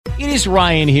It is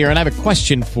Ryan here, and I have a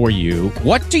question for you.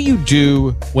 What do you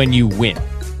do when you win?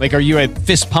 Like, are you a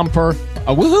fist pumper,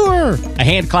 a woohooer, a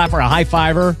hand clapper, a high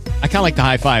fiver? I kind of like the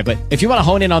high five, but if you want to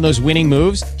hone in on those winning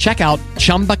moves, check out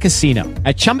Chumba Casino.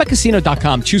 At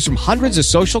ChumbaCasino.com, choose from hundreds of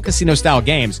social casino-style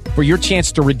games for your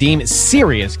chance to redeem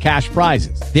serious cash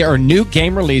prizes. There are new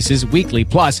game releases weekly,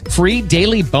 plus free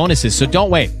daily bonuses. So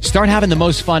don't wait. Start having the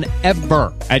most fun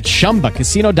ever at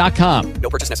ChumbaCasino.com.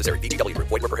 No purchase necessary. VGW Group.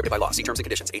 Void where prohibited by law. See terms and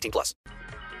conditions. 18 plus.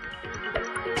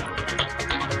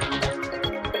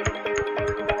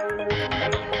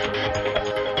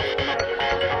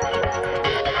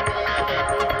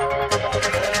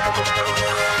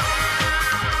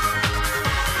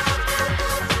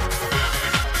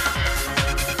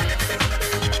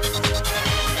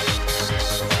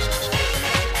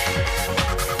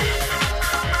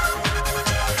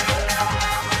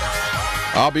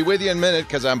 I'll be with you in a minute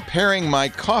because I'm pairing my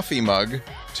coffee mug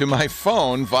to my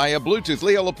phone via Bluetooth.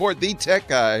 Leo Laporte, the tech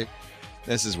guy.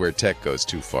 This is where tech goes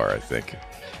too far, I think.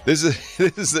 This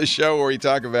is the show where we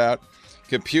talk about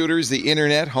computers, the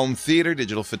internet, home theater,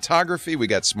 digital photography. We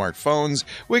got smartphones.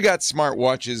 We got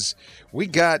smartwatches. We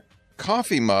got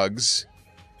coffee mugs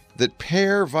that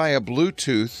pair via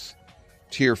Bluetooth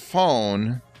to your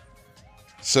phone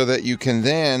so that you can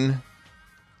then...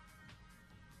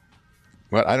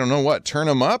 Well, I don't know what. Turn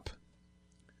them up?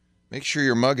 Make sure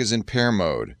your mug is in pair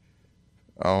mode.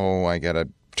 Oh, I got to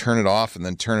turn it off and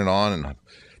then turn it on. And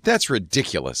that's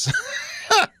ridiculous.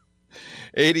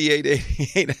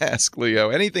 8888 Ask Leo.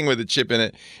 Anything with a chip in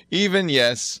it. Even,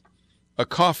 yes, a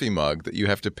coffee mug that you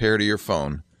have to pair to your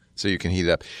phone so you can heat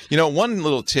it up. You know, one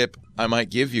little tip I might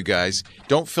give you guys.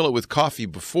 Don't fill it with coffee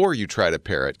before you try to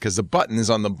pair it because the button is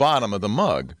on the bottom of the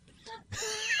mug.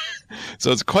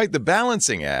 So it's quite the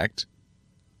balancing act.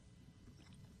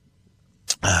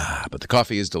 But the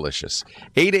coffee is delicious.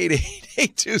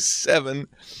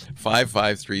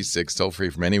 888-827-5536. Toll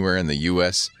free from anywhere in the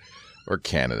U.S. or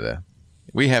Canada.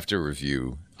 We have to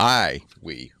review, I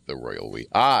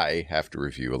have to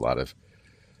review a lot of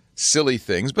silly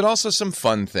things, but also some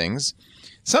fun things.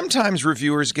 Sometimes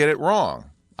reviewers get it wrong.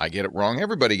 I get it wrong.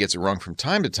 Everybody gets it wrong from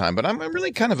time to time, but I'm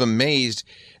really kind of amazed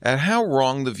at how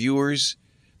wrong the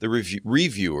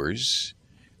reviewers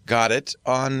got it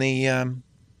on the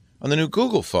new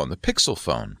Google phone, the Pixel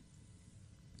phone.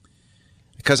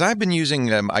 Because I've been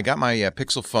using, I got my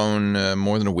Pixel phone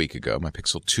more than a week ago, my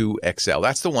Pixel 2 XL.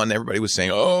 That's the one everybody was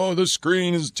saying, oh, the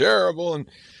screen is terrible.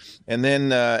 And then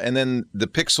the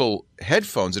Pixel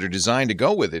headphones that are designed to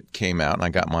go with it came out, and I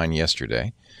got mine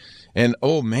yesterday. And,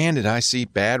 oh, man, did I see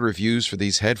bad reviews for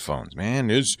these headphones. Man,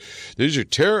 these are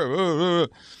terrible.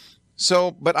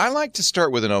 So, but I like to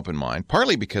start with an open mind,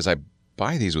 partly because I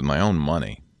buy these with my own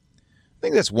money. I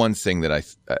think that's one thing that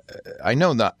I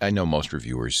know most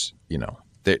reviewers, you know,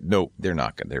 they're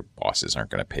not going. Their bosses aren't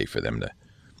going to pay for them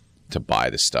to buy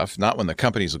the stuff. Not when the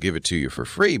companies will give it to you for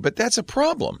free. But that's a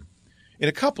problem in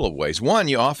a couple of ways. One,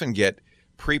 you often get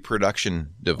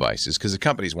pre-production devices because the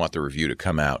companies want the review to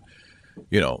come out,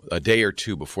 you know, a day or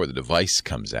two before the device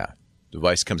comes out. The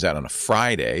device comes out on a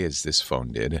Friday, as this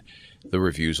phone did. The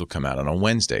reviews will come out on a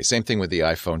Wednesday. Same thing with the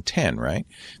iPhone 10, right?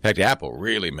 In fact, Apple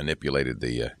really manipulated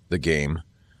the game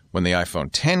when the iPhone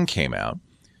 10 came out.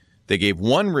 They gave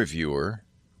one reviewer,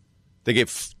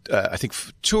 I think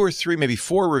 2 or 3, maybe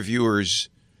 4 reviewers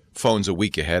phones a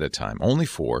week ahead of time. Only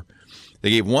 4. They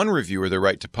gave one reviewer the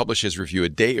right to publish his review a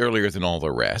day earlier than all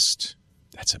the rest.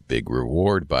 That's a big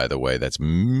reward, by the way. That's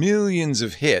millions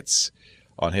of hits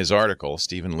on his article,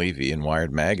 Stephen Levy in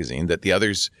Wired Magazine, that the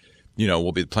others, you know,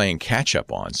 will be playing catch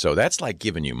up on. So that's like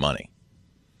giving you money.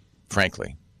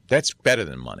 Frankly, that's better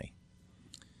than money.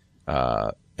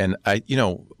 And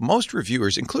most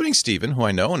reviewers, including Stephen, who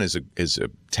I know and is a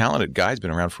talented guy, has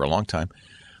been around for a long time,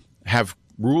 have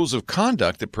rules of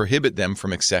conduct that prohibit them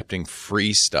from accepting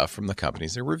free stuff from the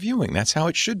companies they're reviewing. That's how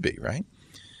it should be, right?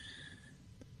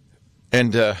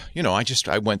 And I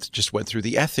went through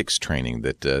the ethics training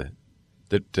that the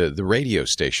radio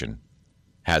station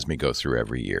has me go through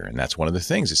every year, and that's one of the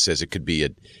things. It says it could be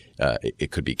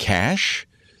cash,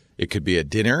 it could be a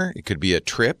dinner, it could be a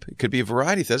trip, it could be a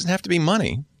variety. It doesn't have to be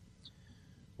money.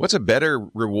 What's a better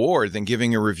reward than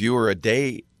giving a reviewer a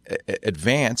day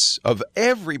advance of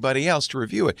everybody else to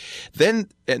review it? Then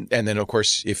and then of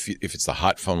course if it's the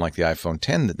hot phone like the iPhone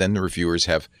 10, then the reviewers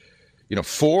have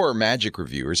 4 magic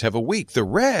reviewers have a week. The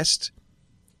rest,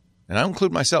 and I don't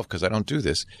include myself because I don't do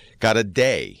this, got a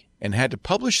day and had to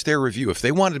publish their review. If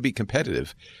they wanted to be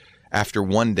competitive after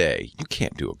one day, you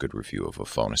can't do a good review of a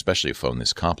phone, especially a phone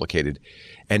this complicated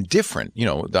and different. The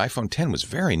iPhone 10 was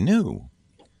very new.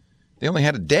 They only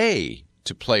had a day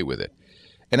to play with it.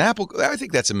 And Apple, I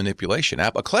think that's a manipulation,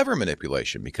 a clever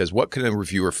manipulation, because what can a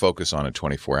reviewer focus on in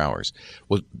 24 hours?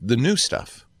 Well, the new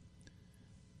stuff.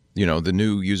 You know, the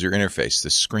new user interface, the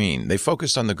screen. They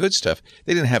focused on the good stuff.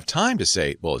 They didn't have time to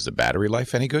say, well, is the battery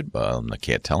life any good? Well, I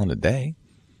can't tell in a day.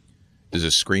 Does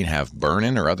the screen have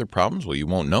burn-in or other problems? Well, you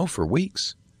won't know for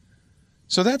weeks.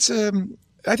 So that's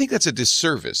I think that's a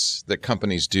disservice that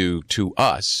companies do to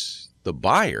us, the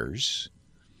buyers,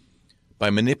 by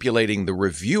manipulating the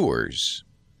reviewers.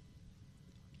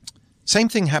 Same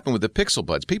thing happened with the Pixel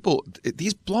Buds. People,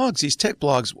 these blogs, these tech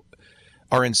blogs,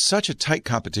 are in such a tight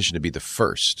competition to be the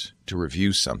first to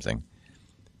review something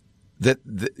that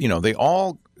you know, they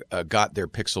all got their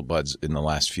Pixel Buds in the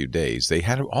last few days. They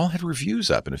all had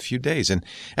reviews up in a few days, and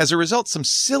as a result, some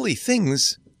silly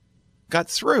things got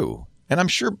through. And I'm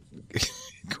sure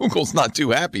Google's not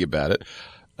too happy about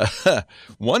it.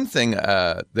 One thing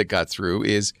that got through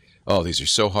is, oh, these are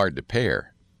so hard to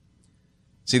pair.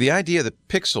 See, the idea of the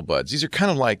Pixel Buds, these are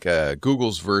kind of like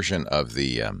Google's version of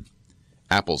the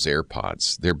Apple's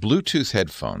AirPods. They're Bluetooth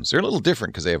headphones. They're a little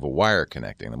different because they have a wire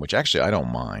connecting them, which actually I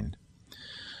don't mind.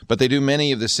 But they do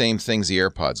many of the same things the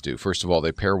AirPods do. First of all,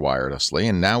 they pair wirelessly.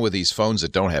 And now with these phones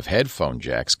that don't have headphone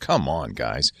jacks, come on,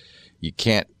 guys. You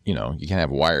can't have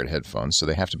wired headphones, so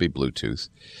they have to be Bluetooth.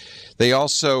 They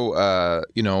also,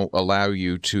 allow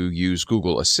you to use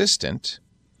Google Assistant.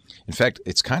 In fact,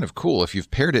 it's kind of cool if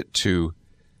you've paired it to,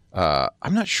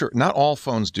 I'm not sure, not all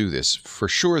phones do this. For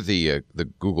sure, the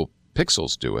Google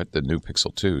Pixels do it, the new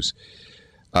Pixel 2s.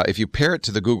 If you pair it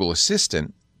to the Google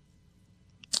Assistant,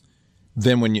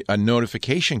 then when a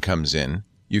notification comes in,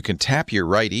 you can tap your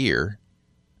right ear,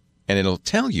 and it'll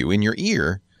tell you in your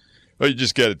ear, oh, you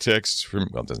just got a text from,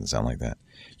 well, it doesn't sound like that.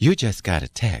 You just got a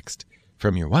text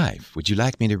from your wife. Would you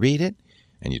like me to read it?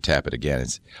 And you tap it again.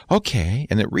 It's okay,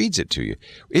 and it reads it to you.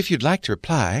 If you'd like to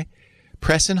reply,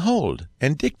 press and hold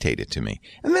and dictate it to me.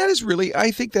 And that is really,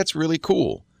 I think that's really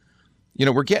cool. You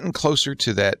know, we're getting closer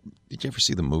to that. Did you ever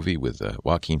see the movie with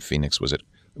Joaquin Phoenix? It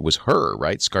was Her,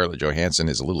 right? Scarlett Johansson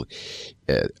is a little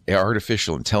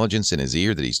artificial intelligence in his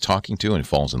ear that he's talking to and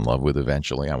falls in love with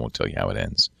eventually. I won't tell you how it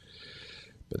ends.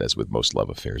 But as with most love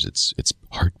affairs, it's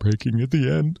heartbreaking at the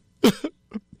end.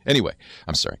 Anyway,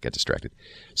 I'm sorry, I got distracted.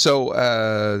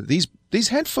 So these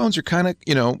headphones are kind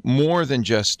of, more than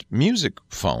just music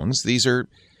phones. These are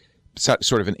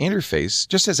sort of an interface,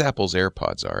 just as Apple's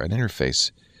AirPods are, an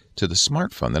interface to the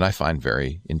smartphone that I find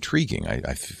very intriguing.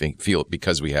 I feel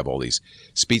because we have all these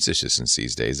speech assistants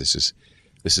these days,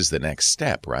 this is the next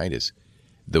step, right? Is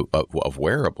of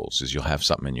wearables, is you'll have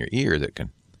something in your ear that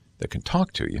can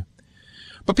talk to you.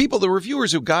 But the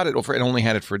reviewers who got it and only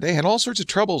had it for a day had all sorts of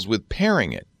troubles with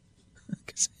pairing it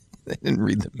because they didn't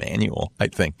read the manual, I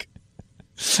think.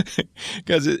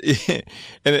 Because it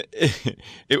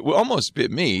almost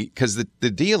bit me because the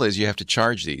deal is you have to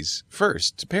charge these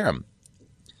first to pair them.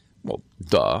 Well,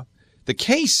 duh. The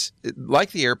case,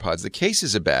 like the AirPods, the case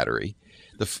is a battery.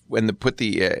 When they put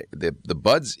the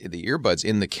earbuds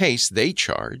in the case, they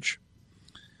charge.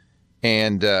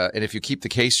 And if you keep the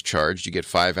case charged, you get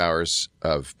 5 hours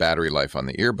of battery life on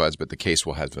the earbuds, but the case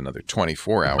will have another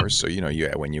 24 hours. So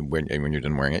when you're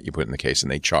done wearing it, you put it in the case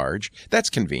and they charge. That's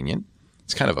convenient.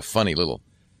 It's kind of a funny little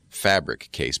fabric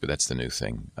case, but that's the new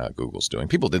thing Google's doing.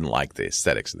 People didn't like the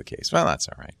aesthetics of the case. Well, that's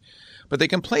all right. But they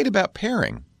complained about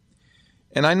pairing.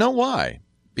 And I know why.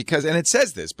 And it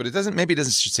says this, but maybe it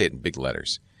doesn't say it in big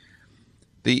letters.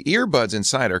 The earbuds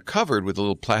inside are covered with a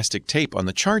little plastic tape on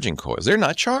the charging coils. They're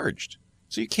not charged.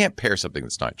 So you can't pair something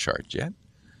that's not charged yet.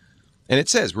 And it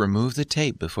says, remove the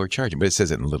tape before charging. But it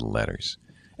says it in little letters.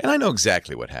 And I know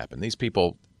exactly what happened. These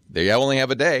people, they only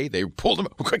have a day. They pulled them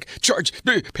up, quick, charge,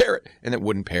 pair it. And it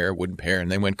wouldn't pair.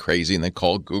 And they went crazy. And they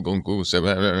called Google. And Google said,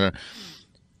 blah, blah,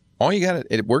 blah.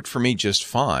 It worked for me just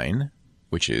fine,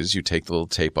 which is you take the little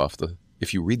tape off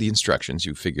if you read the instructions,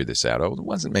 you figure this out. Oh, it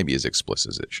wasn't maybe as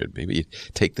explicit as it should be, but you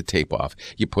take the tape off,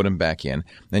 you put them back in,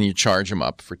 then you charge them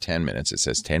up for 10 minutes. It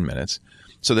says 10 minutes,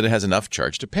 so that it has enough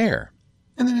charge to pair.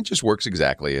 And then it just works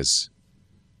exactly as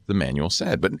the manual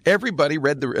said. But everybody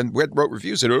wrote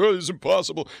reviews, said, oh, it's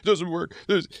impossible, it doesn't work.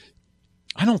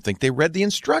 I don't think they read the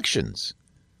instructions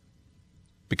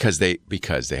because they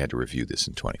had to review this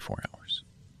in 24 hours.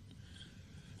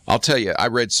 I'll tell you, I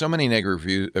read so many negative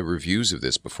reviews of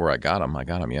this before I got them. I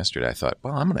got them yesterday. I thought,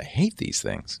 well, I'm going to hate these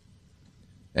things.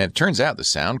 And it turns out the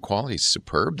sound quality is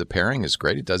superb. The pairing is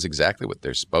great. It does exactly what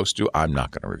they're supposed to. I'm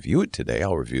not going to review it today.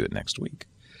 I'll review it next week.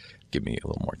 Give me a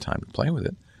little more time to play with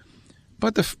it.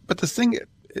 But the thing,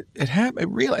 it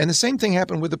happened. And the same thing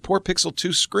happened with the poor Pixel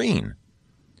 2 screen.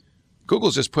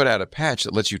 Google's just put out a patch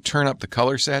that lets you turn up the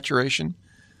color saturation.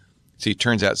 See, it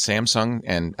turns out Samsung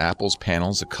and Apple's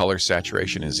panels, the color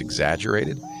saturation is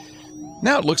exaggerated.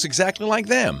 Now it looks exactly like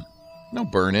them. No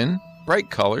burn-in,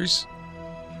 bright colors.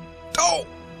 Oh!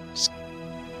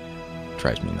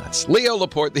 Drives me nuts. Leo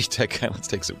Laporte, the tech guy. Let's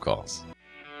take some calls.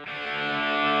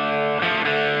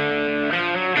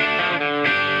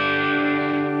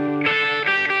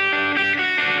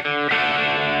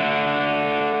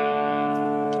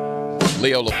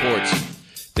 Leo Laporte,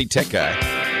 the tech guy.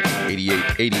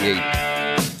 8888.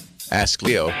 Ask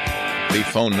Leo. The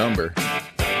phone number.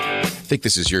 I think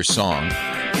this is your song,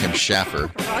 Kim Schaffer.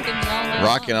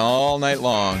 Rocking all night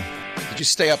long. Did you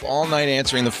stay up all night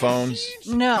answering the phones?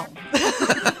 No.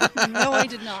 No, I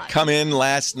did not. Come in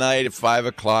last night at 5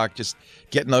 o'clock, just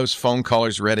getting those phone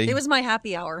callers ready. It was my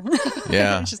happy hour.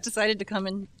 Yeah. I just decided to come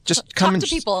and talk to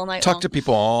people all night long. long. Talk to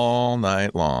people all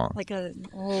night long. Like an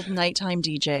old nighttime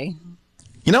DJ.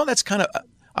 You know, that's kind of,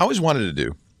 I always wanted to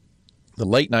do the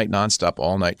late night, nonstop,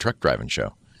 all night truck driving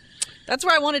show. That's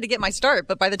where I wanted to get my start,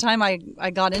 but by the time I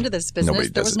got into this business,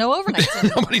 there was no overnight.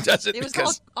 Nobody does it. It was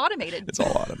all automated. It's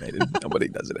all automated. Nobody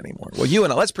does it anymore. Well, you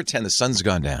and I, let's pretend the sun's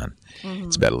gone down. Mm-hmm.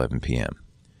 It's about 11 p.m.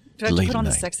 Do I have to put on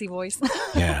a sexy voice?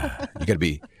 Yeah. You got to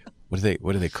be, what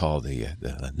do they call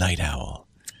the night owl?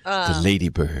 The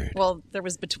ladybird. Well, there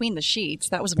was Between the Sheets.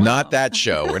 That was one Not of them. that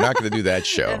show. We're not going to do that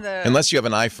show. Unless you have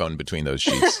an iPhone between those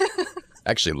sheets.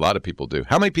 Actually, a lot of people do.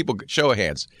 How many people, show of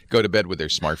hands, go to bed with their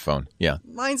smartphone? Yeah.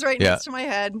 Mine's right next to my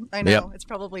head. I know. Yep. It's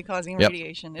probably causing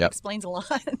radiation. It explains a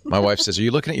lot. My wife says, "Are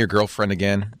you looking at your girlfriend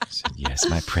again?" I said, "Yes,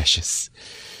 my precious."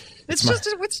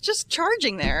 It's just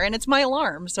charging there, and it's my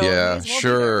alarm. So yeah,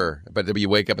 sure. But you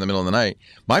wake up in the middle of the night.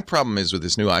 My problem is with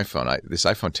this new iPhone. This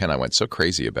iPhone 10 I went so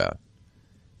crazy about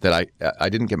that I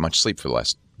didn't get much sleep for the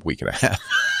last week and a half.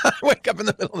 I wake up in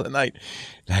the middle of the night.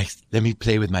 Let me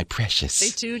play with my precious. They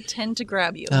do tend to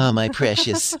grab you. Oh, my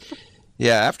precious.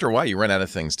 Yeah, after a while, you run out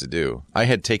of things to do. I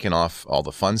had taken off all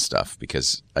the fun stuff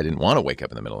because I didn't want to wake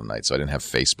up in the middle of the night, so I didn't have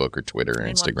Facebook or Twitter or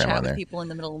Instagram on there. With people in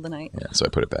the middle of the night. Yeah, so I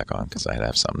put it back on because I had to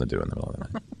have something to do in the middle of the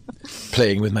night.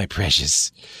 Playing with my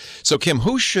precious. So, Kim,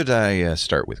 who should I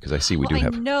start with? Because I see we do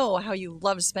have. I know how you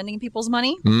love spending people's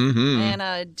money. Mm-hmm.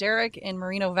 And Derek in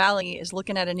Moreno Valley is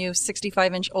looking at a new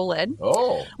 65-inch OLED.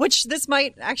 Oh. Which this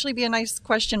might actually be a nice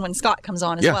question when Scott comes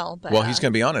on as well. But, well, he's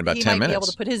going to be on in about 10 minutes. He might be able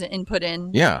to put his input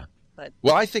in. Yeah.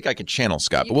 Well, I think I could channel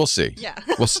Scott, but we'll see. Yeah.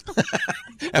 We'll see.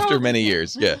 After many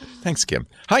years. Yeah. Thanks, Kim.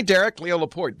 Hi, Derek. Leo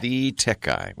Laporte, the tech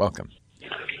guy. Welcome.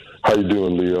 How you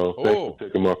doing, Leo? Thanks for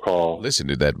taking my call. Listen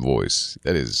to that voice.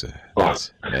 That is,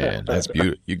 man, that's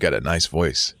beautiful. You got a nice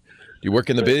voice. You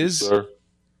work in the biz? Sir.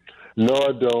 No,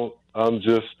 I don't. I'm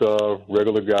just a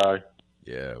regular guy.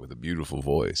 Yeah, with a beautiful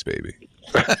voice, baby.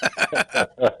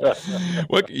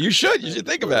 You should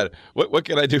think about it. What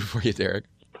can I do for you, Derek?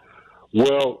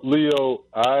 Well, Leo,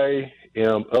 I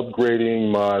am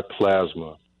upgrading my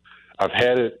plasma. I've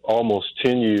had it almost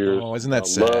 10 years. Oh, isn't that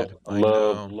sad?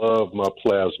 Love my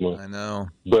plasma. I know.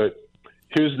 But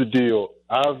here's the deal.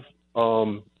 I've,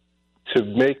 to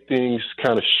make things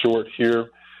kind of short here,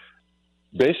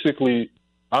 basically,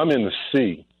 I'm in the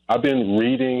sea. I've been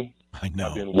reading. I know.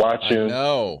 I've been watching. I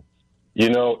know. You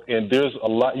know, and there's a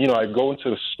lot, I go into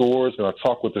the stores and I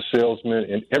talk with the salesman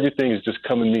and everything is just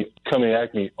coming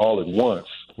at me all at once.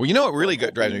 Well, you know what really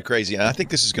drives me crazy, and I think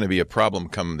this is going to be a problem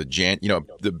come the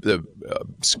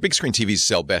big screen TVs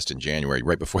sell best in January,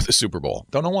 right before the Super Bowl.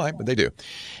 Don't know why, but they do.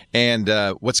 And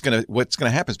what's going to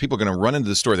happen is people are going to run into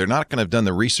the store. They're not going to have done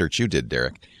the research you did,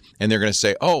 Derek, and they're going to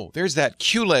say, "Oh, there's that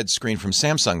QLED screen from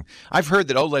Samsung. I've heard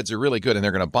that OLEDs are really good," and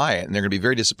they're going to buy it, and they're going to be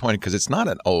very disappointed because it's not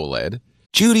an OLED.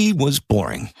 Judy was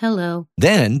boring. Hello.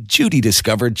 Then Judy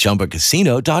discovered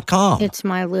ChumbaCasino.com. It's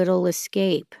my little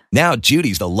escape. Now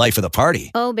Judy's the life of the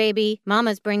party. Oh, baby,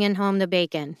 mama's bringing home the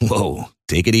bacon. Whoa,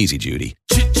 take it easy, Judy.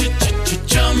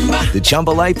 The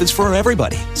Chumba life is for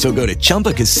everybody. So go to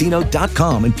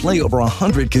ChumbaCasino.com and play over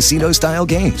 100 casino-style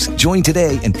games. Join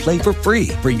today and play for free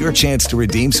for your chance to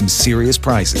redeem some serious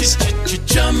prizes.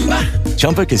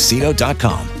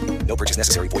 ChumbaCasino.com. No purchase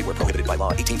necessary. Void where prohibited by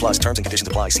law. 18 plus terms and conditions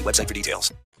apply. See website for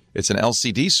details. It's an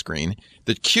LCD screen.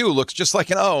 The Q looks just like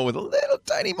an O with a little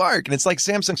tiny mark. And it's like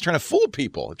Samsung's trying to fool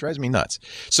people. It drives me nuts.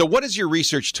 So what has your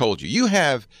research told you? You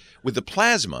have, with the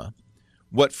plasma,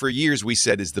 what for years we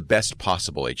said is the best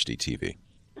possible HD TV.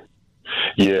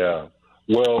 Yeah.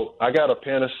 Well, I got a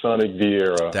Panasonic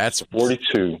Viera. That's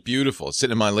 42. Beautiful. It's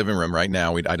sitting in my living room right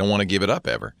now. I don't want to give it up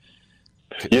ever.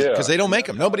 Yeah. Because they don't make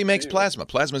them. Nobody makes plasma.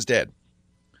 Plasma's dead.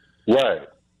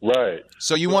 Right.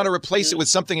 So you want to replace it with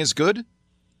something as good?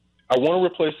 I want to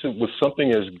replace it with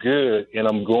something as good, and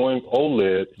I'm going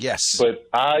OLED. Yes. But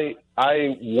I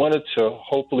I wanted to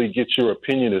hopefully get your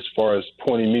opinion as far as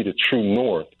pointing me to true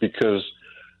north, because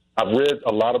I've read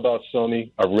a lot about Sony.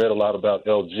 I've read a lot about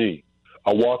LG.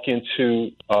 I walk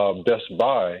into Best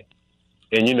Buy,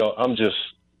 and, I'm just,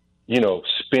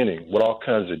 spinning with all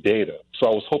kinds of data. So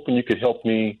I was hoping you could help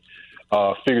me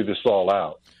figure this all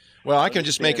out. Well, I can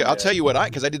just make it. I'll tell you what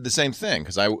because I did the same thing,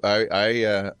 because I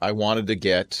wanted to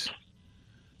get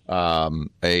a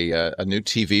new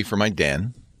TV for my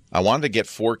den. I wanted to get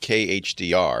 4K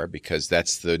HDR because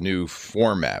that's the new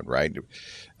format, right?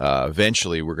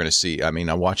 Eventually, we're going to see. I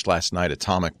watched last night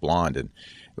Atomic Blonde, and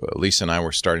Lisa and I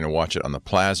were starting to watch it on the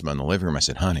plasma in the living room. I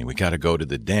said, honey, we got to go to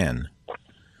the den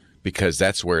because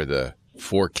that's where the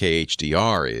 4K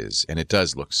HDR is, and it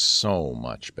does look so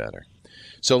much better.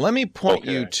 So let me point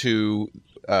you to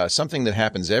something that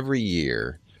happens every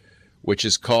year, which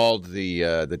is called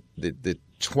the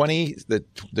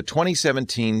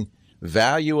 2017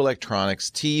 Value Electronics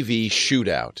TV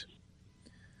Shootout.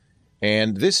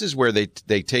 And this is where they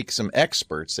take some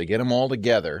experts, they get them all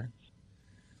together,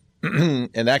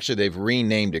 and actually they've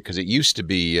renamed it because it used to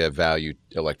be Value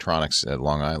Electronics at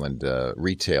Long Island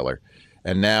retailer,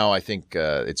 and now I think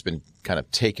it's been kind of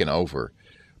taken over.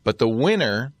 But the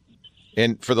winner,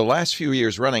 and for the last few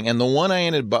years running, and the one I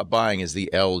ended up buying is the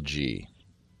LG.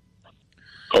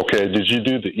 Okay, did you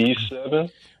do the E7?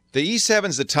 The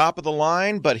E7's the top of the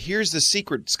line, but here's the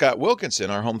secret Scott Wilkinson,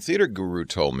 our home theater guru,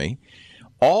 told me.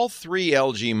 All three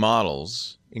LG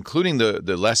models, including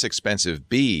the less expensive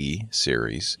B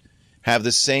series, have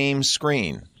the same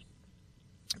screen.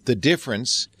 The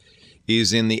difference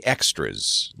is in the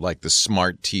extras, like the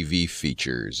smart TV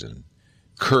features and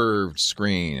curved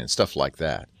screen and stuff like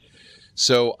that.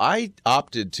 So I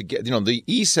opted to get, the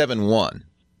E7 won.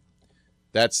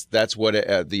 That's what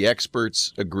the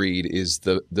experts agreed is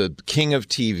the king of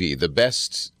TV, the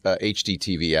best HD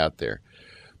TV out there.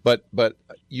 But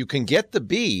you can get the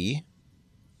B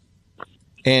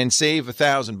and save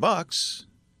 $1,000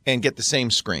 and get the same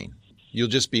screen. You'll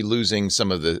just be losing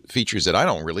some of the features that I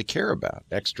don't really care about,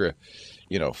 extra,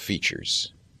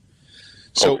 features.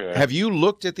 So Have you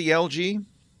looked at the LG?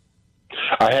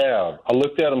 I have. I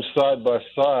looked at them side by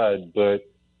side, but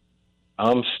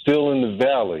I'm still in the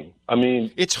valley.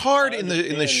 It's hard in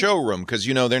the showroom because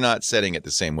they're not setting it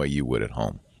the same way you would at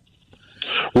home.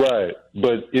 Right,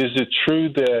 but is it true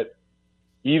that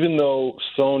even though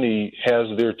Sony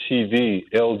has their TV,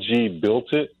 LG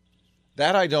built it?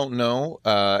 That I don't know.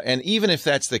 And even if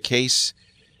that's the case,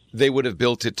 they would have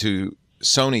built it to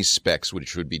Sony's specs,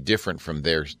 which would be different from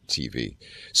their TV.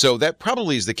 So that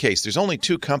probably is the case. There's only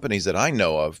two companies that I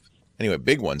know of, anyway,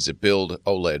 big ones that build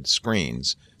OLED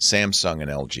screens, Samsung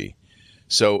and LG.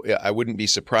 So I wouldn't be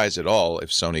surprised at all if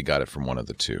Sony got it from one of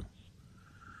the two.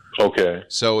 Okay.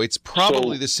 So it's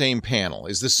probably the same panel.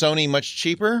 Is the Sony much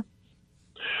cheaper?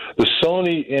 The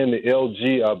Sony and the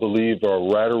LG, I believe, are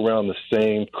right around the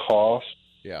same cost.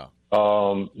 Yeah.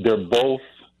 They're both,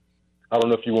 I don't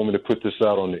know if you want me to put this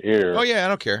out on the air. Oh, yeah, I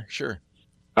don't care. Sure.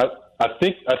 I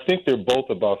think they're both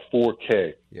about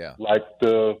 4K. Yeah. Like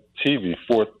the TV,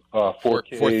 4K.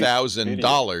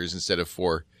 $4,000 instead of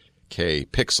 4K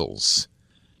pixels.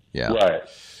 Yeah. Right.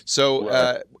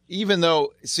 So even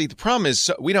though, see, the problem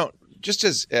is we don't, just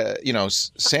as,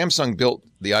 Samsung built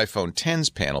the iPhone X's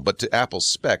panel, but to Apple's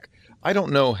spec, I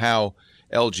don't know how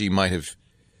LG might have,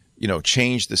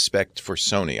 changed the spec for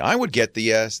Sony. I would get the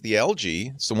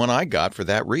LG. It's the one I got for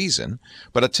that reason.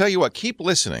 But I'll tell you what, keep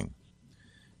listening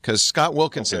because Scott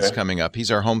Wilkinson's coming up.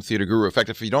 He's our home theater guru. In fact,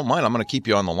 if you don't mind, I'm going to keep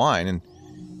you on the line and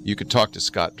you could talk to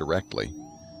Scott directly.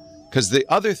 Because the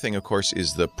other thing, of course,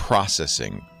 is the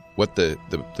processing. What the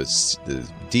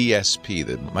DSP,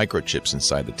 the microchips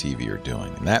inside the TV are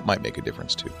doing. And that might make a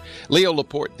difference, too. Leo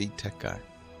Laporte, the tech guy.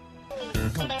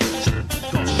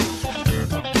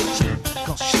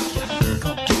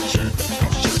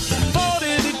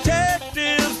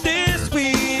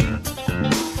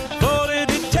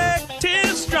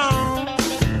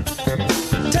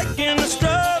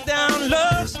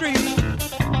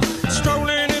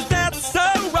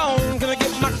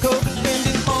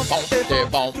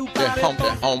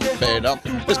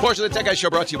 This portion of the Tech Guy Show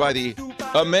brought to you by the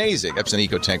amazing Epson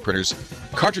EcoTank printers.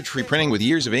 Cartridge-free printing with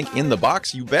years of ink in the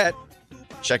box, you bet.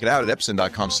 Check it out at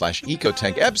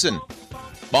Epson.com/EcoTank. Epson,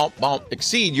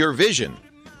 exceed your vision.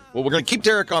 Well, we're going to keep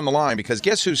Derek on the line because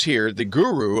guess who's here? The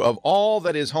guru of all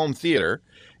that is home theater,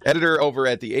 editor over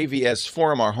at the AVS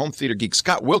Forum, our home theater geek,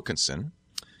 Scott Wilkinson.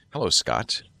 Hello,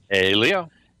 Scott. Hey, Leo.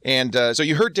 And so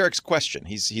you heard Derek's question.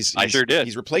 I sure did.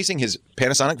 He's replacing his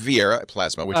Panasonic Viera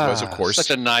Plasma, which was, of course, such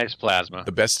a nice plasma,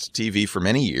 the best TV for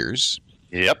many years.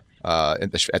 Yep.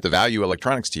 at the Value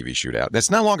Electronics TV shootout. That's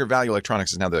no longer Value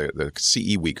Electronics. It's now the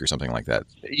CE Week or something like that.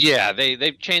 Yeah,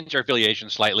 they've changed their affiliation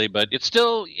slightly, but it's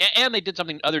still. And they did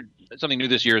something new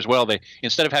this year as well. They,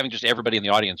 instead of having just everybody in the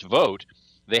audience vote,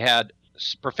 they had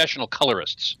professional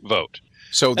colorists vote.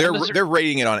 So they're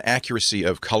rating it on accuracy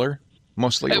of color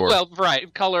mostly, or well,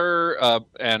 right, color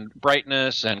and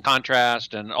brightness and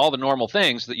contrast and all the normal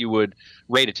things that you would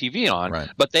rate a TV on. Right.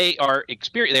 But they are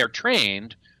They are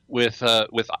trained with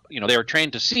they are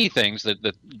trained to see things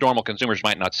that normal consumers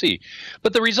might not see.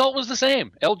 But the result was the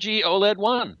same. LG OLED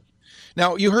won.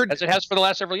 Now you heard, as it has for the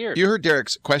last several years. You heard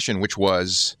Derek's question, which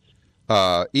was,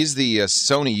 is the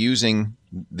Sony using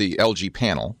the LG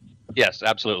panel? Yes,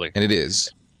 absolutely. And it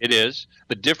is. It is.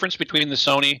 The difference between the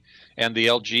Sony and the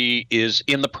LG is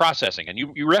in the processing, and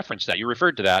you referenced that. You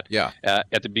referred to that. Yeah.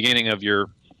 At the beginning of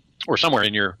or somewhere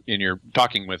in your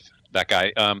talking with that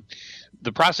guy.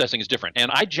 The processing is different,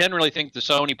 and I generally think the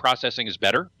Sony processing is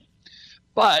better.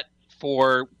 But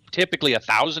for typically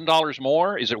 $1,000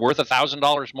 more, is it worth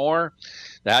 $1,000 more?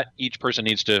 That each person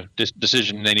needs to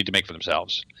decision they need to make for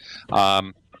themselves.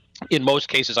 In most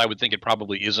cases, I would think it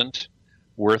probably isn't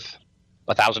worth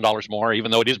 $1,000 more, even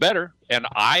though it is better. And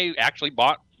I actually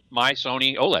bought my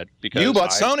Sony OLED because you bought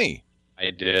Sony.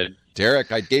 I did.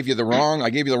 Derek, I gave you the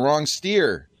wrong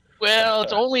steer. Well,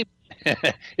 it's only.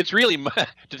 It's really,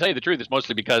 to tell you the truth, it's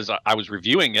mostly because I was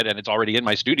reviewing it and it's already in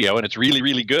my studio and it's really,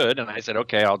 really good. And I said,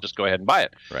 okay, I'll just go ahead and buy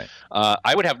it. Right.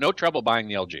 I would have no trouble buying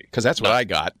the LG. Because that's what I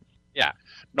got. Yeah.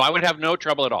 No, I would have no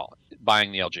trouble at all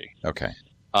buying the LG. Okay.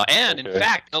 In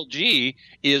fact, LG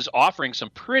is offering some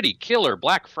pretty killer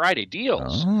Black Friday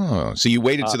deals. Oh, so you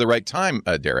waited to the right time,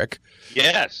 Derek.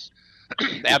 Yes.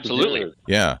 Absolutely.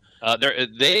 Yeah.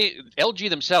 LG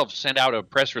themselves sent out a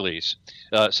press release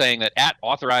saying that at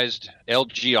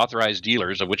LG authorized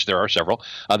dealers, of which there are several,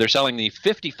 they're selling the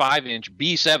 55-inch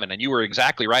B7, and you were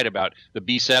exactly right about the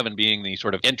B7 being the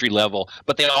sort of entry level,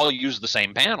 but they all use the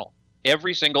same panel.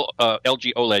 Every single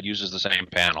LG OLED uses the same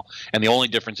panel, and the only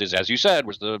difference is, as you said,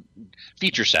 was the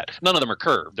feature set. None of them are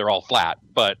curved; they're all flat,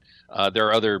 but there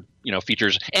are other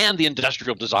features and the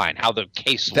industrial design, how the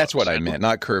case looks. That's what I meant,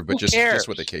 not curved, but just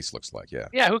what the case looks like. Yeah.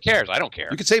 Yeah. Who cares? I don't care.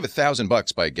 You could save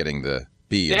 $1,000 by getting the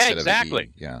B instead of the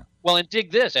E. Yeah. Well, and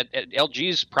dig this. At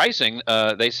LG's pricing,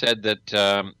 they said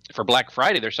that for Black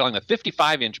Friday, they're selling the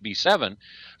 55-inch B7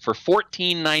 for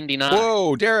 $14.99.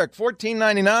 Whoa, Derek,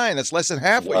 $14.99. That's less than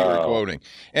half what you were quoting.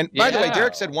 And by the way,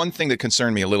 Derek said one thing that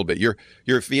concerned me a little bit.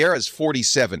 Your Fiera is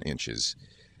 47 inches.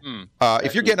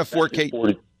 If you're getting a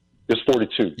 4K... It's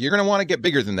 42. You're going to want to get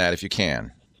bigger than that if you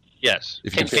can. Yes.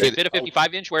 If you can fit a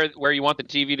 55-inch where you want the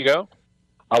TV to go?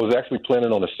 I was actually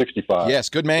planning on a 65. Yes,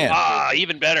 good man.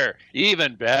 Even better.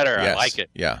 Even better. Yes. I like it.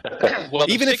 Yeah. Well,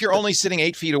 even if you're only sitting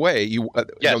 8 feet away,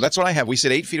 that's what I have. We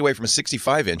sit 8 feet away from a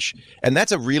 65-inch, and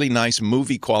that's a really nice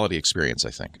movie quality experience,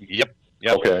 I think. Yep.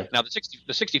 Okay. Now the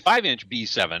 65-inch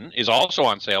B7 is also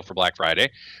on sale for Black Friday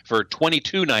for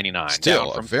 $22.99. Still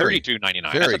down from Very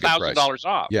 $32.99. That's $1,000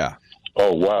 off. Yeah.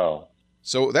 Oh, wow.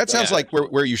 So that sounds like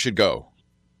where you should go.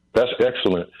 That's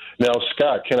excellent. Now,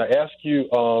 Scott, can I ask you,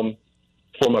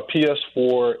 for my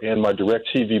PS4 and my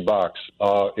DirecTV box,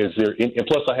 is there? And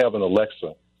plus, I have an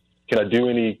Alexa. Can I do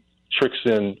any tricks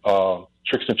and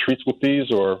treats with these,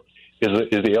 or is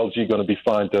the LG going to be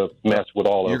fine to match with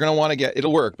all of them? You're going to want to get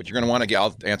it'll work, but you're going to want to get.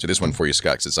 I'll answer this one for you,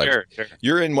 Scott. Because sure.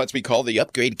 You're in what we call the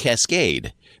upgrade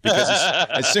cascade. Because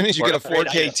as soon as you get a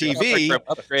 4K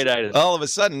TV, all of a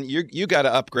sudden you got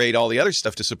to upgrade all the other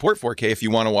stuff to support 4K if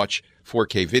you want to watch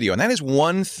 4K video. And that is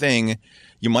one thing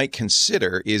you might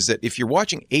consider, is that if you're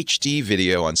watching HD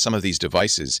video on some of these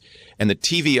devices and the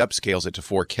TV upscales it to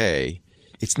 4K,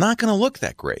 it's not going to look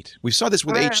that great. We saw this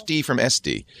with HD from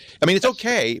SD. I mean, it's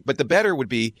okay, but the better would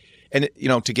be, and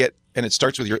it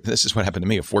starts with this is what happened to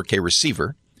me, a 4K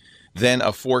receiver, then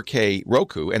a 4K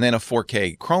Roku, and then a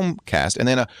 4K Chromecast, and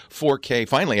then a 4K.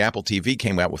 Finally, Apple TV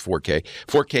came out with 4K.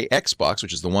 4K Xbox,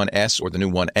 which is the One S or the new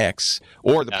One X,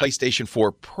 or the PlayStation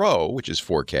 4 Pro, which is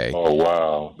 4K. Oh,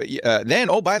 wow. But then,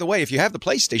 by the way, if you have the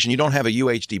PlayStation, you don't have a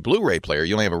UHD Blu-ray player.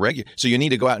 You only have a regular. So you need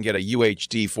to go out and get a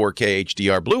UHD 4K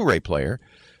HDR Blu-ray player.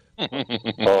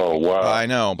 Oh, wow. I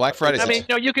know. Black Friday. I mean,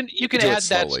 you can add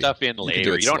that stuff in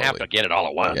later. You don't have to get it all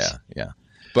at once. Yeah.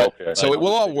 But so it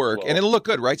will all work, and it'll look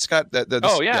good, right, Scott?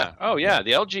 Oh yeah.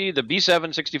 The LG, the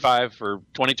B7 65 for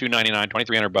 $22.99,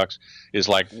 $2,300 is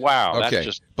like, wow. Okay,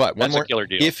 that's a killer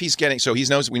deal. If he's getting, so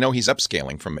we know he's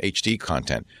upscaling from HD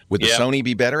content. Would the Sony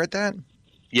be better at that?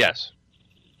 Yes,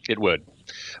 it would.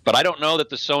 But I don't know that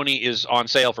the Sony is on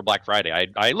sale for Black Friday.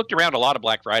 I looked around a lot of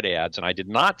Black Friday ads, and I did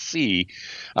not see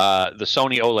the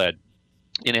Sony OLED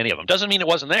in any of them. Doesn't mean it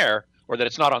wasn't there or that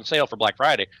it's not on sale for Black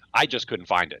Friday. I just couldn't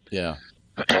find it. Yeah.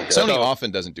 Sony often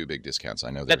doesn't do big discounts.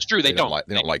 I know that's true. They don't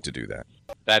like to do that.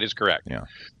 That is correct. Yeah.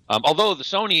 Although the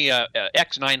Sony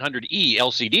X900E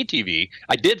LCD TV,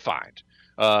 I did find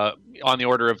on the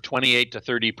order of 28 to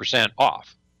 30%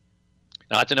 off.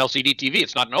 Now that's an LCD TV.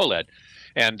 It's not an OLED.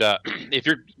 And if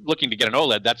you're looking to get an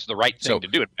OLED, that's the right thing to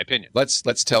do, in my opinion. Let's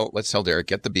tell Derek,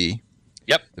 get the B.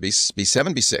 Yep. The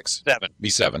B7, B6.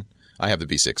 B7. I have the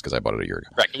B6 because I bought it a year ago.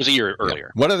 Correct. It was a year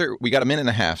earlier. What other? We got a minute and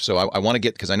a half, so I want to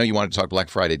get, because I know you wanted to talk Black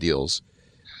Friday deals.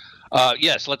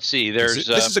 Yes. Let's see. This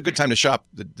is a good time to shop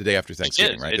the day after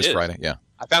Thanksgiving, right? This Friday. Yeah.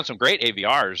 I found some great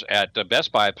AVRs at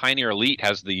Best Buy. Pioneer Elite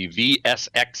has the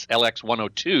VSX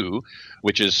LX102,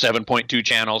 which is 7.2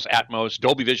 channels, Atmos,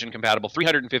 Dolby Vision compatible,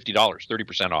 $350,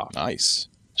 30% off. Nice.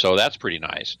 So that's pretty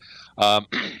nice.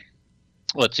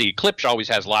 Let's see. Klipsch always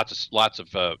has lots of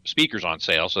speakers on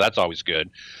sale, so that's always good.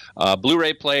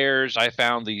 Blu-ray players, I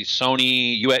found the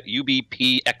Sony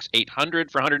UBP X800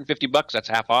 for $150. That's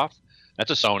half off. That's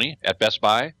a Sony at Best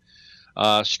Buy.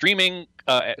 Streaming.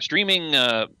 I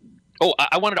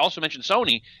wanted to also mention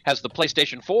Sony has the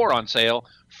PlayStation 4 on sale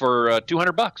for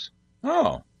 $200.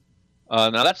 Oh. Now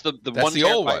that's the that's the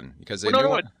old one, because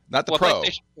not the Pro.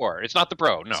 PlayStation 4. It's not the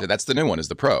Pro. No. So that's the new one. Is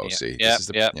the Pro? Yeah, see.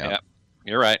 Yeah.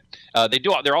 You're right.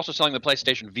 They're also selling the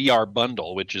PlayStation VR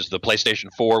bundle, which is the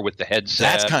PlayStation 4 with the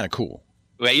headset. That's kind of cool.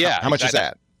 Well, yeah. How much is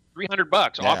that?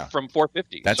 $300 off from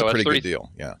 $450. That's a pretty good deal.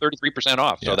 Yeah. 33%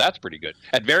 off. So that's pretty good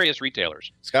at various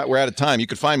retailers. Scott, we're out of time. You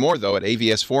can find more though at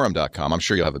avsforum.com. I'm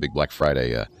sure you'll have a big Black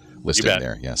Friday listing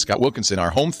there. Yeah. Scott Wilkinson, our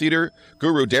home theater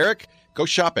guru. Derek, go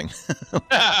shopping.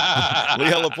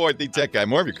 Leo Laporte, the tech guy.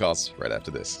 More of your calls right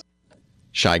after this.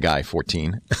 Shy Guy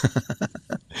 14.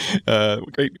 Great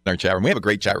in our chat room. We have a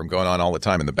great chat room going on all the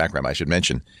time in the background, I should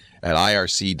mention, at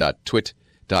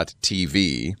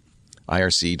irc.twit.tv.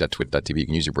 irc.twit.tv. You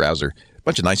can use your browser. A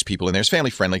bunch of nice people in there. It's family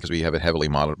friendly because we have it heavily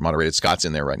moderated. Scott's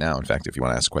in there right now, in fact, if you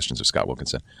want to ask questions of Scott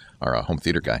Wilkinson, our home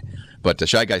theater guy. But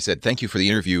Shy Guy said, thank you for the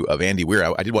interview of Andy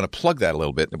Weir. I did want to plug that a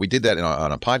little bit. We did that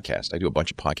on a podcast. I do a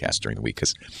bunch of podcasts during the week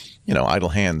because, idle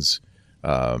hands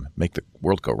make the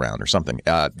world go round or something.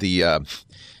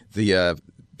 The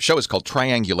show is called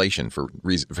Triangulation for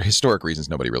historic reasons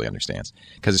nobody really understands,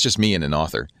 because it's just me and an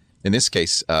author. In this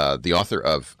case, the author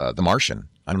of The Martian.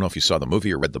 I don't know if you saw the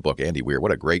movie or read the book, Andy Weir.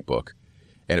 What a great book.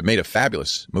 And it made a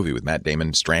fabulous movie with Matt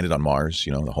Damon, stranded on Mars.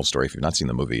 The whole story. If you've not seen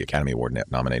the movie, Academy Award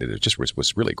nominated. It just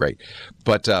was really great.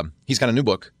 But he's got a new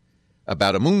book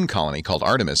about a moon colony called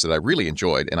Artemis that I really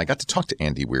enjoyed. And I got to talk to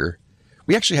Andy Weir.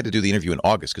 We actually had to do the interview in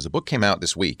August because the book came out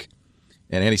this week.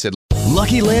 And Andy said,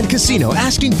 Lucky Land Casino,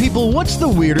 asking people, what's the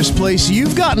weirdest place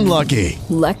you've gotten lucky?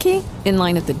 Lucky? In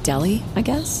line at the deli, I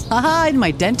guess? Aha, in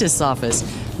my dentist's office.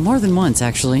 More than once,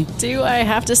 actually. Do I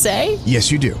have to say?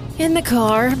 Yes, you do. In the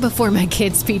car before my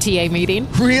kids' PTA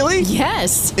meeting. Really?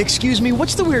 Yes. Excuse me,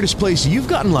 what's the weirdest place you've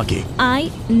gotten lucky?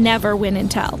 I never win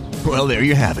and tell. Well, there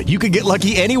you have it. You can get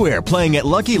lucky anywhere, playing at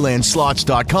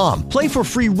LuckyLandSlots.com. Play for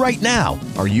free right now.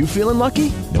 Are you feeling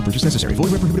lucky? No purchase necessary.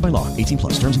 Void where prohibited by law.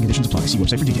 18+. Terms and conditions apply. See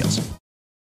website for details.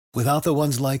 Without the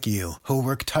ones like you, who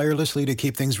work tirelessly to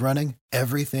keep things running,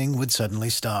 everything would suddenly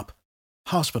stop.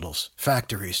 Hospitals,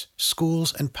 factories,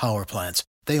 schools, and power plants,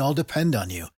 they all depend on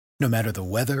you. No matter the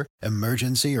weather,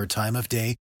 emergency, or time of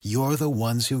day, you're the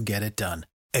ones who get it done.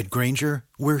 At Grainger,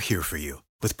 we're here for you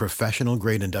with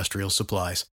professional-grade industrial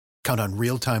supplies. Count on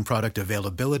real-time product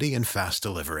availability and fast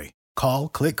delivery. Call,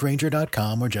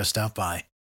 clickgrainger.com, or just stop by.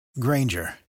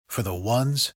 Grainger, for the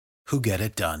ones who get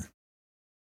it done.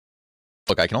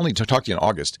 Look, I can only talk to you in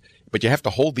August, but you have to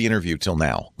hold the interview till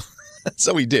now.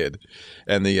 So we did,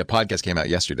 and the podcast came out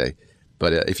yesterday.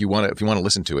 But if you want to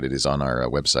listen to it, it is on our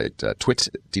website,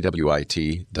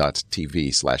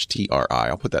 twit.tv/TRI.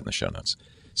 I'll put that in the show notes,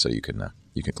 so you can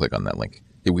click on that link.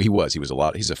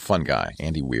 He's a fun guy,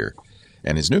 Andy Weir,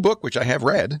 and his new book, which I have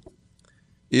read,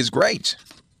 is great,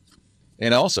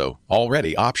 and also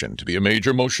already optioned to be a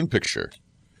major motion picture.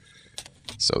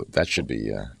 So that should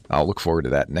be. I'll look forward to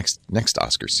that next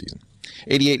Oscar season.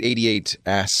 8888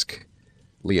 ask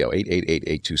Leo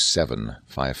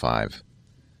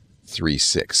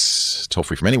 888-827-5536. Toll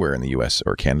free from anywhere in the U.S.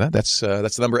 or Canada. That's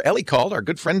the number. Ellie called, our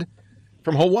good friend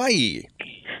from Hawaii.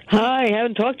 Hi,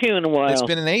 haven't talked to you in a while. It's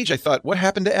been an age. I thought, what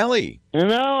happened to Ellie? No,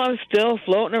 I'm still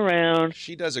floating around.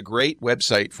 She does a great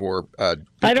website for. I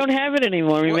don't have it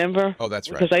anymore. Remember? Oh,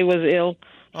 that's right. Because I was ill,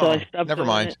 so I stopped. Never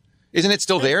mind. Isn't it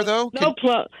still there though?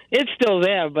 It's still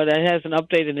there, but it hasn't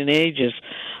updated in ages.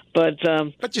 But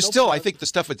you still, I think the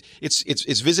stuff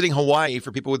it's visiting Hawaii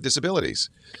for people with disabilities.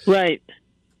 Right.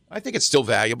 I think it's still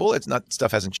valuable. It's not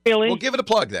stuff hasn't changed. Really? Well, give it a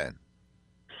plug then.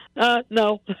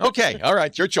 No. Okay, all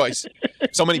right, your choice.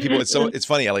 So many people. It's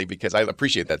funny, Ellie, because I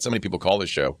appreciate that. So many people call this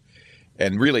show,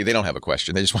 and really they don't have a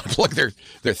question. They just want to plug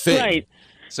their thing. Right.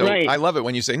 So right. I love it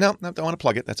when you say no, don't want to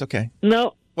plug it. That's okay.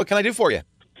 No. What can I do for you?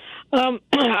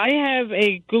 I have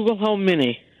a Google Home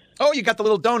Mini. Oh, you got the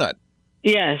little donut.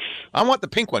 Yes. I want the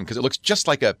pink one because it looks just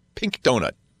like a pink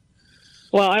donut.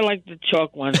 Well, I like the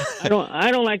chalk one. I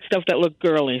don't like stuff that look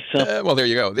girly. So well, there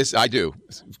you go. I do.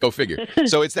 Go figure.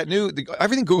 So it's that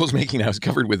everything Google's making now is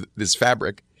covered with this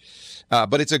fabric,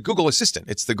 but it's a Google Assistant.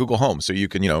 It's the Google Home, so you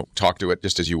can talk to it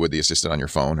just as you would the Assistant on your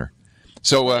phone.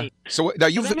 So now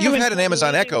you've had an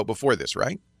Amazon Echo before this,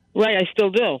 right? Right, I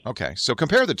still do. Okay, so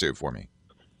compare the two for me.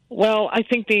 Well, I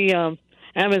think the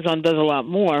Amazon does a lot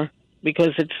more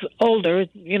because it's older.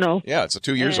 Yeah, it's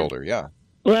 2 years older. Yeah.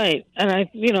 Right, and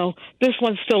this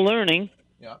one's still learning.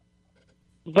 Yeah.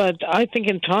 But I think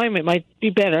in time it might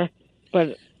be better.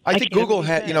 But I think Google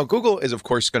Google is of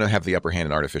course going to have the upper hand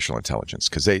in artificial intelligence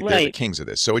because they're the kings of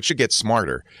this. So it should get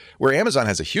smarter. Where Amazon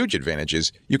has a huge advantage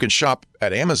is you can shop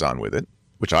at Amazon with it,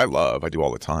 which I love. I do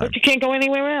all the time. But you can't go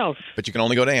anywhere else. But you can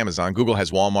only go to Amazon. Google has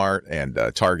Walmart and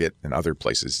Target and other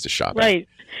places to shop. Right,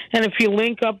 and if you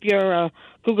link up your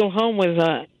Google Home with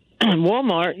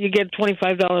Walmart, you get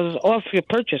 $25 off your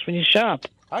purchase when you shop.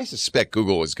 I suspect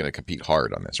Google is going to compete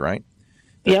hard on this, right?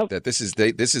 Yep. That this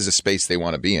is a space they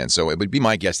want to be in. So it would be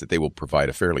my guess that they will provide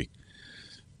a fairly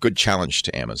good challenge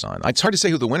to Amazon. It's hard to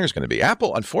say who the winner is going to be.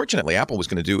 Unfortunately, Apple was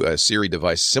going to do a Siri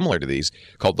device similar to these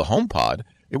called the HomePod.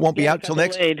 It won't be out till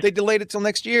next. They delayed it till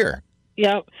next year.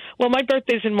 Yeah. Well, my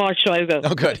birthday's in March, so I go.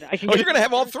 Oh, good. You're going to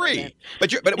have all three.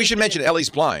 But we should mention Ellie's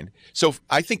blind. So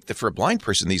I think that for a blind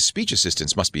person, these speech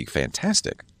assistants must be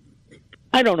fantastic.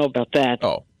 I don't know about that.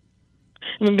 Oh.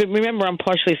 Remember, I'm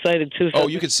partially sighted, too. So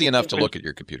you can see enough to look at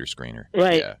your computer screener.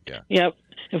 Right. Yeah. Yep.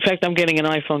 In fact, I'm getting an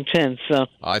iPhone 10, so.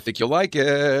 I think you'll like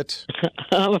it.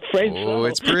 I'm afraid so. Oh,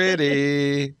 it's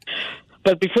pretty.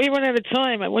 But before you run out of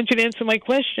time, I want you to answer my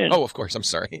question. Oh, of course. I'm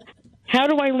sorry. How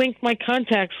do I link my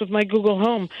contacts with my Google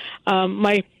Home?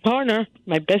 My partner,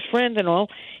 my best friend and all,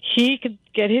 he could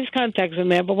get his contacts in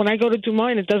there, but when I go to do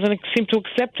mine, it doesn't seem to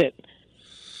accept it.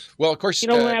 Well, of course, you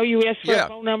know how you ask for a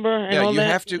phone number and all that? Yeah,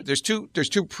 you have to. There's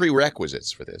two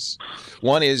prerequisites for this.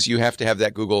 One is you have to have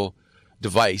that Google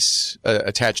device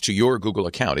attached to your Google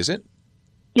account. Is it?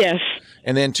 Yes.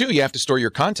 And then, two, you have to store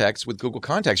your contacts with Google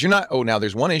Contacts. You're not – now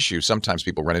there's one issue sometimes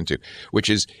people run into,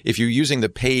 which is if you're using the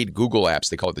paid Google apps,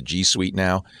 they call it the G Suite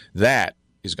now, that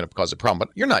is going to cause a problem. But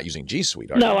you're not using G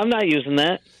Suite, are you? No, I'm not using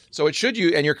that. So it should –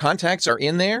 and your contacts are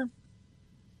in there?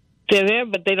 They're there,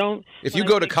 but they don't – If you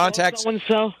go to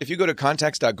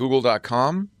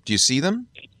contacts.google.com, do you see them?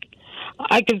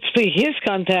 I can see his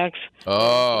contacts.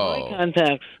 Oh. My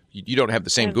contacts. You don't have the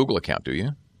same Google account, do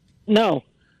you? No.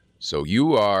 So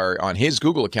you are on his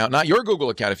Google account, not your Google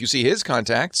account. If you see his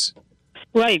contacts.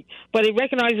 Right. But it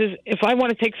recognizes if I want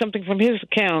to take something from his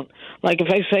account, like if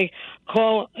I say,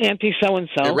 call Auntie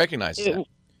so-and-so. It recognizes it.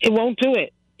 It won't do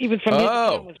it, even from his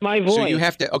account with my voice. So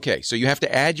you have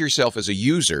to add yourself as a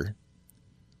user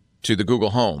to the Google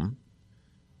Home.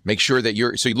 Make sure that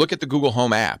so you look at the Google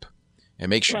Home app and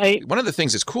make sure. Right. One of the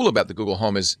things that's cool about the Google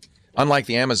Home is, unlike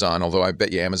the Amazon, although I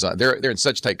bet you Amazon, they're in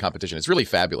such tight competition. It's really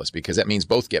fabulous because that means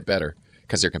both get better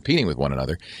because they're competing with one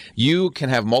another. You can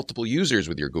have multiple users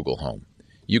with your Google Home.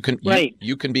 You can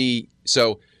be,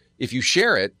 so if you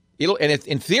share it,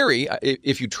 in theory,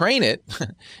 if you train it,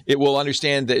 it will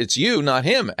understand that it's you, not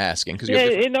him asking.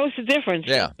 It knows the difference.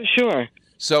 Yeah, for sure.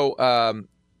 So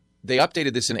they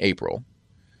updated this in April.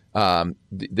 The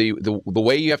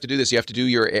way you have to do this, you have to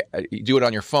do it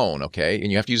on your phone, okay?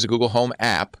 And you have to use the Google Home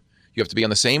app. You have to be on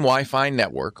the same Wi-Fi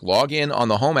network, log in on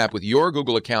the Home app with your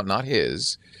Google account, not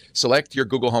his, select your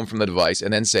Google Home from the device,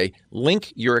 and then say,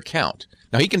 link your account.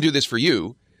 Now, he can do this for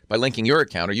you by linking your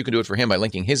account, or you can do it for him by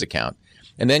linking his account.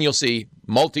 And then you'll see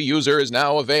multi-user is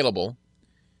now available.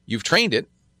 You've trained it,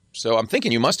 so I'm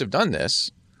thinking you must have done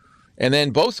this. And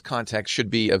then both contacts should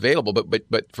be available,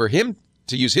 but for him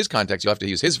to use his contacts, you'll have to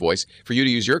use his voice. For you to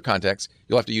use your contacts,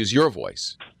 you'll have to use your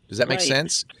voice. Does that make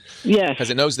sense? Yes. Because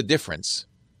it knows the difference.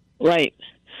 Right.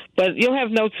 But you'll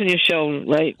have notes in your show,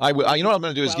 right? I will. You know what I'm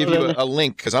going to do is give you a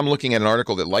link, because I'm looking at an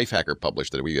article that Lifehacker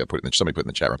published that somebody put in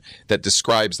the chat room that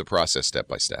describes the process step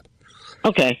by step.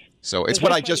 Okay. So it's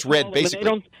what I just read,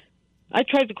 basically. I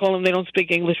tried to call them. They don't speak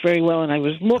English very well, and I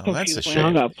was more confused when I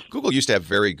hung up. Google used to have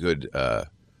very good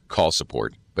call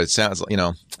support, but it sounds like,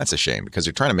 that's a shame because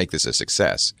they're trying to make this a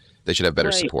success. They should have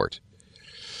better support.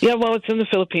 Yeah, well, it's in the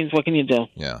Philippines. What can you do?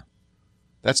 Yeah.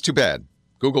 That's too bad.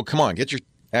 Google, come on, get your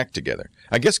act together.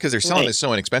 I guess because they're selling this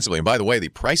so inexpensively. And by the way, the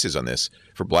prices on this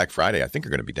for Black Friday, I think, are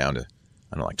going to be down to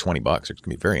I don't know, like $20. It's going to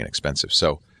be very inexpensive.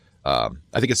 So I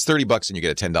think it's $30 and you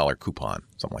get a $10 coupon,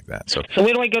 something like that. So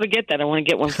where do I go to get that? I want to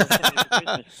get one for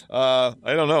Christmas. I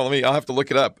don't know. I'll have to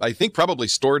look it up. I think probably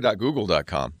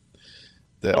store.google.com.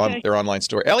 Their online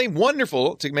store. Ellie,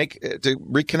 wonderful to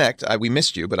reconnect. We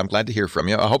missed you, but I'm glad to hear from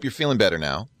you. I hope you're feeling better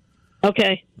now.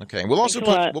 Okay. Okay. We'll also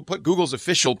put Google's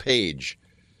official page,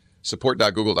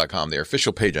 support.google.com, their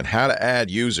official page on how to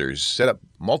add users, set up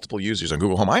multiple users on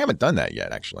Google Home. I haven't done that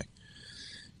yet, actually.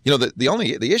 You know,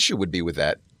 the issue would be with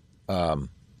that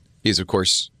is, of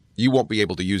course, you won't be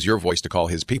able to use your voice to call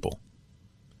his people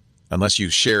unless you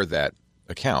share that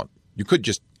account. You could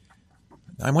just,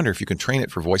 I wonder if you can train it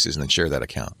for voices and then share that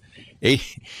account.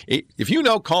 If you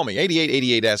know, call me,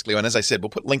 8888 Ask Leo. And as I said, we'll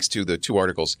put links to the 2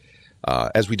 articles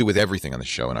as we do with everything on the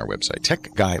show on our website,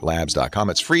 techguylabs.com.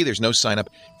 It's free. There's no sign up.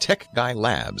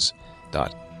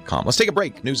 techguylabs.com. Let's take a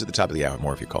break. News at the top of the hour.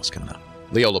 More of your calls coming up.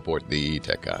 Leo Laporte, the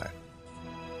Tech Guy.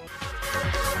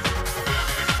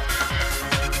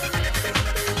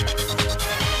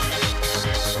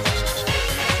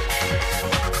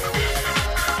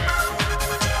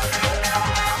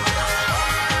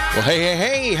 Well,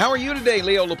 hey, how are you today,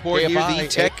 Leo Laporte here, the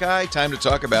Tech Guy? Time to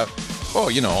talk about,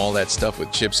 all that stuff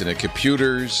with chips in the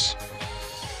computers,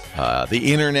 the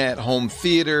internet, home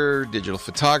theater, digital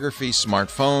photography,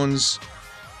 smartphones,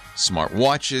 smart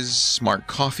watches, smart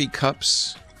coffee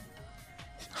cups.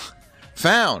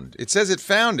 Found. It says it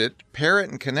found it. Pair it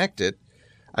and connect it.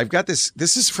 I've got this.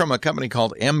 This is from a company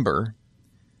called Ember.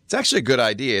 It's actually a good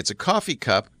idea. It's a coffee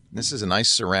cup. This is a nice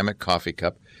ceramic coffee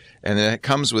cup. And then it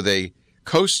comes with a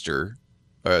coaster,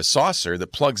 a saucer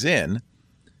that plugs in.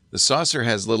 The saucer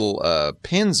has little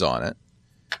pins on it.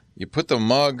 You put the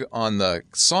mug on the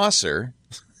saucer,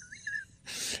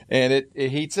 and it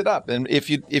heats it up. And if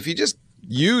you just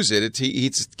use it,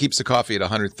 keeps the coffee at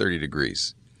 130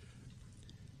 degrees.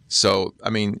 So, I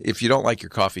mean, if you don't like your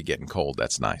coffee getting cold,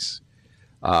 that's nice.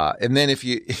 And then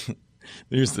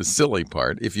here's the silly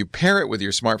part. If you pair it with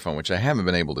your smartphone, which I haven't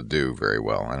been able to do very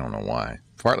well, I don't know why.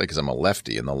 Partly because I'm a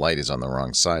lefty and the light is on the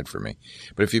wrong side for me.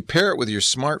 But if you pair it with your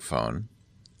smartphone,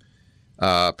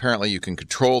 apparently you can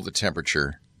control the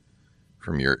temperature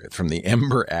from the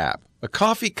Ember app. A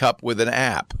coffee cup with an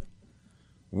app.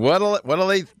 What'll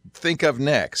they think of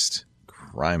next?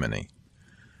 Criminy.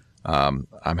 I'm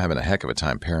having a heck of a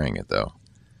time pairing it, though.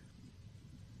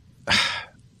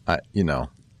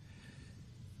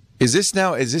 Is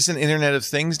this an Internet of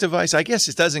Things device? I guess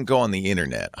it doesn't go on the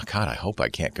internet. Oh, God, I hope I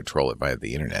can't control it via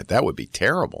the internet. That would be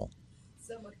terrible.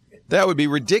 That would be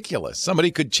ridiculous.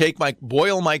 Somebody could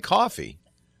boil my coffee.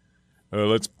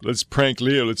 Let's prank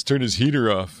Leo. Let's turn his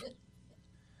heater off.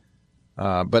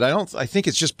 But I think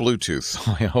it's just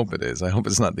Bluetooth. I hope it is. I hope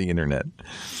it's not the internet.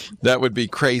 That would be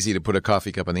crazy to put a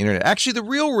coffee cup on the internet. Actually, the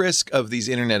real risk of these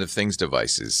Internet of Things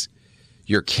devices,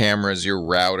 your cameras, your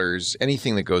routers,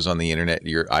 anything that goes on the internet.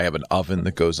 I have an oven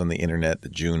that goes on the internet, the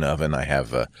June oven. I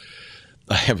have a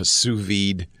sous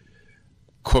vide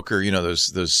cooker.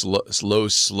 Those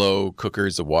slow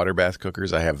cookers, the water bath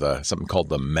cookers. I have something called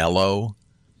the Mellow.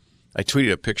 I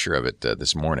tweeted a picture of it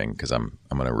this morning because I'm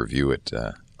going to review it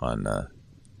on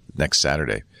next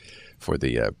Saturday for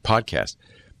the podcast.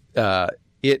 But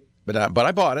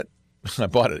I bought it. I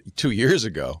bought it 2 years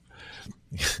ago.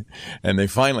 And I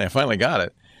finally got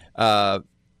it.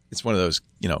 It's one of those,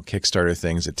 Kickstarter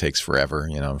things that takes forever.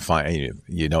 You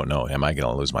don't know, am I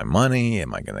going to lose my money?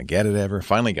 Am I going to get it ever?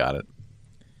 Finally got it.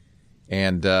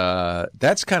 And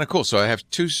that's kind of cool. So I have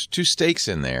two steaks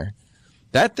in there.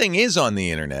 That thing is on the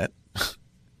internet.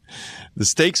 The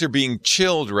steaks are being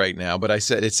chilled right now, but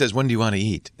it says, when do you want to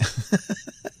eat?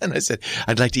 And I said,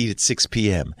 I'd like to eat at 6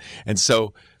 p.m. And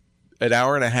so an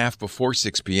hour and a half before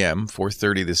 6 p.m.,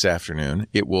 4:30 this afternoon,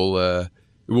 it will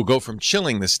go from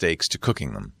chilling the steaks to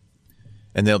cooking them.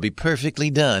 And they'll be perfectly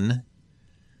done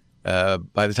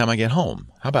by the time I get home.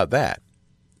 How about that?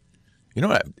 You know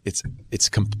what? I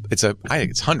think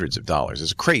it's hundreds of dollars.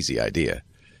 It's a crazy idea.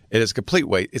 It is complete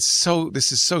weight.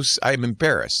 I'm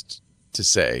embarrassed to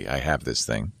say I have this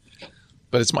thing,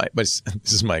 but this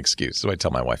is my excuse. So I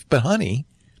tell my wife, but honey,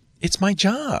 it's my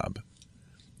job.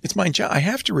 It's my job. I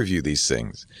have to review these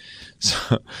things.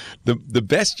 So the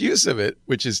best use of it,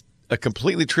 which is a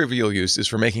completely trivial use, is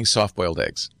for making soft-boiled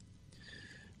eggs.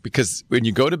 Because when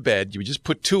you go to bed, you just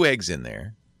put 2 eggs in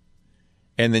there,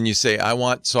 and then you say, I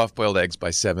want soft-boiled eggs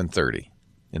by 7:30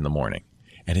 in the morning.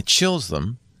 And it chills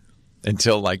them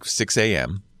until like 6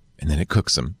 a.m., and then it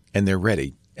cooks them, and they're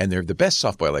ready. And they're the best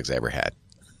soft-boiled eggs I ever had.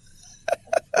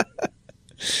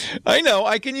 I know.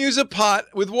 I can use a pot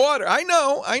with water. I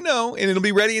know. And it'll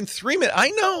be ready in 3 minutes.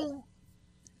 I know.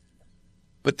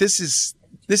 But this is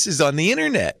on the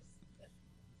internet.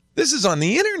 This is on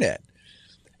the internet.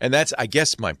 And that's, I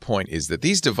guess my point is that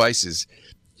these devices,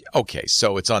 okay,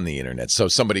 so it's on the internet. So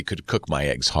somebody could cook my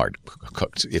eggs hard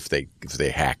cooked if they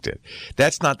hacked it.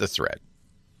 That's not the threat.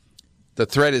 The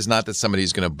threat is not that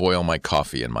somebody's going to boil my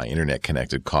coffee in my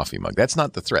internet-connected coffee mug. That's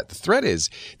not the threat. The threat is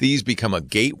these become a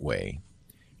gateway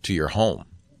to your home.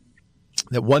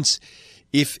 That once,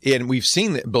 and we've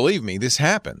seen, believe me, this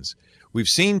happens. We've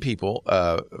seen people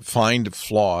find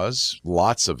flaws,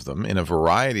 lots of them, in a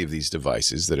variety of these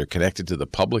devices that are connected to the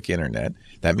public internet.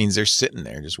 That means they're sitting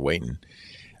there just waiting.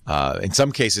 In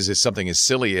some cases, it's something as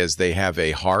silly as they have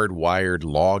a hardwired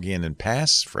login and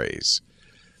passphrase.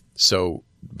 So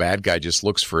bad guy just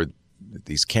looks for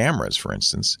these cameras, for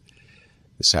instance.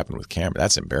 This happened with cameras.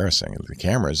 That's embarrassing. The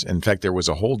cameras. In fact, there was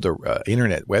a whole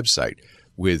internet website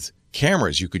with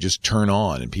cameras you could just turn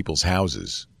on in people's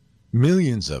houses.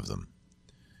 Millions of them.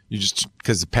 You just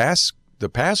because the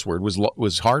password was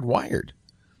hardwired,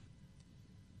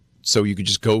 so you could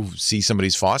just go see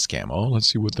somebody's FOSCAM. Oh, let's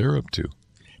see what they're up to.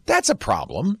 That's a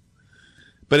problem.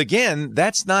 But again,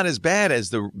 that's not as bad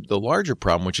as the larger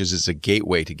problem, which is it's a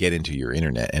gateway to get into your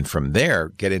internet, and from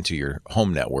there get into your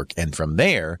home network, and from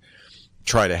there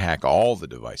try to hack all the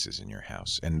devices in your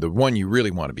house. And the one you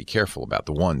really want to be careful about,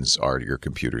 the ones are your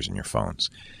computers and your phones.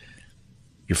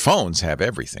 Your phones have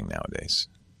everything nowadays.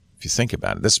 If you think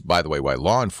about it, this, by the way, why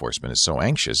law enforcement is so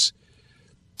anxious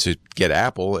to get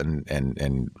Apple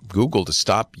and Google to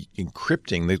stop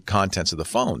encrypting the contents of the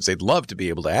phones. They'd love to be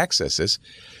able to access this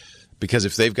because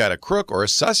if they've got a crook or a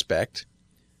suspect,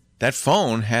 that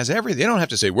phone has everything. They don't have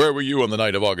to say, where were you on the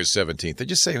night of August 17th? They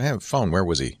just say, hey, phone, where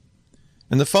was he?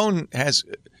 And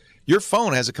your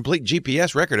phone has a complete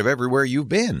GPS record of everywhere you've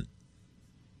been.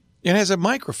 It has a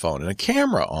microphone and a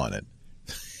camera on it.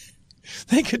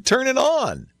 They could turn it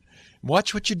on.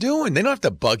 Watch what you're doing. They don't have to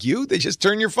bug you. They just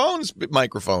turn your phone's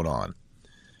microphone on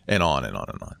and on and on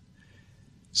and on.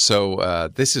 So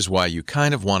this is why you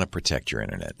kind of want to protect your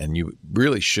internet, and you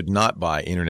really should not buy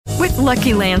internet. With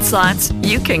Lucky Land Slots,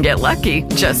 you can get lucky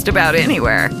just about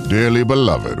anywhere. Dearly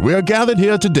beloved, we are gathered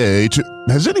here today to...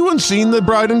 Has anyone seen the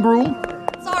bride and groom?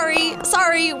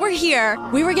 Sorry, we're here.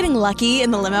 We were getting lucky in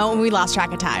the limo and we lost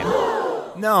track of time.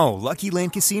 No, Lucky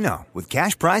Land Casino, with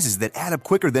cash prizes that add up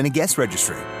quicker than a guest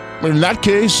registry. In that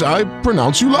case, I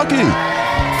pronounce you lucky.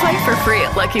 Play for free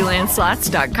at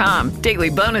LuckyLandSlots.com.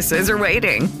 Daily bonuses are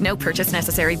waiting. No purchase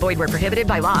necessary. Void where prohibited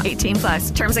by law.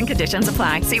 18+. Terms and conditions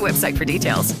apply. See website for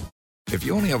details. If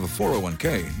you only have a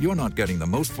 401k, you're not getting the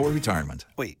most for retirement.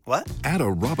 Wait, what? Add a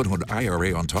Robinhood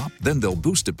IRA on top, then they'll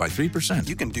boost it by 3%.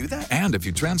 You can do that? And if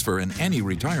you transfer in any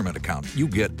retirement account, you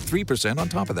get 3% on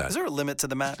top of that. Is there a limit to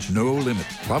the match? No limit.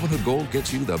 Robinhood Gold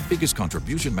gets you the biggest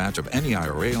contribution match of any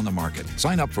IRA on the market.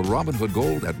 Sign up for Robinhood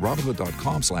Gold at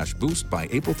Robinhood.com/boost by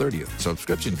April 30th.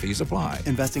 Subscription fees apply.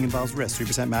 Investing involves risk.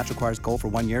 3% match requires gold for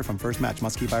 1 year from first match.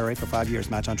 Must keep IRA for 5 years.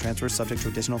 Match on transfers subject to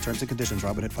additional terms and conditions.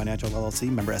 Robinhood Financial LLC,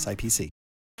 member SIPC.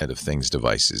 Of things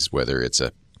devices, whether it's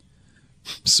a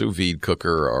sous vide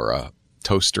cooker or a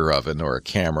toaster oven or a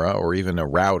camera or even a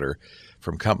router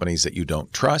from companies that you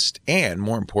don't trust, and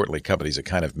more importantly, companies that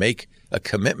kind of make a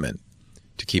commitment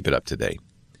to keep it up to date.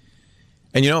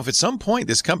 And if at some point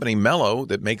this company Mello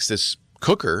that makes this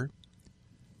cooker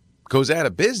goes out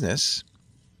of business,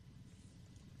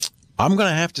 I'm going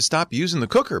to have to stop using the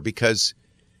cooker because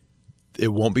it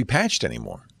won't be patched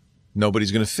anymore.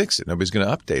 Nobody's going to fix it. Nobody's going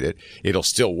to update it. It'll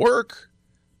still work,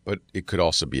 but it could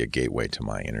also be a gateway to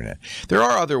my internet. There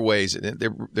are other ways, and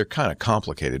they're kind of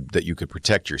complicated, that you could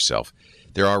protect yourself.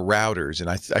 There are routers, and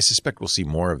I suspect we'll see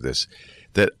more of this,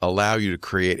 that allow you to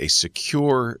create a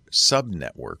secure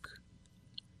subnetwork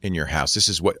in your house. This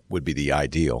is what would be the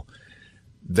ideal,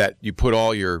 that you put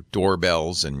all your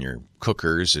doorbells and your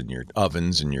cookers and your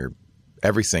ovens and your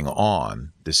everything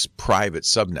on this private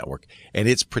subnetwork, and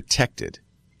it's protected.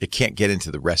 It can't get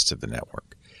into the rest of the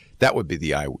network. That would be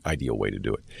the ideal way to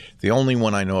do it. The only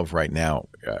one I know of right now,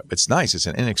 it's nice. It's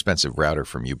an inexpensive router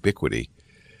from Ubiquiti.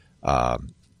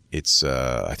 It's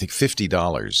I think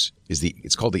 $50.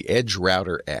 It's called the Edge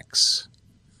Router X.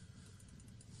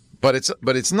 But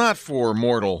it's not for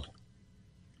mortal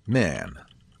man.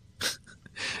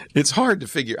 It's hard to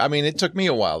figure. I mean, it took me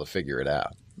a while to figure it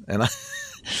out,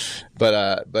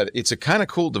 But it's a kind of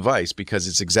cool device because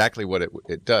it's exactly what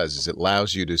it does. Is it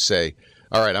allows you to say,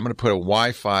 all right, I'm going to put a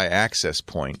Wi-Fi access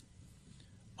point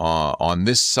on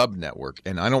this subnetwork,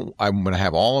 and I'm going to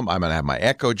have I'm going to have my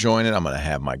Echo join it. I'm going to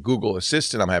have my Google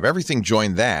Assistant. I'm going to have everything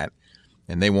join that,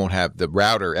 and they won't have the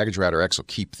router. Edge Router X will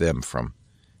keep them from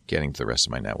getting to the rest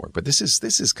of my network. But this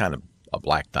is kind of a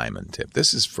black diamond tip.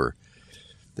 This is for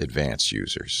the advanced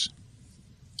users.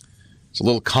 It's a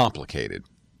little complicated.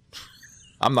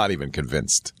 I'm not even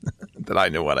convinced that I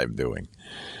know what I'm doing.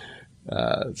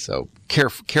 So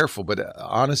careful. But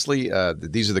honestly,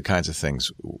 these are the kinds of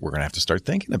things we're going to have to start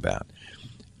thinking about.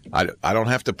 I don't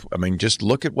have to. I mean, just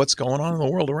look at what's going on in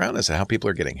the world around us and how people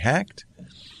are getting hacked.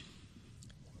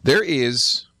 There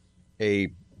is a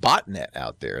botnet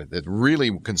out there that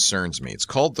really concerns me. It's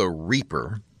called the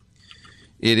Reaper.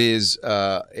 It is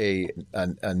a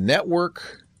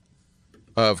network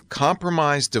of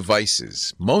compromised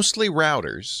devices, mostly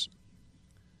routers,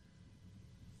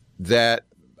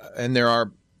 and there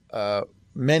are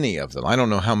many of them. I don't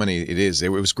know how many it is. It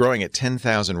was growing at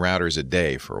 10,000 routers a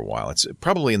day for a while. It's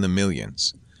probably in the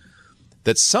millions.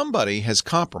 That somebody has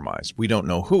compromised. We don't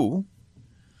know who.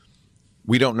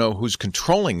 We don't know who's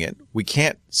controlling it. We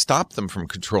can't stop them from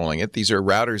controlling it. These are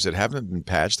routers that haven't been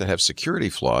patched, that have security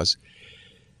flaws,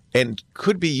 and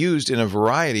could be used in a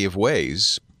variety of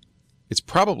ways. It's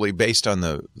probably based on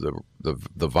the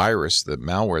virus, the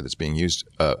malware that's being used,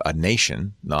 a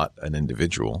nation, not an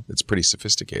individual. It's pretty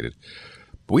sophisticated.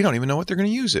 But we don't even know what they're going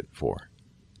to use it for.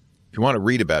 If you want to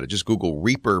read about it, just Google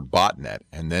Reaper botnet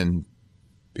and then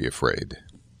be afraid.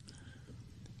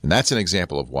 And that's an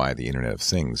example of why the Internet of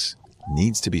Things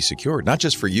needs to be secured, not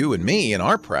just for you and me and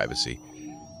our privacy,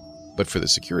 but for the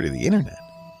security of the Internet.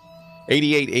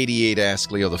 8888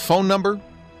 Ask Leo, the phone number.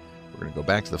 We're going to go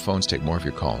back to the phones, take more of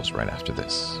your calls right after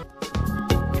this.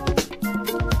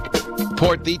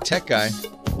 Port the Tech Guy.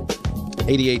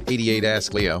 8888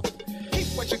 Ask Leo.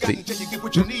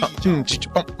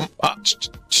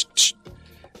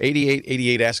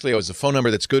 8888 Ask Leo is the phone number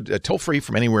that's good, toll free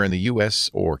from anywhere in the U.S.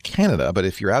 or Canada. But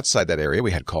if you're outside that area,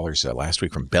 we had callers last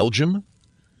week from Belgium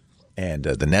and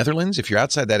the Netherlands. If you're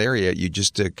outside that area, you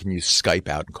just can you Skype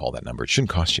out and call that number. It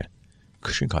shouldn't cost you.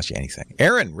 Shouldn't cost you anything.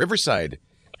 Aaron, Riverside,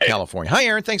 California. Hi,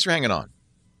 Aaron. Thanks for hanging on.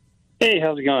 Hey,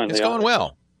 how's it going? It's going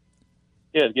well.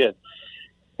 Good.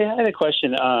 Hey, I had a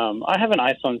question. I have an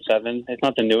iPhone 7. It's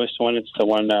not the newest one. It's the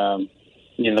one, the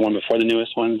one before the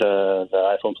newest one, the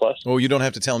iPhone Plus. Oh, you don't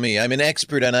have to tell me. I'm an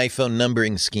expert on iPhone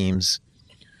numbering schemes.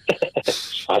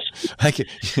 Awesome. I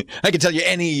can tell you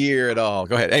any year at all.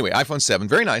 Go ahead. Anyway, iPhone 7.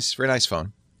 Very nice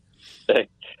phone. Hey.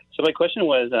 So my question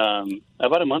was,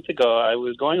 about a month ago, I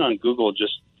was going on Google,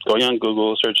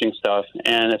 searching stuff.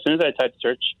 And as soon as I typed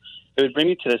search, it would bring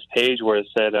me to this page where it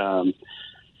said,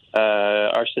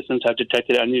 our systems have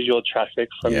detected unusual traffic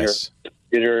from your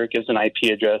computer, gives an IP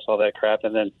address, all that crap.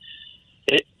 And then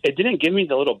it didn't give me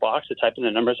the little box to type in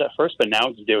the numbers at first, but now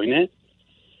it's doing it.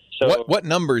 So what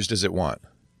numbers does it want?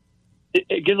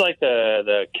 It gives like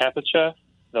the CAPTCHA,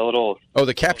 the little... Oh,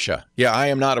 the CAPTCHA. Yeah, I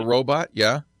am not a robot.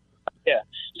 Yeah. Yeah.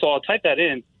 So I'll type that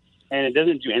in, and it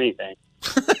doesn't do anything.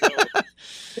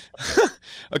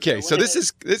 Okay, so this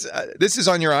is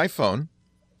on your iPhone.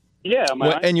 Yeah.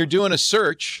 And you're doing a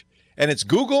search, and it's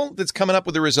Google that's coming up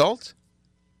with the result?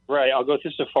 Right. I'll go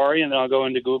through Safari, and then I'll go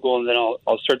into Google, and then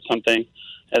I'll search something,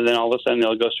 and then all of a sudden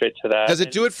it'll go straight to that. Does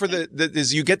it do it for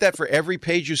does you get that for every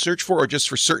page you search for, or just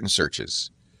for certain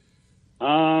searches?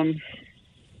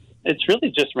 It's really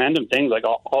just random things. Like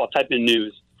I'll type in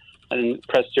news, and then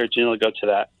press search, and it'll go to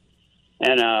that.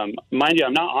 And mind you,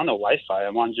 I'm not on the Wi-Fi.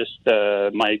 I'm on just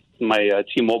my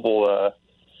T-Mobile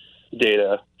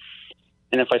data.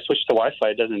 And if I switch to Wi-Fi,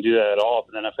 it doesn't do that at all.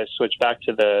 But then if I switch back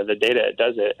to the data, it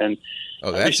does it. And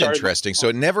that's interesting. So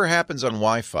it never happens on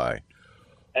Wi-Fi.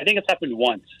 I think it's happened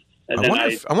once. And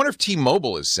I wonder if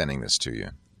T-Mobile is sending this to you.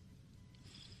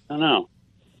 I don't know.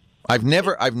 I've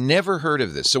never heard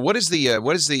of this. So what is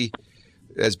the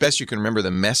as best you can remember, the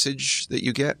message that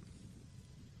you get?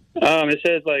 It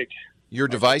says like your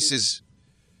device is.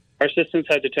 Our systems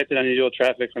have detected unusual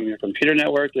traffic from your computer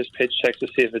network. This page checks to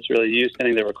see if it's really you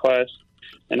sending the request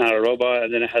and not a robot.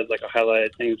 And then it has like a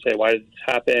highlighted thing to say, why did this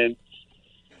happen?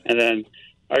 And then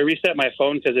I reset my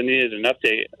phone because it needed an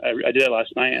update. I did it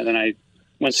last night, and then I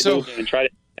went to Google and tried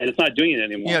it, and it's not doing it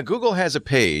anymore. Yeah, Google has a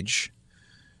page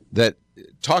that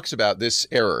talks about this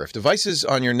error. If devices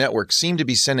on your network seem to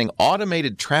be sending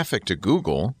automated traffic to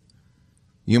Google,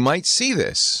 you might see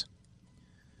this.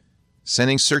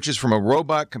 Sending searches from a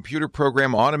robot, computer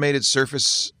program, automated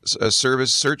service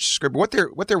search script. What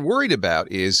they're worried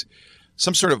about is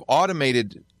some sort of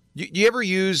automated. You ever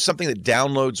use something that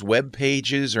downloads web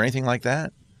pages or anything like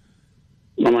that?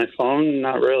 On my phone,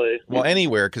 not really. Well,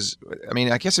 anywhere, because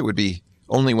I guess it would be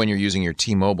only when you're using your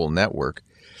T-Mobile network.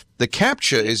 The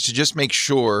CAPTCHA is to just make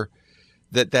sure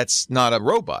that that's not a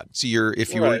robot. So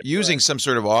if you were using some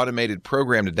sort of automated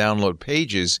program to download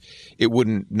pages, it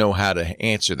wouldn't know how to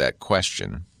answer that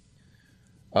question.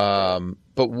 But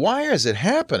why is it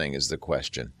happening is the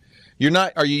question.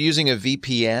 Are you using a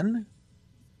VPN?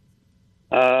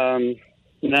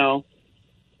 No.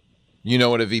 You know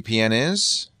what a VPN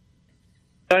is?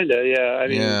 Kinda, yeah. I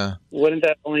mean, Yeah. wouldn't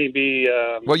that only be?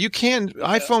 Well, you can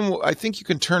iPhone. I think you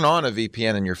can turn on a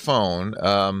VPN in your phone.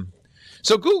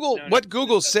 So Google, what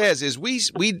Google says is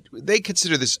they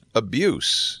consider this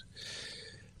abuse.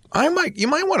 You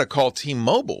might want to call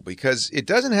T-Mobile because it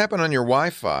doesn't happen on your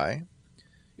Wi-Fi.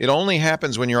 It only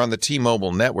happens when you're on the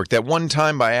T-Mobile network. That one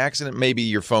time by accident, maybe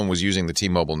your phone was using the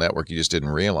T-Mobile network, you just didn't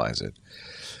realize it.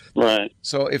 Right.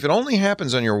 So if it only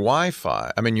happens on your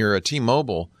Wi-Fi, I mean, you're a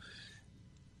T-Mobile.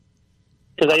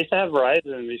 Because I used to have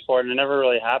Verizon before, and it never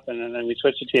really happened. And then we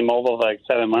switched to T-Mobile like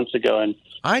 7 months ago. And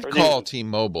I'd call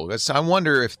T-Mobile. I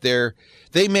wonder if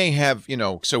they may have,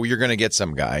 so you're going to get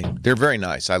some guy. They're very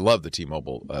nice. I love the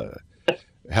T-Mobile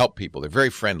help people. They're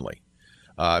very friendly.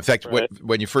 In fact,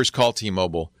 when you first call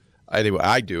T-Mobile, I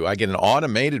get an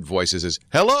automated voice that says,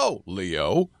 "Hello,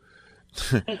 Leo,"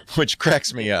 which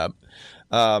cracks me up.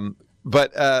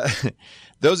 But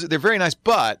they're very nice,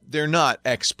 but they're not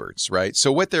experts, right?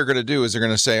 So what they're going to do is they're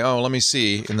going to say, "Oh, let me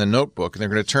see in the notebook," and they're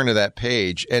going to turn to that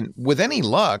page. And with any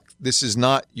luck,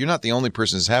 you're not the only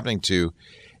person it's happening to,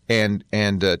 and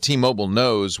T-Mobile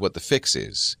knows what the fix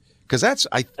is because I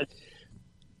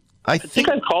think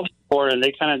I called before and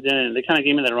they kind of didn't. They kind of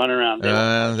gave me the runaround.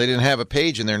 They didn't have a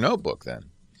page in their notebook then.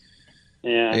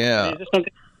 Yeah. Yeah. Is this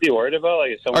something to be worried about?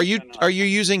 Like, are you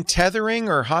using tethering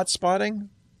or hotspotting?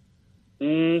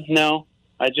 No.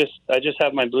 I just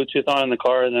have my Bluetooth on in the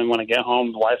car, and then when I get home,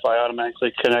 the Wi-Fi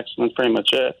automatically connects, and that's pretty much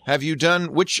it. Have you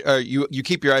done you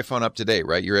keep your iPhone up to date,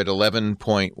 right? You're at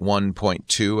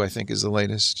 11.1.2, I think, is the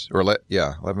latest, or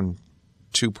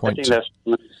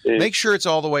 11.2.2. Make sure it's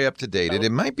all the way up to date.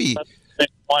 It might be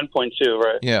 1.2,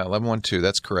 right? Yeah, 11.1.2.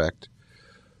 That's correct.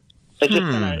 It's just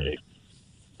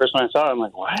first when I saw it, I'm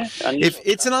like, what? If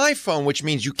it's an iPhone, which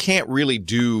means you can't really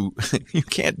do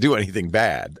anything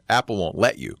bad. Apple won't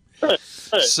let you. Right.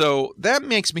 So that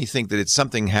makes me think that it's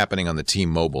something happening on the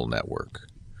T-Mobile network.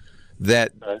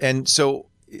 And so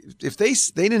if they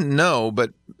didn't know, but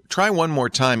try one more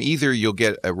time. Either you'll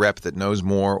get a rep that knows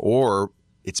more, or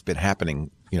it's been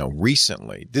happening,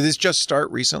 recently. Did this just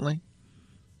start recently?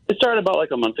 It started about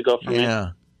like a month ago for me.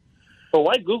 Yeah. But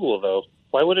why Google though?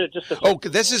 Why would it just?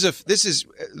 This is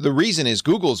the reason is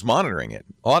Google's monitoring it.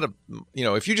 A lot of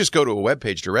if you just go to a web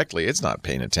page directly, it's not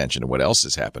paying attention to what else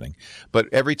is happening. But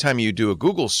every time you do a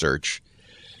Google search,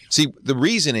 the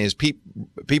reason is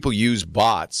people use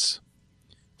bots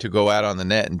to go out on the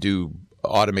net and do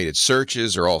automated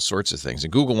searches or all sorts of things,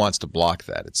 and Google wants to block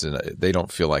that. They don't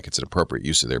feel like it's an appropriate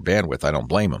use of their bandwidth. I don't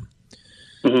blame them.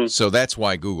 Mm-hmm. So that's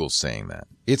why Google's saying that.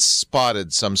 It's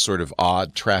spotted some sort of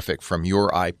odd traffic from your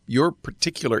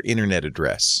particular internet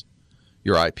address,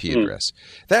 your IP address.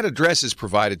 That address is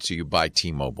provided to you by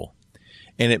T-Mobile.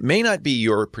 And it may not be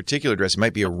your particular address. It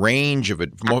might be a range of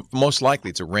it. Most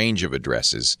likely it's a range of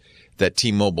addresses that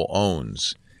T-Mobile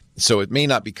owns. So it may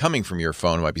not be coming from your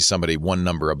phone. It might be somebody one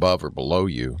number above or below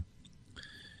you.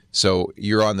 So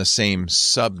you're on the same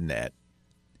subnet.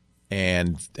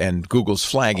 And Google's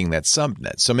flagging that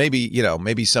subnet. So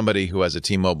maybe somebody who has a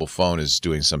T-Mobile phone is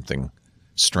doing something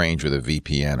strange with a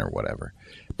VPN or whatever,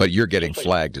 but you're getting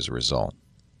flagged as a result.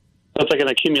 So it's like an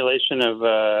accumulation of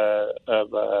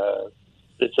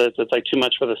it's like too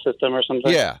much for the system or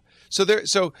something. Yeah.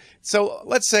 So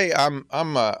let's say I'm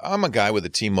a guy with a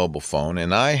T-Mobile phone,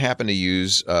 and I happen to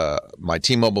use my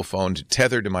T-Mobile phone to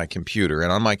tether to my computer.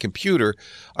 And on my computer,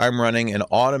 I'm running an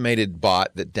automated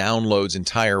bot that downloads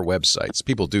entire websites.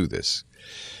 People do this.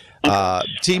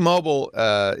 T-Mobile,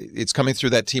 it's coming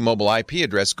through that T-Mobile IP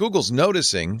address. Google's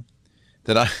noticing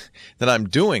that I'm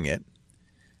doing it.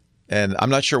 And I'm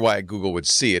not sure why Google would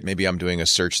see it. Maybe I'm doing a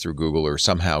search through Google or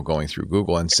somehow going through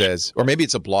Google and says, or maybe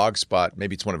it's a blog spot.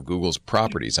 Maybe it's one of Google's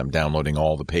properties. I'm downloading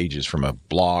all the pages from a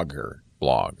blog,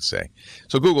 say.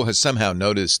 So Google has somehow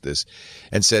noticed this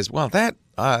and says, well, that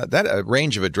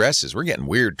range of addresses, we're getting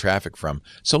weird traffic from.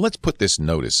 So let's put this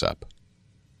notice up.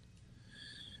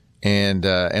 And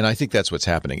I think that's what's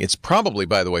happening. It's probably,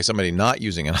 by the way, somebody not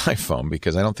using an iPhone,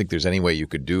 because I don't think there's any way you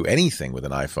could do anything with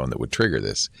an iPhone that would trigger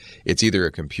this. It's either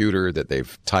a computer that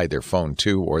they've tied their phone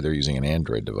to, or they're using an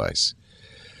Android device.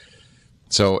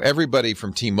 So everybody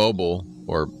from T-Mobile,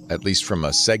 or at least from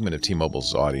a segment of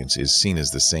T-Mobile's audience, is seen as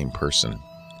the same person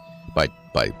by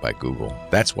Google.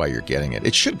 That's why you're getting it.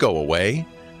 It should go away,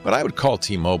 but I would call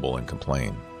T-Mobile and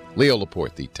complain. Leo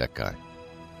Laporte, the tech guy.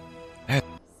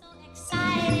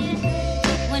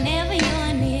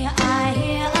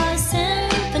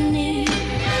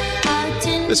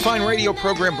 This fine radio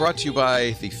program brought to you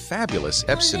by the fabulous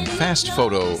Epson Fast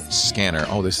Photo Scanner.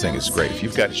 Oh, this thing is great. If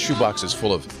you've got shoeboxes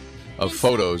full of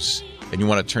photos and you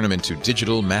want to turn them into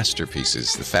digital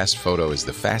masterpieces, the Fast Photo is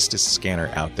the fastest scanner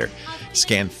out there.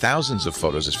 Scan thousands of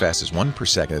photos as fast as 1 per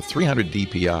second at 300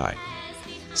 DPI.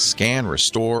 Scan,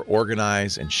 restore,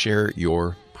 organize, and share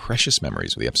your precious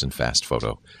memories with the Epson Fast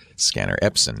Photo Scanner.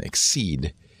 Epson,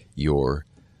 exceed your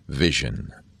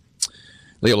vision.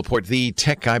 Leo Laporte, the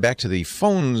tech guy. Back to the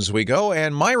phones we go,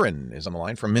 and Myron is on the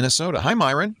line from Minnesota. Hi,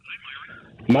 Myron.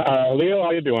 Leo,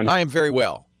 how you doing? I am very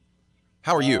well.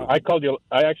 How are you? I called you.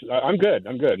 I'm good.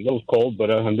 I'm good. A little cold,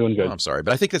 but I'm doing good. Oh, I'm sorry,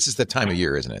 but I think this is the time of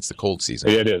year, isn't it? It's the cold season.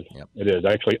 It is. Yep. It is.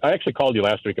 I actually called you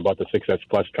last week about the 6S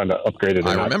Plus, trying to upgrade it.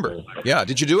 I remember. Yeah.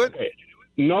 Did you do it?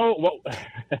 No. Well,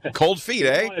 cold feet,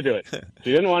 eh? Didn't want to do it.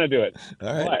 She didn't want to do it.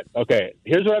 All right. But, okay.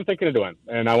 Here's what I'm thinking of doing,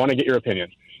 and I want to get your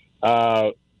opinion.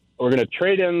 We're going to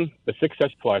trade in the 6S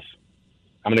Plus.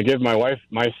 I'm going to give my wife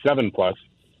my 7 Plus.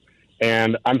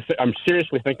 And I'm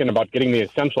seriously thinking about getting the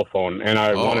Essential phone, and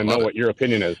I want to know what your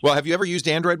opinion is. Well, have you ever used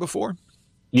Android before?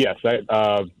 Yes,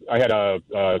 I had a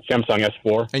Samsung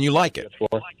S4. And you like it?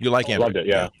 S4. You like Android? Loved it,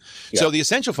 yeah. So the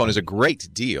Essential phone is a great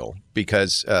deal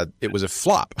because it was a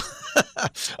flop.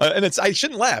 And I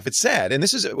shouldn't laugh. It's sad. And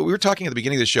this is, we were talking at the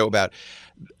beginning of the show about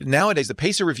nowadays the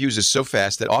pace of reviews is so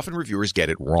fast that often reviewers get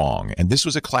it wrong. And this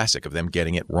was a classic of them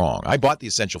getting it wrong. I bought the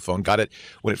Essential phone, got it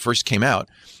when it first came out.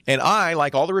 And I,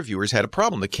 like all the reviewers, had a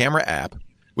problem. The camera app,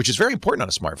 which is very important on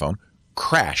a smartphone,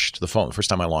 crashed the phone the first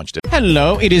time I launched it.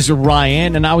 Hello, it is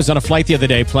Ryan, and I was on a flight the other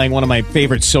day playing one of my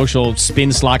favorite social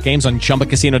spin slot games on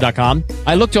ChumbaCasino.com.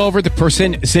 I looked over at the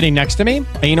person sitting next to me,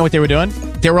 and you know what they were doing?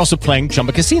 They were also playing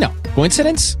Chumba Casino.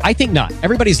 Coincidence? I think not.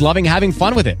 Everybody's loving having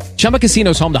fun with it. Chumba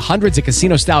Casino is home to hundreds of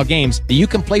casino-style games that you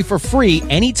can play for free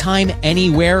anytime,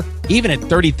 anywhere, even at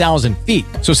 30,000 feet.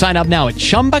 So sign up now at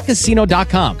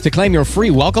ChumbaCasino.com to claim your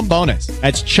free welcome bonus.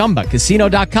 That's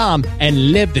ChumbaCasino.com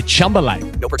and live the Chumba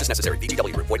life. No purchase necessary.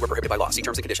 VGW. Void where prohibited by law. See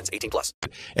terms and conditions. 18+.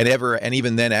 And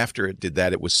even then after it did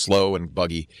that, it was slow and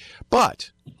buggy.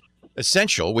 But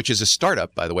Essential, which is a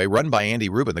startup, by the way, run by Andy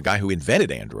Rubin, the guy who invented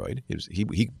Android.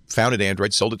 He founded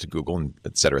Android, sold it to Google, and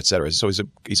et cetera, et cetera. So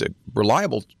he's a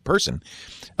reliable person.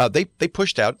 They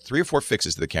pushed out 3 or 4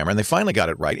 fixes to the camera, and they finally got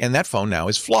it right. And that phone now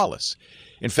is flawless.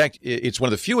 In fact, it's one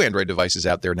of the few Android devices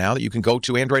out there now that you can go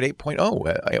to Android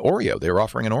 8.0, Oreo. They're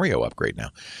offering an Oreo upgrade now.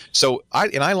 So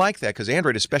I like that because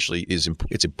Android especially it's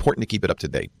important to keep it up to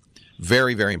date.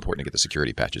 Very, very important to get the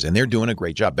security patches. And they're doing a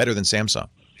great job, better than Samsung.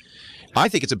 I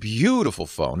think it's a beautiful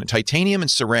phone, titanium and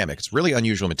ceramic. It's really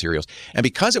unusual materials. And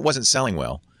because it wasn't selling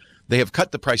well, they have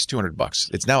cut the price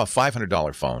 $200. It's now a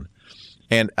 $500 phone.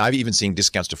 And I've even seen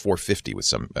discounts to $450 with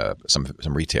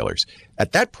some retailers.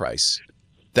 At that price,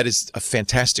 that is a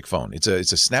fantastic phone. It's a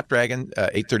Snapdragon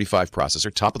 835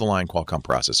 processor, top-of-the-line Qualcomm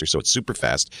processor, so it's super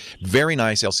fast. Very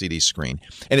nice LCD screen.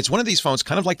 And it's one of these phones,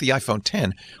 kind of like the iPhone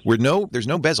X, where there's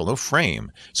no bezel, no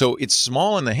frame. So it's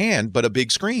small in the hand, but a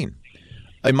big screen.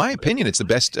 In my opinion, it's the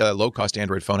best low-cost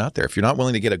Android phone out there. If you're not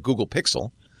willing to get a Google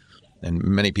Pixel, and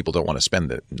many people don't want to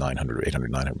spend the $900, $800,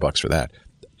 $900 for that,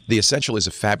 the Essential is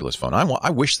a fabulous phone. I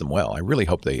wish them well. I really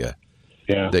hope they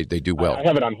do well. I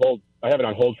have it on hold. I have it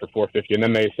on hold for $450, and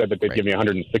then they said that they'd give me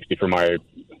 $160 for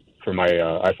my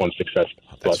iPhone 6S.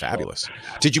 That's fabulous.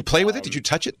 Did you play with it? Did you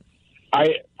touch it?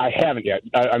 I haven't yet.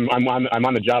 I'm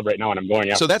on the job right now, and I'm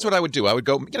going out. So that's what I would do. I would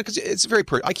go, because it's very.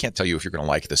 I can't tell you if you're going to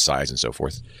like the size and so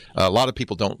forth. A lot of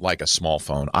people don't like a small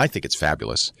phone. I think it's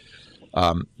fabulous.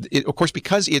 Of course,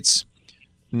 because it's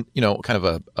kind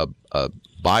of a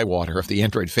bywater of the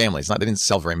Android family. They didn't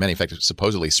sell very many. In fact,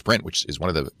 supposedly Sprint, which is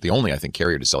one of the only, I think,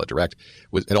 carrier to sell it direct,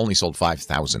 it only sold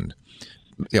 5,000.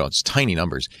 It's tiny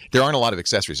numbers. There aren't a lot of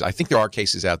accessories. I think there are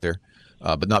cases out there,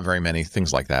 but not very many,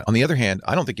 things like that. On the other hand,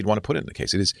 I don't think you'd want to put it in the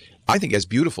case. It is, I think, as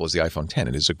beautiful as the iPhone X.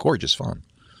 It is a gorgeous phone.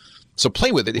 So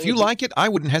play with it. If you like it, I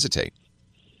wouldn't hesitate.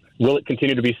 Will it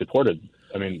continue to be supported?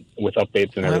 I mean, with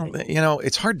updates and everything? Well,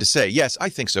 it's hard to say. Yes, I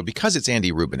think so, because it's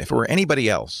Andy Rubin. If it were anybody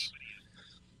else.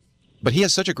 But he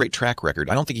has such a great track record.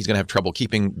 I don't think he's going to have trouble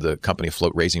keeping the company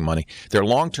afloat, raising money. Their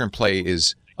long-term play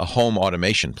is a home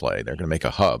automation play. They're going to make a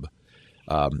hub.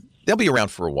 They'll be around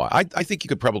for a while. I think you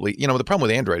could probably, the problem with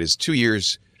Android is 2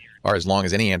 years are as long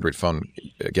as any Android phone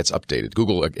gets updated.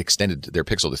 Google extended their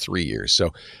Pixel to 3 years.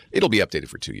 So it'll be updated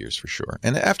for 2 years for sure.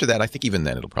 And after that, I think even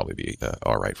then it'll probably be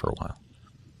all right for a while.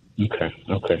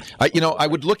 Okay. I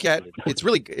would look at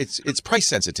it's price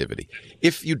sensitivity.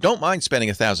 If you don't mind spending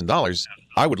 $1,000,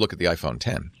 I would look at the iPhone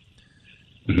X.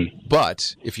 Mm-hmm.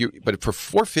 But for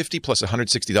 $450 plus a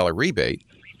 $160 rebate,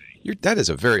 now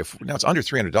it's under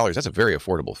 $300. That's a very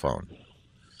affordable phone.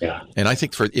 Yeah. And I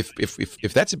think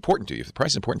if that's important to you, if the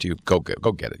price is important to you, go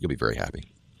get it. You'll be very happy.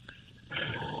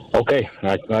 Okay,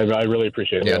 I really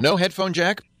appreciate it. Yeah. No headphone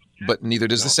jack. but neither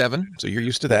does the 7, so you're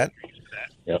used to that.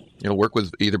 Yep. It'll work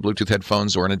with either Bluetooth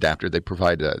headphones or an adapter. They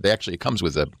provide. It comes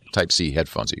with a Type-C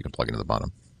headphones that you can plug into the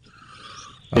bottom.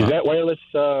 Is that wireless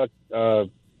for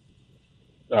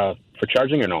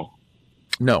charging or no?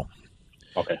 No.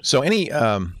 Okay. So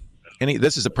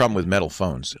this is a problem with metal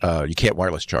phones. You can't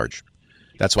wireless charge.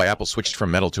 That's why Apple switched from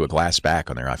metal to a glass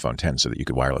back on their iPhone 10 so that you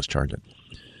could wireless charge it.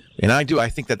 And I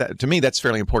think that to me that's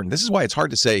fairly important. This is why it's hard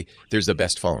to say there's the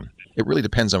best phone. It really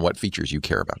depends on what features you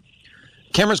care about.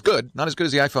 Camera's good, not as good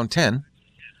as the iPhone 10,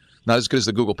 not as good as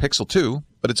the Google Pixel 2,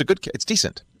 but it's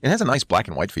decent. It has a nice black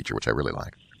and white feature, which I really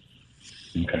like.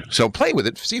 Okay. So play with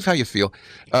it, see how you feel.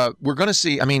 We're going to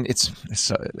see, I mean, it's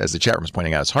as the chat room is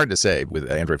pointing out, it's hard to say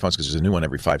with Android phones because there's a new one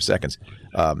every 5 seconds.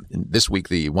 This week,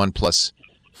 the OnePlus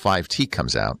 5T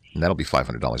comes out, and that'll be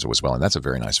 $500 as well, and that's a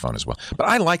very nice phone as well. But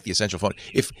I like the Essential phone.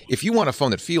 If you want a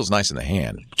phone that feels nice in the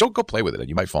hand, go play with it.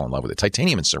 You might fall in love with it.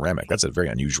 Titanium and ceramic, that's a very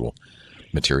unusual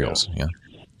materials, yeah.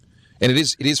 And it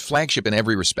is flagship in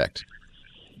every respect.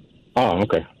 Oh,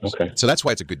 okay. So that's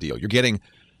why it's a good deal. You're getting,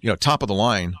 top of the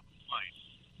line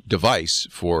device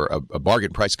for a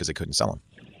bargain price because they couldn't sell them.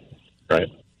 Right.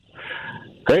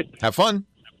 Great. Have fun.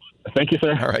 Thank you,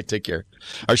 sir. All right, take care.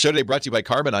 Our show today brought to you by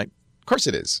Carbonite. Of course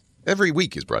it is. Every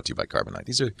week is brought to you by Carbonite.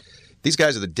 These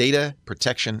guys are the data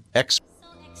protection experts.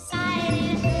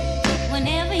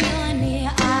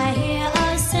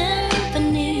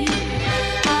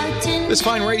 This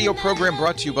fine radio program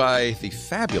brought to you by the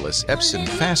fabulous Epson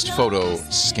Fast Photo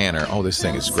Scanner. Oh, this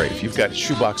thing is great. If you've got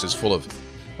shoeboxes full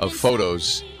of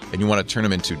photos and you want to turn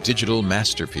them into digital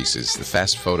masterpieces, the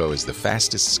Fast Photo is the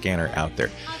fastest scanner out there.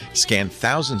 Scan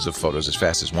thousands of photos as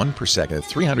fast as 1 per second at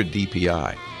 300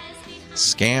 DPI.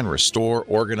 Scan, restore,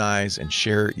 organize, and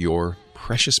share your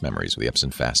precious memories with the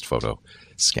Epson Fast Photo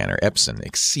Scanner. Epson,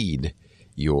 exceed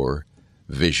your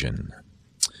vision.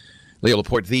 Leo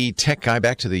Laporte, the tech guy.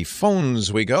 Back to the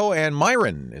phones we go, and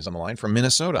Myron is on the line from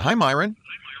Minnesota. Hi, Myron.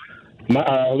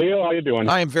 Leo, how you doing?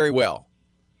 I am very well.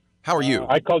 How are you?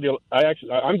 I called you.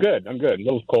 I'm good. I'm good. A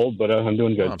little cold, but I'm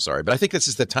doing good. Oh, I'm sorry, but I think this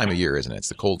is the time of year, isn't it? It's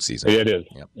the cold season. It is.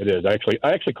 Yep. It is.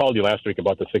 I actually called you last week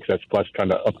about the 6S Plus, trying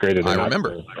to upgrade it. I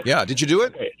remember. Yeah. Did you do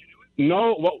it? Okay.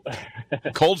 No. Well,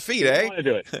 cold feet, eh? Want to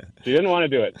do it. You didn't want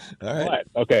to do it. All right.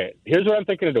 But, okay. Here's what I'm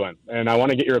thinking of doing, and I want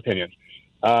to get your opinion.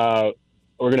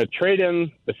 We're going to trade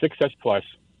in the 6S Plus.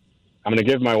 I'm going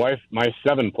to give my wife my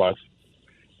 7 Plus,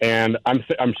 and I'm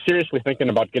seriously thinking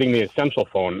about getting the Essential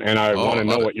phone, and I want to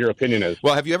know what your opinion is.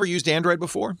 Well, have you ever used Android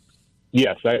before?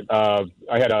 Yes, I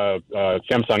had a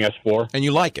Samsung S4. And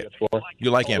you like it? S4.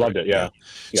 You like Android? Loved it, yeah.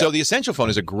 So the Essential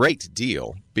phone is a great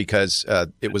deal because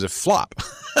it was a flop.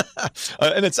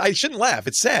 And I shouldn't laugh.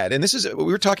 It's sad. And we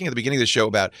were talking at the beginning of the show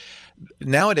about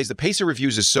nowadays the pace of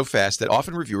reviews is so fast that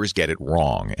often reviewers get it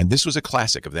wrong. And this was a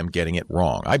classic of them getting it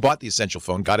wrong. I bought the Essential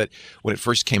phone, got it when it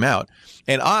first came out.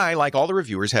 And I, like all the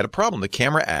reviewers, had a problem. The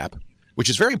camera app, which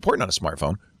is very important on a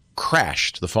smartphone,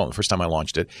 crashed the phone the first time I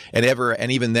launched it. And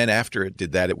even then after it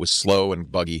did that, it was slow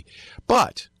and buggy.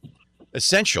 But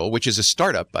Essential, which is a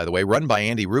startup, by the way, run by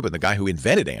Andy Rubin, the guy who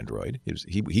invented Android.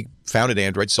 He founded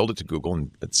Android, sold it to Google,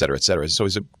 and et cetera, et cetera. So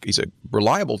he's a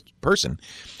reliable person.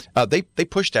 They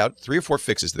pushed out 3 or 4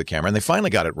 fixes to the camera, and they finally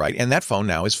got it right. And that phone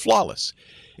now is flawless.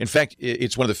 In fact,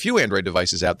 it's one of the few Android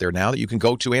devices out there now that you can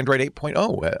go to Android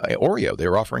 8.0, Oreo.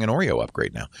 They're offering an Oreo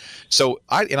upgrade now. So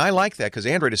I like that because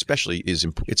Android especially it's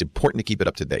important to keep it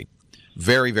up to date.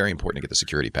 Very, very important to get the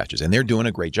security patches. And they're doing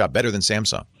a great job, better than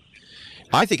Samsung.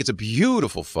 I think it's a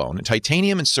beautiful phone,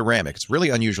 titanium and ceramic. It's really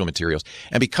unusual materials.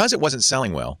 And because it wasn't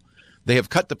selling well, they have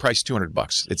cut the price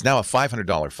 $200. It's now a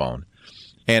 $500 phone.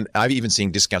 And I've even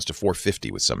seen discounts to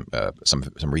 $450 with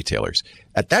some retailers.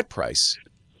 At that price,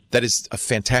 that is a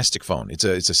fantastic phone. It's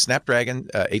a Snapdragon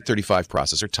 835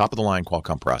 processor, top-of-the-line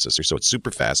Qualcomm processor, so it's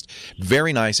super fast.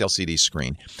 Very nice LCD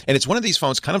screen. And it's one of these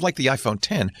phones, kind of like the iPhone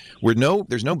 10, where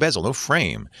there's no bezel, no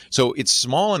frame. So it's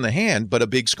small in the hand, but a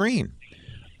big screen.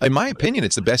 In my opinion,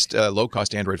 it's the best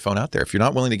low-cost Android phone out there. If you're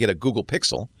not willing to get a Google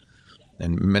Pixel,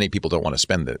 and many people don't want to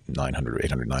spend the $900,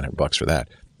 $800, $900 for that,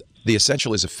 the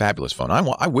Essential is a fabulous phone.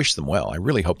 I wish them well. I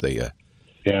really hope they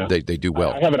do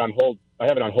well. I have it on hold. I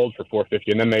have it on hold for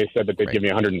 $450, and then they said that they'd give me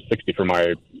 $160 for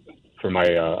my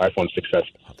iPhone 6S.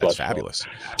 That's fabulous.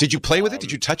 Did you play with it?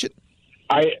 Did you touch it?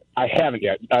 I haven't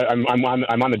yet. I'm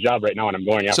on the job right now, and I'm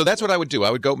going out. So that's what I would do.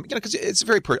 I would go, because it's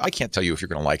very. I can't tell you if you're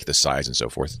going to like the size and so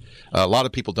forth. A lot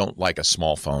of people don't like a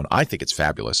small phone. I think it's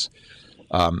fabulous.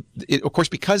 Of course,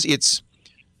 because it's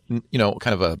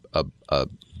kind of a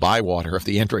bywater of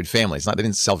the Android family. They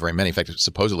didn't sell very many. In fact,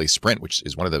 supposedly Sprint, which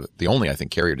is one of the only, I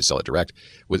think, carrier to sell it direct,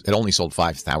 it only sold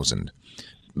 5,000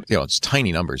 it's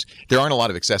tiny numbers. There aren't a lot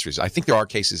of accessories. I think there are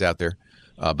cases out there,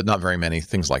 but not very many,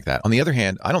 things like that. On the other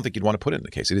hand, I don't think you'd want to put it in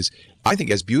the case. It is, I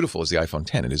think, as beautiful as the iPhone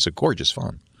 10. It is a gorgeous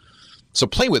phone. So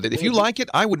play with it. If you like it,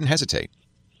 I wouldn't hesitate.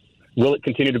 Will it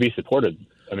continue to be supported?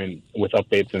 I mean, with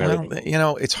updates and everything?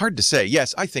 Well, it's hard to say.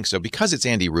 Yes, I think so, because it's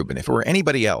Andy Rubin. If it were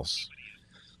anybody else,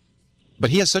 but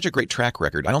he has such a great track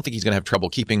record, I don't think he's going to have trouble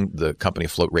keeping the company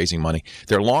afloat, raising money.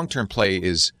 Their long-term play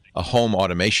is a home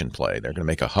automation play. They're going to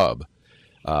make a hub.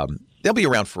 They'll be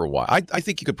around for a while. I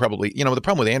think you could probably, the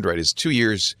problem with Android is 2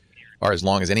 years are as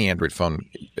long as any Android phone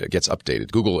gets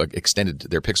updated. Google extended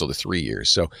their Pixel to 3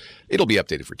 years, so it'll be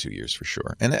updated for 2 years for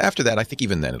sure. And after that, I think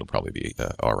even then it'll probably be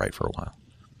all right for a while.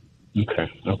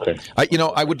 Okay.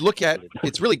 I would look at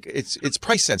it's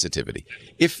price sensitivity.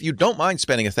 If you don't mind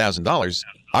spending $1,000,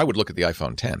 I would look at the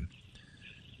iPhone 10.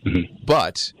 Mm-hmm.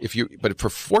 But for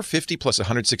 $450 plus a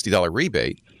 $160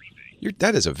 rebate, now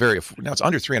it's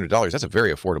under $300. That's a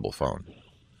very affordable phone.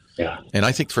 Yeah. And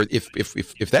I think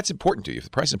if that's important to you, if the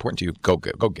price is important to you, go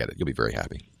get it. You'll be very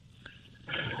happy.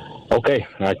 Okay,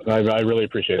 I really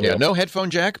appreciate it. Yeah, no headphone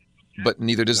jack, but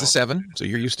neither does the 7, so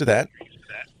you're used to that.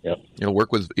 Yep. It'll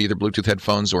work with either Bluetooth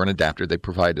headphones or an adapter. They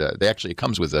provide. It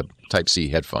comes with a Type-C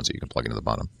headphones that you can plug into the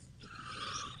bottom.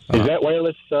 Is that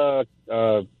wireless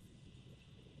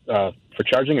for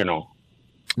charging or no?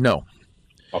 No.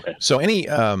 Okay. So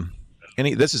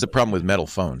this is a problem with metal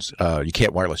phones. You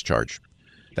can't wireless charge.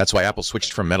 That's why Apple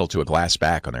switched from metal to a glass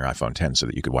back on their iPhone 10 so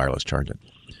that you could wireless charge it.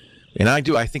 And I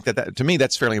think that to me,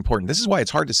 that's fairly important. This is why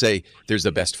it's hard to say there's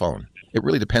the best phone. It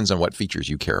really depends on what features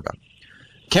you care about.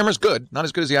 Camera's good, not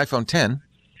as good as the iPhone 10,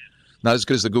 not as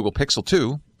good as the Google Pixel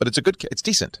 2, but it's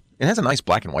decent. It has a nice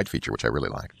black and white feature, which I really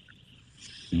like.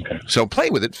 Okay. So play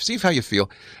with it, see how you feel.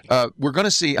 We're going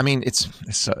to see, it's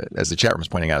as the chat room is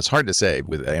pointing out, it's hard to say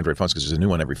with Android phones because there's a new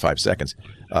one every 5 seconds.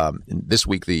 This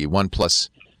week, the OnePlus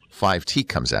 5T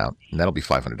comes out, and that'll be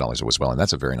 $500 as well, and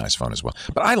that's a very nice phone as well.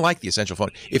 But I like the Essential phone.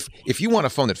 If you want a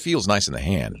phone that feels nice in the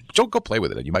hand, go play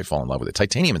with it. You might fall in love with it.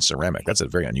 Titanium and ceramic, that's a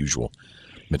very unusual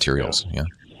materials. Yeah.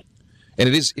 And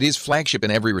it is flagship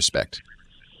in every respect.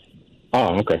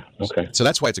 Oh, okay. So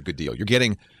that's why it's a good deal. You're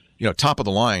getting, top of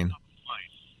the line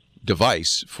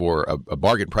device for a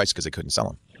bargain price because they couldn't sell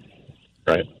them.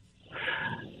 Right.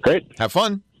 Great. Have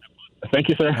fun. Thank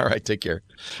you, sir. All right, take care.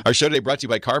 Our show today brought to you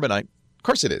by Carbonite. Of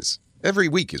course it is. Every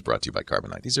week is brought to you by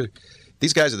Carbonite.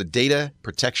 These guys are the data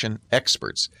protection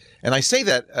experts. And I say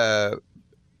that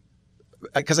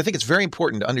because I think it's very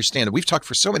important to understand. We've talked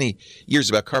for so many years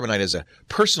about Carbonite as a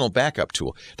personal backup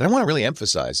tool that I want to really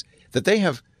emphasize that they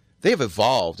have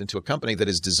evolved into a company that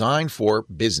is designed for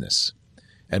business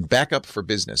and backup for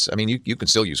business. I mean, you can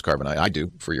still use Carbonite. I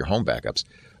do for your home backups.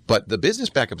 But the business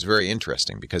backup is very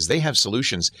interesting because they have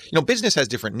solutions. Business has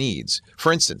different needs.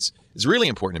 For instance, it's really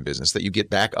important in business that you get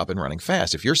back up and running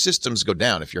fast. If your systems go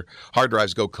down, if your hard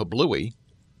drives go kablooey,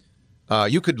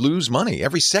 you could lose money.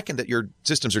 Every second that your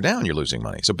systems are down, you're losing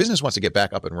money. So business wants to get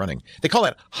back up and running. They call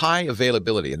that high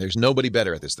availability, and there's nobody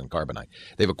better at this than Carbonite.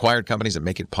 They've acquired companies that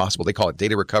make it possible. They call it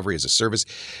data recovery as a service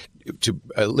to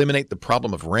eliminate the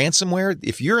problem of ransomware.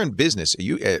 If you're in business,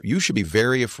 you should be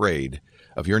very afraid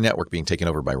of your network being taken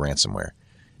over by ransomware.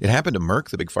 It happened to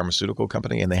Merck, the big pharmaceutical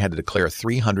company, and they had to declare a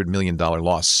 $300 million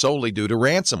loss solely due to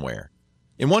ransomware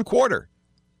in 1 quarter.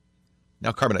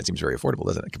 Now, Carbonite seems very affordable,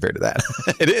 doesn't it, compared to that?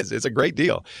 It is. It's a great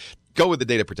deal. Go with the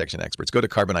data protection experts. Go to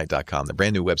Carbonite.com. The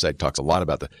brand new website talks a lot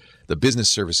about the business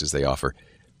services they offer.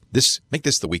 Make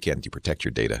this the weekend you protect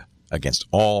your data against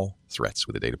all threats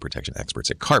with the data protection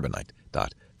experts at Carbonite.com.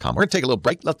 We're going to take a little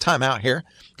break, little time out here.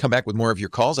 Come back with more of your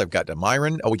calls. I've got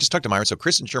Myron. Oh, we just talked to Myron. So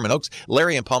Chris in Sherman Oaks,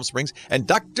 Larry in Palm Springs, and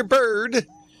Dr. Bird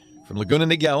from Laguna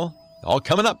Niguel. All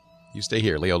coming up. You stay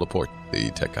here. Leo Laporte, the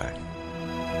tech guy.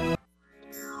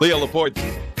 Leo Laporte,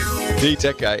 the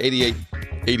tech guy.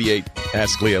 8888.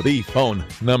 Ask Leo. The phone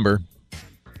number.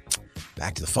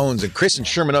 Back to the phones. And Chris in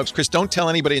Sherman Oaks. Chris, don't tell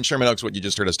anybody in Sherman Oaks what you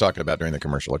just heard us talking about during the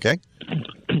commercial, okay? I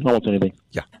won't say anything.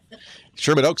 Yeah.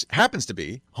 Sherman Oaks happens to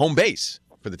be home base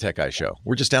for the Tech Guy Show.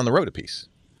 We're just down the road a piece.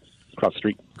 Across the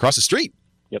street. Across the street?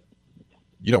 Yep.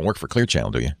 You don't work for Clear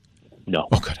Channel, do you? No.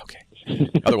 Oh, good. Okay.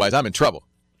 Otherwise, I'm in trouble.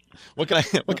 What can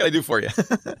I do for you?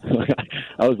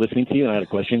 I was listening to you, and I had a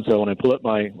question. So when I pull up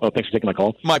thanks for taking my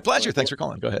call. My pleasure. Thanks for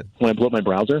calling. Go ahead. When I pull up my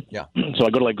browser, yeah. So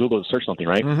I go to Google to search something,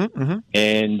 right? Mm-hmm.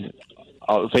 And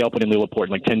I'll put in Leo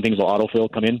Laporte, 10 things will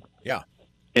autofill come in. Yeah.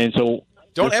 And so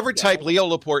don't ever type Leo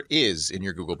Laporte is in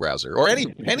your Google browser, or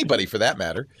anybody for that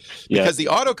matter, because the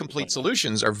autocomplete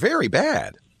solutions are very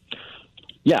bad.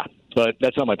 Yeah. but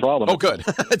that's not my problem. Oh, good.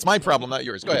 It's my problem, not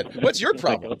yours. Go ahead. What's your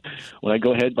problem? When I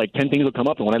go ahead, like 10 things will come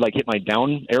up, and when I like hit my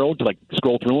down arrow to like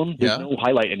scroll through them, there's no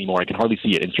highlight anymore. I can hardly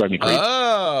see it. It's driving me crazy.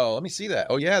 Oh, let me see that.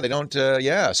 Oh, yeah, they don't.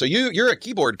 Yeah, so you're a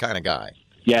keyboard kind of guy.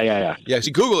 Yeah. Yeah.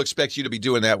 See, Google expects you to be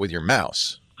doing that with your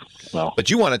mouse. Well, but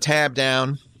you want to tab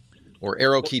down or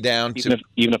arrow key down.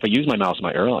 Even if I use my mouse,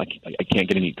 my arrow, I can't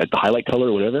get any the highlight color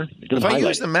or whatever. If I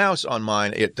use the mouse on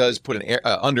mine, it does put an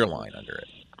underline under it.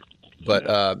 But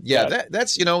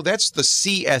that's the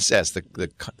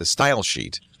CSS, the style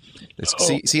sheet.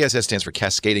 CSS stands for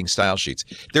Cascading Style Sheets.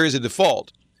 There is a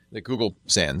default that Google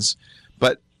sends,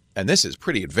 and this is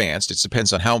pretty advanced. It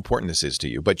depends on how important this is to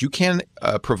you. But you can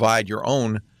provide your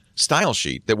own style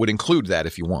sheet that would include that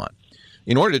if you want.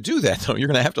 In order to do that, though, you're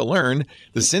going to have to learn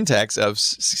the syntax of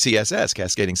CSS,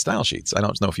 Cascading Style Sheets. I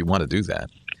don't know if you want to do that.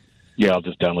 Yeah, I'll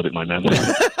just download it in my memory.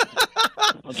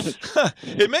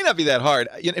 It may not be that hard.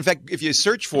 In fact, if you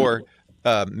search for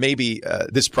maybe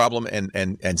this problem and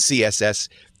CSS,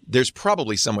 there's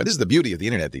probably someone. This is the beauty of the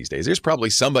internet these days. There's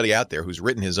probably somebody out there who's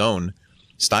written his own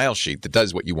style sheet that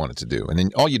does what you want it to do. And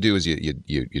then all you do is you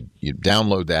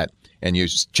download that and you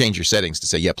change your settings to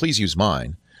say, yeah, please use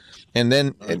mine. And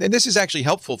then and this is actually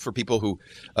helpful for people who,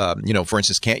 for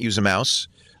instance, can't use a mouse.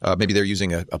 Maybe they're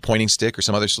using a pointing stick or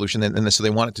some other solution, and so they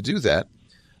want it to do that.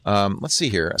 Let's see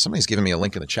here. Somebody's giving me a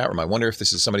link in the chat room. I wonder if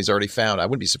this is somebody's already found. I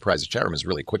wouldn't be surprised. The chat room is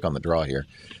really quick on the draw here.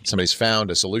 Somebody's found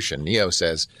a solution. Neo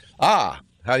says, how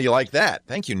do you like that?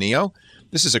 Thank you, Neo.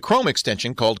 This is a Chrome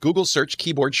extension called Google Search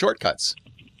Keyboard Shortcuts.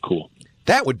 Cool.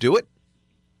 That would do it.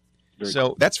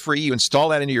 So that's free. You install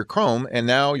that into your Chrome, and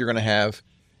now you're going to have,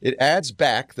 it adds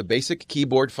back the basic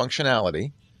keyboard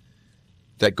functionality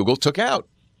that Google took out.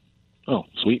 Oh,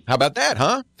 sweet. How about that,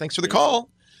 huh? Thanks for the call.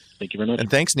 Thank you very much.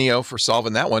 And thanks, Neo, for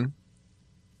solving that one.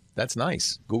 That's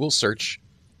nice. Google Search.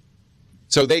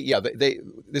 So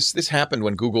this happened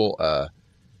when Google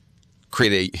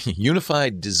created a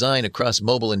unified design across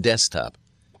mobile and desktop,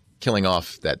 killing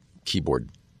off that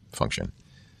keyboard function.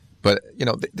 But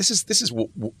this is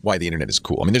why the internet is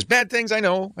cool. I mean, there's bad things. I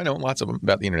know, lots of them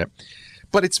about the internet,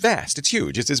 but it's vast. It's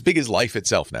huge. It's as big as life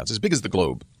itself now. It's as big as the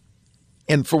globe.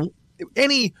 And for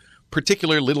any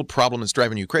particular little problem that's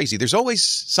driving you crazy, there's always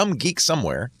some geek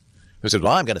somewhere who says,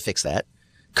 well, I'm going to fix that,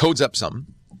 codes up something.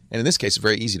 And in this case, it's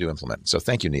very easy to implement. So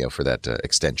thank you, Neo, for that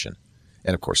extension.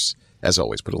 And of course, as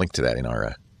always, put a link to that in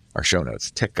our show notes,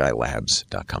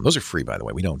 techguylabs.com. Those are free, by the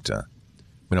way. We don't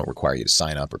require you to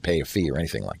sign up or pay a fee or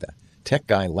anything like that.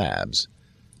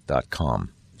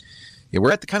 techguylabs.com. Yeah,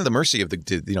 we're at the mercy of the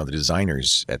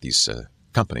designers at these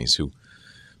companies who,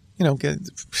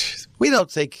 we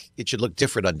don't think it should look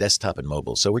different on desktop and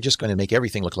mobile, so we're just going to make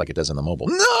everything look like it does on the mobile.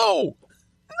 No!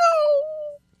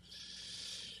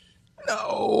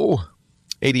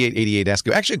 8888 asks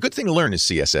you. Actually, a good thing to learn is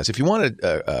CSS. If you want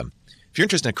to, if you're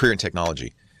interested in a career in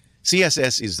technology,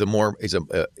 CSS is a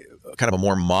kind of a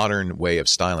more modern way of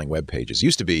styling web pages. It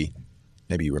used to be,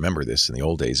 maybe you remember this in the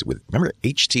old days, remember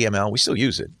HTML? We still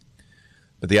use it.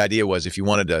 But the idea was if you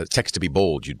wanted text to be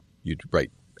bold, you'd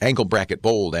write angle bracket,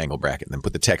 bold, angle bracket, and then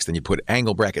put the text, then you put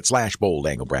angle bracket / bold,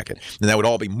 angle bracket. And that would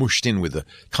all be mushed in with the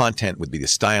content, would be the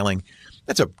styling.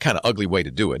 That's a kind of ugly way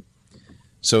to do it.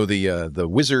 So the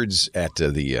wizards at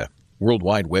the World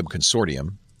Wide Web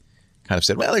Consortium kind of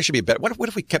said, well, there should be a better. What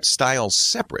if we kept styles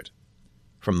separate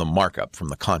from the markup, from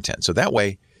the content? So that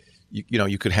way,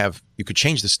 you could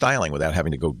change the styling without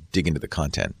having to go dig into the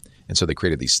content. And so they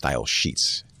created these style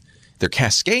sheets. They're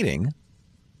cascading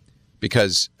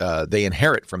because they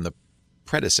inherit from the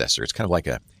predecessor. It's kind of like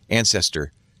a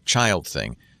ancestor-child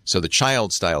thing. So the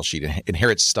child style sheet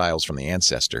inherits styles from the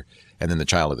ancestor, and then the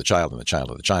child of the child and the child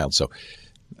of the child. So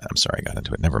I'm sorry I got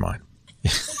into it. Never mind.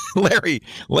 Larry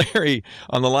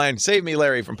on the line. Save me,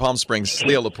 Larry, from Palm Springs.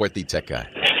 Leo Laporte, the tech guy.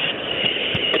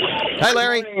 Hi,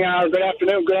 Larry. Good morning, good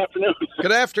afternoon.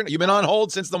 Good afternoon. You've been on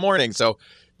hold since the morning, so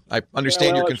I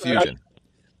understand your confusion.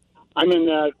 I'm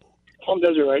in Palm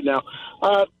Desert right now.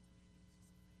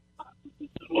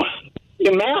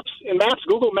 In Maps,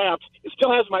 Google Maps, it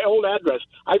still has my old address.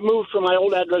 I've moved from my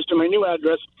old address to my new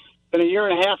address in a year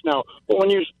and a half now. But when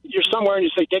you're somewhere and you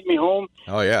say take me home,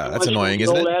 oh yeah, that's annoying,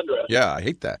 isn't it? Address. Yeah, I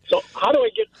hate that. So how do I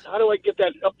get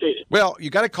that updated? Well, you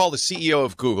got to call the CEO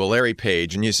of Google, Larry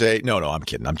Page, and you say, no, I'm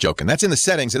kidding, I'm joking. That's in the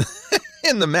settings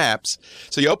in the Maps.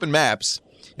 So you open Maps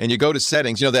and you go to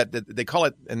settings. That they call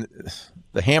it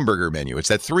the hamburger menu. It's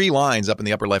that 3 lines up in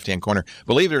the upper left-hand corner.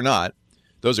 Believe it or not,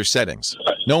 those are settings.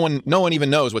 No one even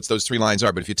knows what those 3 lines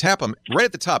are. But if you tap them right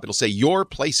at the top, it'll say Your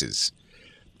Places.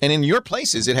 And in Your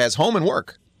Places, it has home and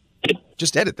work.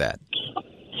 Just edit that.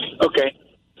 Okay.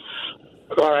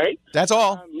 All right. That's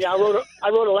all. Yeah, I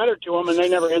wrote a letter to them, and they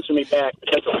never answered me back. But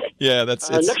that's okay. Yeah, that's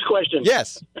next question.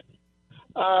 Yes.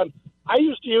 I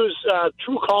used to use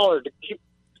Truecaller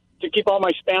to keep all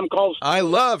my spam calls. I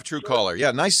love Truecaller.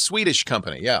 Yeah, nice Swedish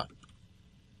company. Yeah.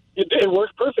 It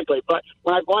works perfectly. But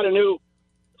when I bought a new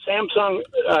Samsung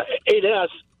 8S,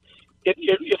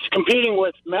 it's competing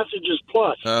with Messages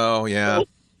Plus. Oh, yeah. So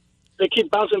they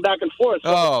keep bouncing back and forth.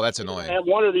 So that's annoying. I have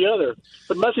one or the other.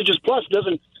 But Messages Plus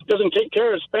doesn't take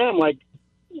care of spam like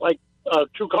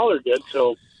Truecaller did.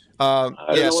 So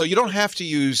so you don't have to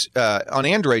use on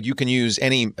Android. You can use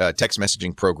any text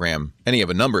messaging program, any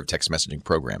of a number of text messaging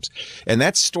programs, and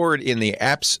that's stored in the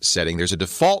apps setting. There's a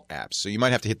default apps, so you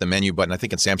might have to hit the menu button. I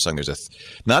think in Samsung there's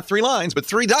not 3 lines, but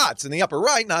 3 dots in the upper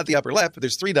right, not the upper left, but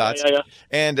there's 3 dots. Yeah.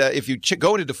 And if you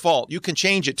go into default, you can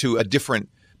change it to a different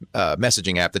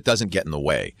messaging app that doesn't get in the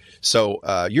way. So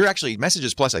you're actually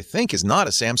Messages Plus, I think, is not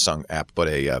a Samsung app, but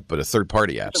a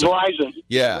third-party app. So, Verizon.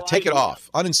 Yeah, Verizon. take it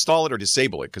off, uninstall it, or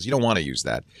disable it because you don't want to use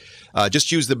that.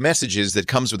 Just use the messages that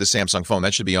comes with the Samsung phone.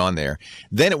 That should be on there.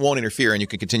 Then it won't interfere, and you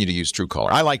can continue to use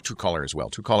Truecaller. I like Truecaller as well.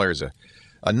 Truecaller is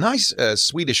a nice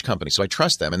Swedish company, so I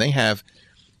trust them. And they have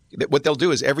what they'll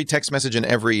do is every text message and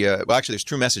every actually there's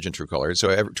TrueMessage in Truecaller. So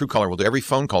Truecaller will do every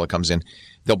phone call that comes in.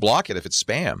 They'll block it if it's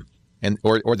spam. And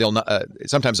or they'll not.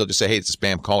 Sometimes they'll just say, "Hey, it's a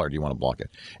spam caller. Do you want to block it?"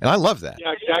 And I love that.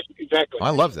 Yeah, exactly. I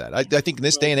love that. I think in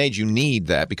this day and age, you need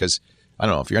that because I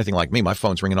don't know if you're anything like me. My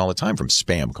phone's ringing all the time from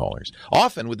spam callers,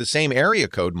 often with the same area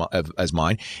code as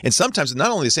mine, and sometimes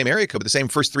not only the same area code, but the same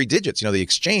first 3 digits. You know, the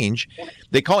exchange.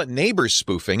 They call it neighbor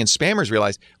spoofing, and spammers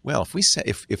realize, well,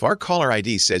 if our caller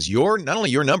ID says not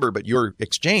only your number but your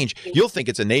exchange, you'll think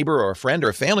it's a neighbor or a friend or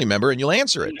a family member, and you'll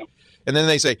answer it. And then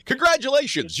they say,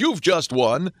 "Congratulations, you've just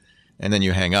won." And then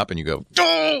you hang up and you go,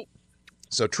 "Oh!"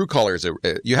 So Truecaller is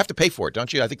you have to pay for it,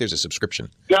 don't you? I think there's a subscription.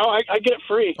 No, I get it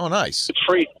free. Oh, nice. It's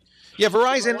free. Yeah,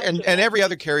 Verizon and every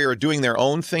other carrier are doing their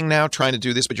own thing now, trying to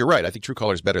do this. But you're right. I think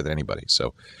Truecaller is better than anybody.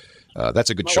 So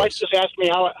that's a good choice. My wife just asked me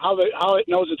how it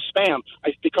knows it's spam.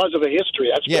 Because of the history.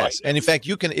 That's yes, and in fact,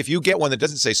 you can if you get one that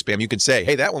doesn't say spam, you can say,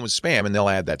 "Hey, that one was spam," and they'll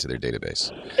add that to their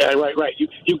database. Yeah, right.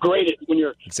 You grade it when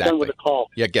you're done with the call.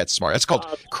 Yeah, get smart. That's called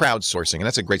crowdsourcing, and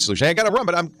that's a great solution. Hey, I got to run,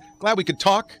 but I'm glad we could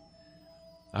talk.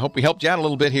 I hope we helped you out a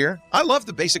little bit here. I love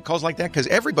the basic calls like that because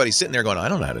everybody's sitting there going, "I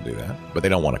don't know how to do that," but they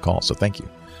don't want to call. So thank you,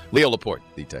 Leo Laporte,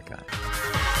 the Tech Guy.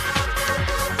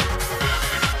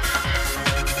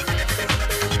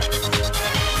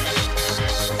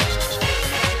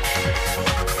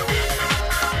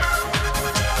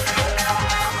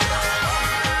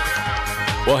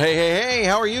 Well, hey,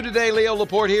 how are you today? Leo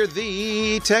Laporte here,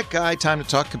 the Tech Guy. Time to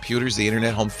talk computers, the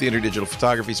internet, home theater, digital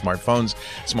photography, smartphones,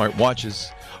 smart watches,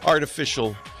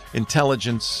 artificial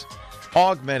intelligence,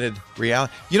 augmented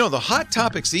reality. You know, the hot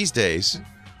topics these days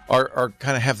are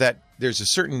kind of have that, there's a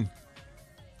certain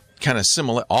kind of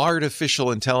similar,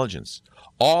 artificial intelligence,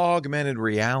 augmented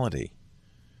reality,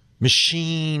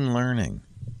 machine learning.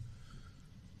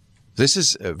 This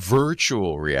is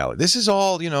virtual reality. This is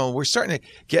all, we're starting to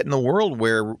get in the world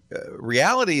where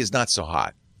reality is not so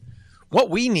hot. What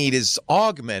we need is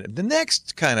augmented, the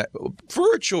next kind of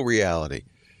virtual reality,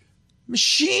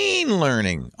 machine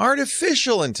learning,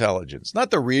 artificial intelligence, not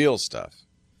the real stuff.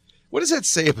 What does that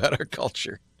say about our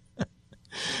culture?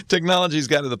 Technology's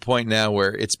got to the point now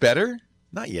where it's better?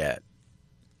 Not yet.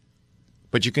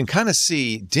 But you can kind of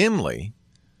see dimly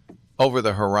over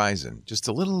the horizon, just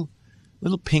a little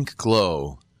pink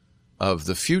glow of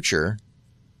the future.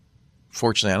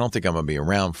 Fortunately, I don't think I'm going to be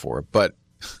around for it, but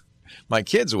my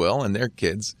kids will and their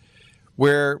kids,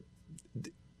 where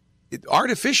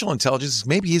artificial intelligence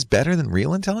maybe is better than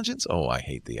real intelligence. Oh, I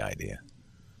hate the idea.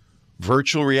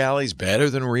 Virtual reality is better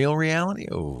than real reality.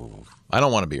 Oh, I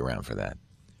don't want to be around for that.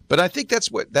 But I think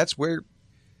that's where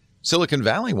Silicon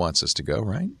Valley wants us to go,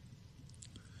 right?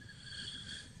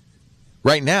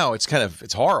 Right now,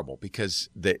 it's horrible because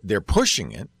they're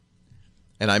pushing it.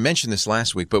 And I mentioned this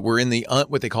last week, but we're in the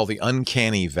what they call the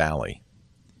uncanny valley.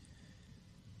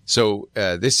 So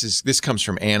this comes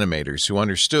from animators who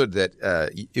understood that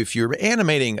if you're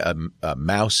animating a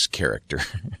mouse character,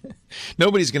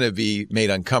 nobody's going to be made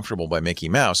uncomfortable by Mickey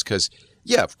Mouse because,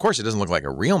 yeah, of course it doesn't look like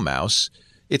a real mouse.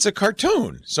 It's a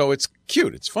cartoon, so it's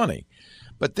cute, it's funny.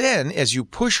 But then as you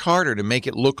push harder to make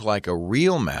it look like a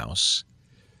real mouse,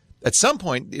 at some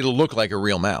point it'll look like a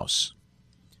real mouse.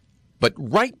 But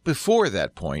right before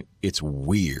that point, it's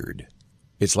weird.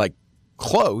 It's like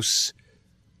close,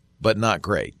 but not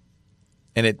great.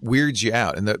 And it weirds you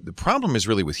out. And the problem is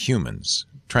really with humans,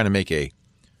 trying to make an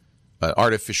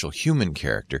artificial human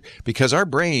character, because our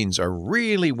brains are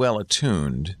really well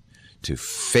attuned to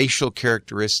facial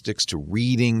characteristics, to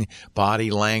reading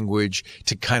body language,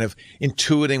 to kind of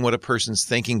intuiting what a person's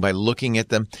thinking by looking at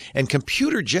them. And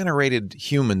computer-generated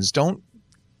humans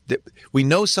we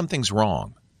know something's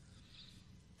wrong.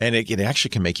 And it actually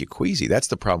can make you queasy. That's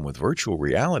the problem with virtual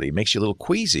reality. It makes you a little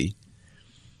queasy.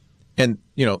 And,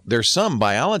 there's some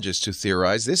biologists who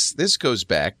theorize this goes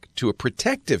back to a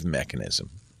protective mechanism.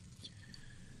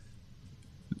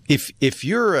 If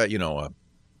you're,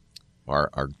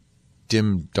 our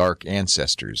dim, dark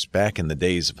ancestors back in the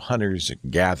days of hunters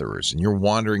and gatherers, and you're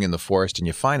wandering in the forest and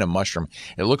you find a mushroom,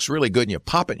 and it looks really good, and you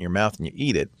pop it in your mouth and you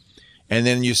eat it, and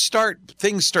then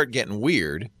things start getting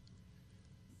weird,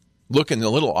 looking a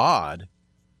little odd,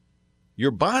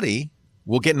 your body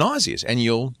will get nauseous, and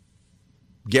you'll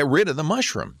get rid of the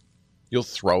mushroom. You'll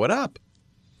throw it up.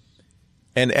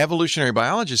 And evolutionary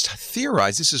biologists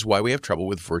theorize this is why we have trouble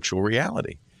with virtual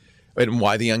reality. And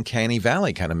why the uncanny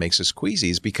valley kind of makes us queasy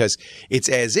is because it's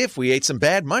as if we ate some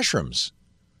bad mushrooms.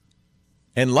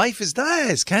 And life is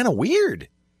kind of weird.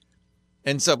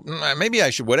 And so maybe I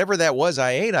should, whatever that was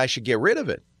I ate, I should get rid of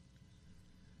it.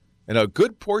 And a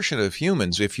good portion of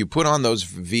humans, if you put on those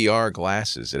VR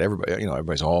glasses that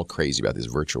everybody's all crazy about this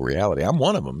virtual reality. I'm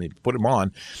one of them. You put them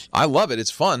on. I love it.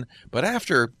 It's fun. But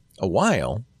after a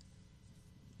while,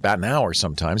 about an hour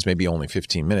sometimes, maybe only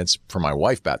 15 minutes, for my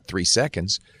wife about 3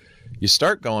 seconds, you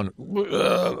start going,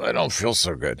 I don't feel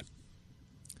so good.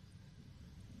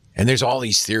 And there's all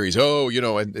these theories.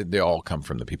 And they all come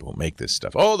from the people who make this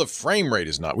stuff. Oh, the frame rate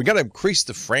is not. We got to increase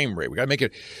the frame rate. We got to make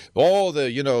it all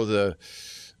their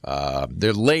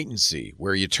latency,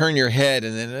 where you turn your head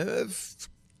and then a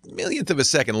millionth of a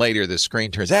second later the screen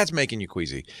turns. That's making you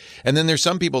queasy. And then there's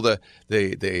some people,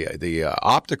 the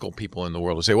optical people in the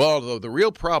world, who say, well, the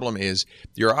real problem is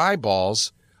your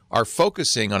eyeballs are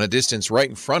focusing on a distance right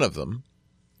in front of them,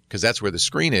 because that's where the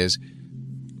screen is.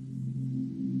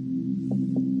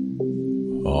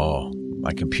 Oh,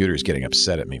 my computer's getting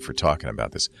upset at me for talking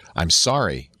about this. I'm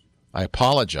sorry. I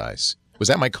apologize. Was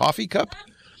that my coffee cup?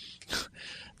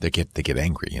 They get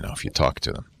angry, if you talk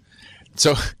to them.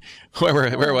 So,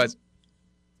 where was?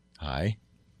 Hi.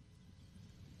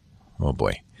 Oh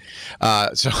boy.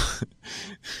 So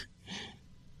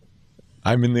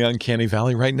I'm in the uncanny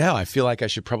valley right now. I feel like I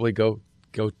should probably go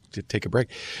to take a break.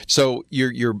 So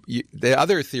the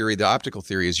other theory, the optical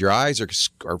theory, is your eyes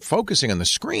are focusing on the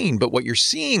screen, but what you're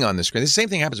seeing on the screen, the same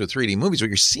thing happens with 3D movies. What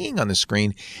you're seeing on the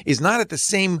screen is not at the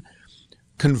same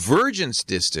convergence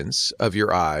distance of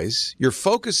your eyes. You're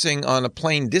focusing on a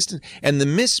plane distance, and the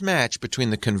mismatch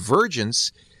between the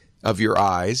convergence of your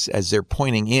eyes as they're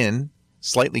pointing in,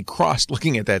 slightly crossed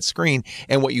looking at that screen,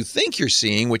 and what you think you're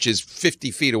seeing, which is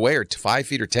 50 feet away or 5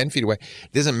 feet or 10 feet away,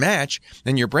 doesn't match.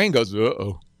 Then your brain goes,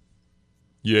 uh-oh,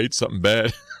 you ate something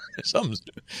bad. Something's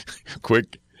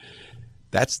quick.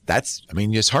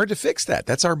 It's hard to fix that.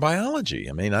 That's our biology.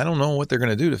 I don't know what they're going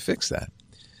to do to fix that.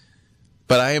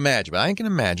 But I can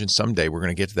imagine someday we're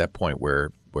going to get to that point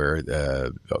where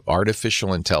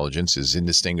artificial intelligence is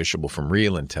indistinguishable from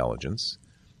real intelligence.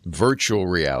 Virtual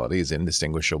reality is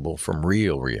indistinguishable from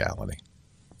real reality.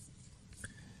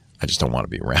 I just don't want to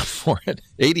be around for it.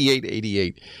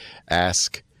 8888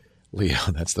 Ask Leo.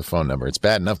 That's the phone number. It's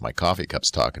bad enough my coffee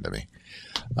cup's talking to me.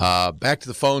 Back to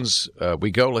the phones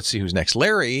we go. Let's see who's next.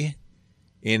 Larry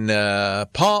in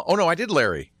Paul. Oh, no, I did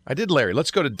Larry.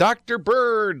 Let's go to Dr.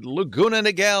 Bird, Laguna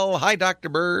Niguel. Hi, Dr.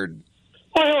 Bird.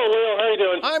 Hello, Leo. How are you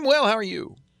doing? I'm well. How are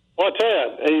you? Well, I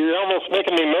tell you, you're almost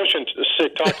making me motion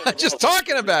sick talking. Just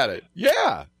talking about it.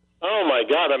 Yeah. Oh my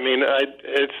God!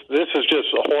 This is just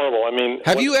horrible.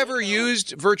 Have you ever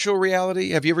used virtual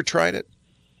reality? Have you ever tried it?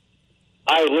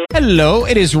 Hello,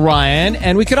 it is Ryan,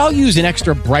 and we could all use an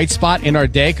extra bright spot in our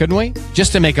day, couldn't we?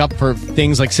 Just to make up for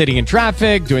things like sitting in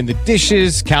traffic, doing the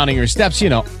dishes, counting your steps,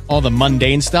 all the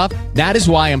mundane stuff. That is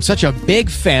why I'm such a big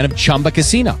fan of Chumba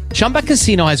Casino. Chumba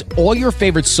Casino has all your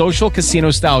favorite social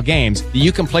casino-style games that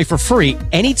you can play for free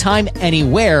anytime,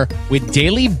 anywhere with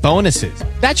daily bonuses.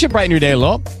 That should brighten your day a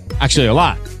little. Actually, a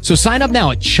lot. So sign up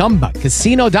now at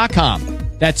ChumbaCasino.com.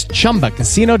 That's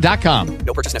ChumbaCasino.com.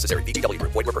 No purchase necessary. VGW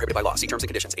Group. Void where prohibited by law. See terms and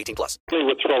conditions. 18+. We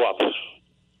would throw up.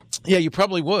 Yeah, you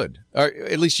probably would. Or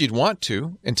at least you'd want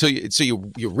to until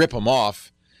you rip them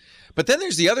off. But then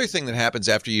there's the other thing that happens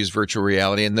after you use virtual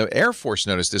reality, and the Air Force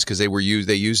noticed this because they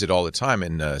use it all the time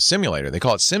in simulator. They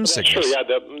call it sim sickness. True, yeah,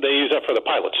 they use that for the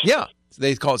pilots. Yeah,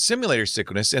 they call it simulator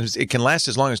sickness, and it can last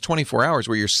as long as 24 hours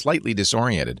where you're slightly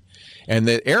disoriented. And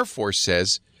the Air Force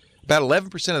says about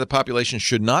 11% of the population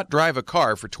should not drive a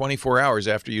car for 24 hours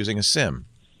after using a sim.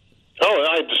 Oh,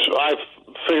 I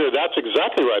figure that's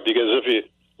exactly right, because if you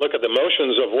look at the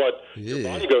motions of what your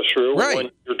body goes through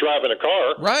when you're driving a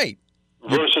car. Right.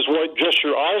 versus what just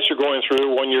your eyes are going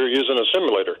through when you're using a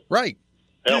simulator. Right.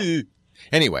 Yeah.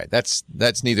 Anyway, that's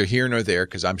neither here nor there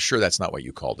because I'm sure that's not what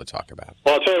you called to talk about.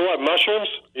 Well, I'll tell you what, mushrooms?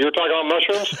 You're talking about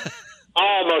mushrooms?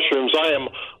 All mushrooms. I am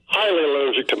highly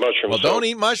allergic to mushrooms. Well, don't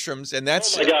eat mushrooms, and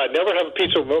that's... Oh, my God. Never have a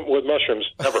pizza with mushrooms.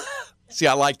 Never. See,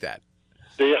 I like that.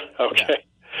 Do you? Okay.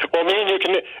 Yeah. Well, me and you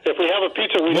can... If we have a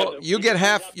pizza... you get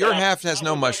half... Your half has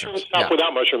no mushrooms. Half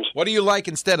without mushrooms. What do you like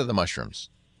instead of the mushrooms?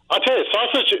 I'll tell you,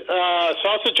 sausage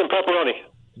and pepperoni.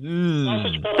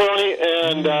 Sausage, pepperoni,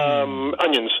 and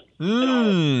onions.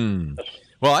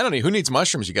 Well, I don't know. Who needs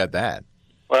mushrooms? You got that.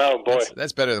 Well, boy.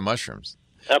 That's better than mushrooms.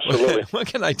 Absolutely. What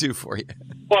can I do for you?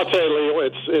 Well, I'll tell you, Leo,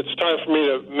 it's time for me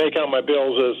to make out my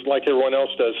bills as like everyone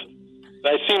else does.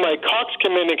 I see my Cox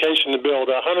Communication bill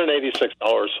to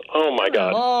 $186. Oh, my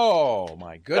God. Oh,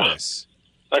 my goodness.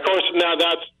 Of course, now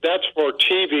that's for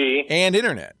TV. And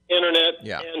internet.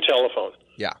 And telephone.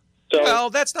 Yeah. So, well,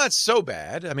 that's not so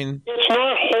bad. I mean, it's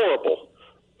not horrible,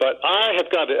 but I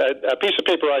have got a piece of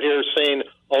paper out here saying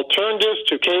alternatives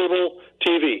to cable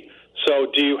TV. So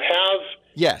do you have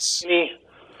any?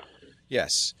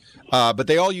 Yes. But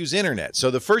they all use internet.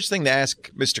 So the first thing to ask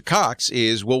Mr. Cox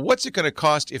is, well, what's it going to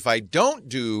cost if I don't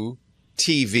do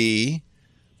TV,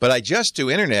 but I just do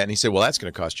internet? And he said, well, that's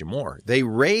going to cost you more. They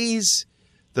raise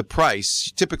the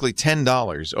price, typically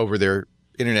 $10 over their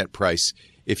internet price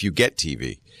if you get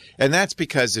TV. And that's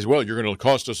because, well, you're going to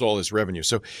cost us all this revenue.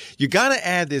 So you got to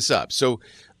add this up. So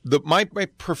my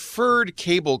preferred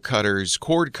cable cutters,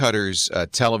 cord cutters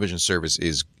television service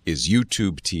is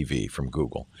YouTube TV from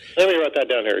Google. Let me write that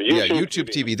down here. YouTube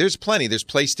TV. There's plenty. There's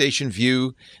PlayStation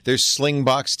View. There's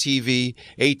Slingbox TV.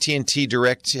 AT&T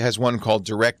Direct has one called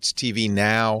Direct TV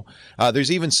Now.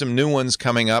 There's even some new ones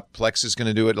coming up. Plex is going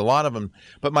to do it. A lot of them.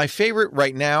 But my favorite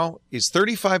right now is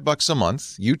 $35 a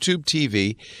month. YouTube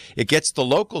TV. It gets the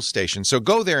local station. So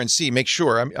go there and see. Make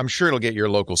sure. I'm sure it'll get your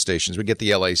local stations. We get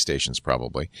the LA stations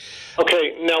probably.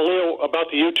 Okay. Now, Leo, about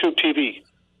the YouTube TV.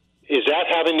 Is that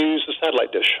having to use the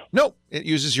satellite dish? No, it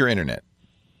uses your internet.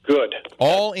 Good.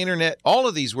 All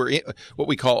of these were what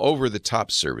we call over-the-top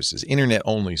services,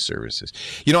 internet-only services.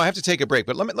 You know, I have to take a break,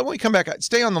 but let me come back.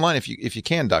 Stay on the line if you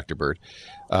can, Dr. Bird,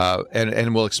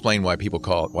 and we'll explain why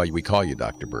we call you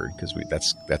Dr. Bird, because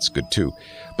that's good too.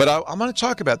 But I'm going to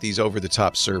talk about these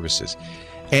over-the-top services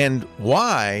and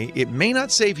why it may not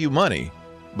save you money,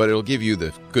 but it'll give you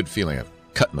the good feeling of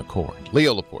cutting the cord.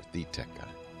 Leo Laporte, the tech guy.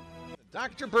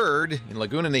 Dr. Bird in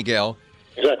Laguna Niguel.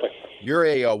 Exactly. You're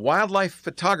a wildlife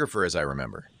photographer, as I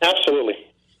remember. Absolutely.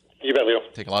 You bet, Leo.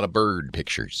 Take a lot of bird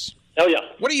pictures. Oh, yeah.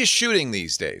 What are you shooting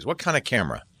these days? What kind of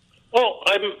camera? Well,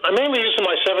 I'm mainly using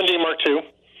my 7D Mark II.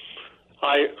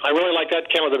 I really like that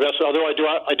camera the best, although I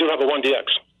do have a 1DX.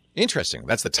 Interesting.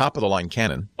 That's the top-of-the-line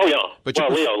Canon. Oh, yeah. But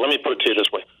Leo, let me put it to you this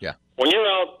way. Yeah. When you're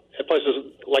out at places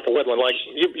like a wetland, like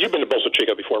you've been to Bolsa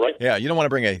Chica before, right? Yeah, you don't want to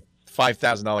bring a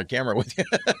 $5,000 camera with you.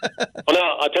 Well,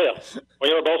 now, I'll tell you, when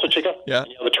you're at Bolsa Chica, yeah.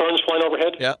 You know, the terns flying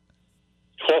overhead, 12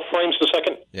 frames a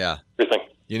second, everything.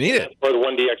 You need it. Where the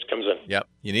 1DX comes in. Yep,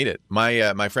 you need it.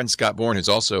 My friend Scott Bourne, who's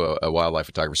also a wildlife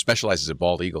photographer, specializes at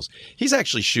bald eagles. He's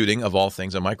actually shooting, of all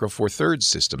things, a Micro Four Thirds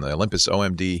system, the Olympus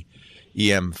OMD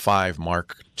EM5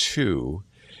 Mark II.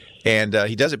 And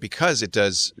he does it because it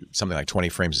does something like 20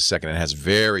 frames a second and has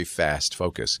very fast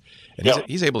focus. And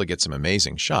he's able to get some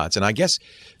amazing shots. And I guess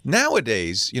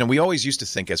nowadays, you know, we always used to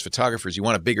think as photographers, you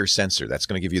want a bigger sensor. That's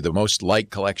going to give you the most light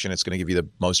collection. It's going to give you the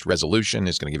most resolution.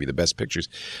 It's going to give you the best pictures.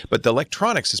 But the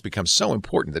electronics has become so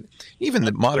important that even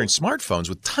the modern smartphones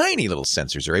with tiny little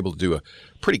sensors are able to do a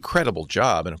pretty credible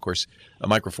job. And, of course, a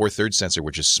Micro Four Thirds sensor,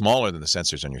 which is smaller than the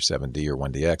sensors on your 7D or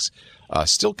 1DX,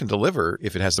 still can deliver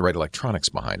if it has the right electronics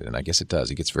behind it. And I guess it does.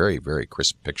 It gets very, very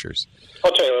crisp pictures.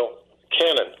 I'll tell you,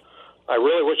 Canon, I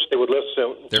really wish they would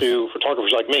listen to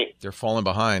photographers like me. They're falling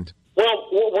behind. Well,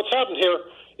 what's happened here,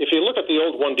 if you look at the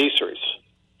old 1D series,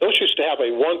 those used to have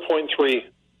a 1.3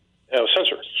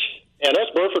 sensor. And us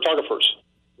bird photographers,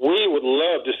 we would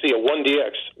love to see a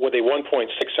 1DX with a 1.6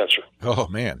 sensor. Oh,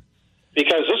 man.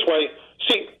 Because this way,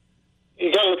 see,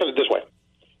 you got to look at it this way.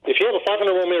 If you have a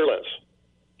 500 millimeter lens,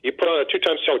 you put on a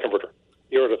 2x teleconverter,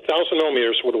 you're at 1,000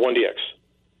 millimeters with a 1DX.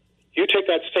 You take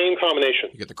that same combination.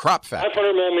 You get the crop factor.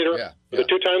 500 millimeter with a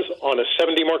 2x on a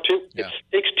 7D Mark II, it's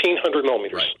 1,600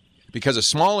 millimeters. Right. Because a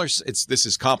smaller, this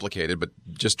is complicated, but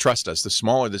just trust us, the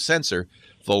smaller the sensor,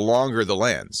 the longer the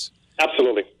lens.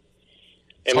 Absolutely.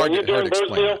 And when you're doing birds,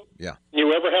 Leo,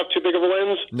 you ever have too big of a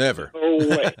lens? Never. No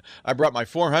way. I brought my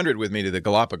 400 with me to the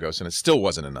Galapagos, and it still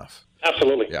wasn't enough.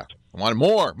 Absolutely. Yeah. I wanted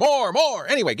more.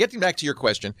 Anyway, getting back to your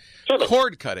question,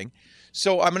 cord cutting.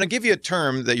 So I'm going to give you a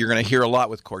term that you're going to hear a lot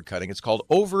with cord cutting. It's called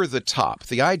over the top.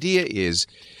 The idea is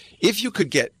If you could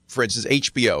get, for instance,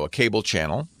 HBO, a cable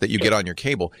channel that you get on your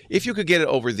cable, if you could get it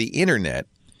over the internet,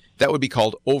 that would be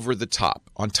called over the top,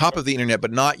 on top of the internet,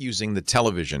 but not using the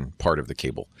television part of the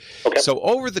cable. Okay. So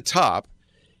over the top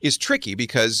is tricky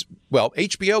because, well,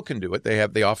 HBO can do it.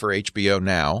 They offer HBO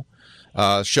Now.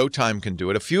 Showtime can do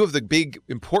it. A few of the big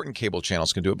important cable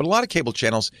channels can do it, but a lot of cable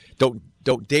channels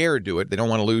don't dare do it. They don't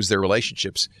want to lose their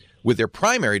relationships with their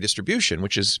primary distribution,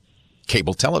 which is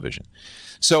cable television.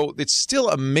 So it's still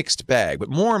a mixed bag, but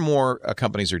more and more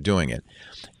companies are doing it.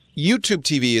 YouTube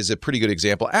TV is a pretty good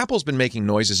example. Apple's been making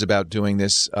noises about doing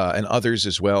this, and others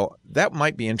as well. That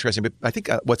might be interesting, but I think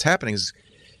what's happening is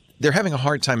they're having a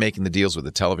hard time making the deals with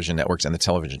the television networks and the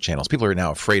television channels. People are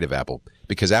now afraid of Apple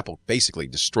because Apple basically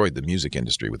destroyed the music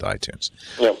industry with iTunes.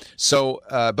 Yeah. So,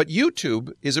 but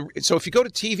YouTube so if you go to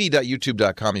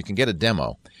tv.youtube.com, you can get a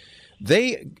demo.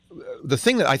 The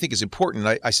thing that I think is important,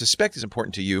 I suspect is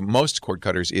important to you, most cord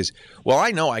cutters, is, well, I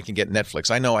know I can get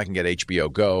Netflix, I know I can get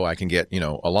HBO Go, I can get,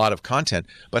 a lot of content,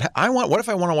 but what if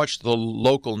I want to watch the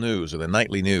local news or the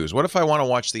nightly news? What if I want to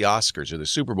watch the Oscars or the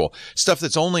Super Bowl, stuff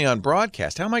that's only on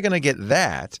broadcast? How am I going to get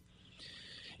that?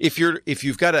 If you're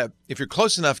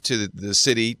close enough to the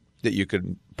city that you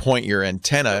could point your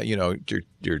antenna,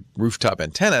 your rooftop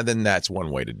antenna, then that's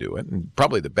one way to do it, and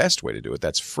probably the best way to do it.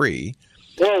 That's free.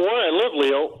 Well, where I live,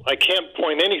 Leo, I can't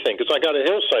point anything because I got a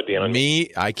hillside behind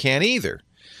me. I can't either.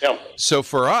 Yeah. So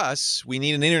for us, we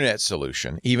need an internet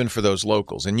solution, even for those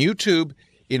locals. And YouTube,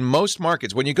 in most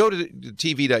markets, when you go to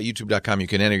tv.youtube.com, you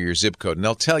can enter your zip code, and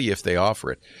they'll tell you if they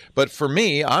offer it. But for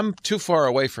me, I'm too far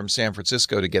away from San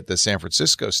Francisco to get the San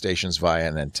Francisco stations via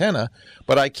an antenna,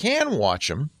 but I can watch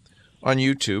them on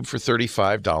YouTube for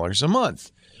 $35 a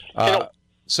month.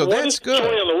 So that's good.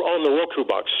 What is on the Roku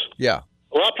box? Yeah.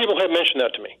 A lot of people have mentioned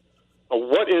that to me.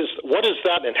 What is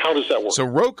that, and how does that work? So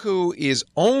Roku is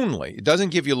it doesn't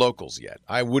give you locals yet.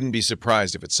 I wouldn't be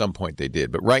surprised if at some point they did.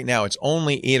 But right now it's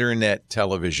only internet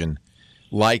television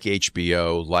like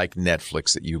HBO, like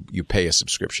Netflix, that you pay a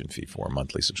subscription fee for, a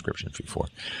monthly subscription fee for.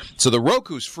 So the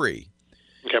Roku's free.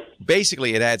 Okay.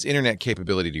 Basically, it adds internet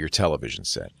capability to your television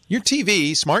set. Your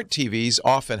TV, smart TVs,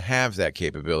 often have that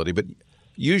capability, but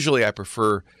usually I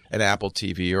prefer an Apple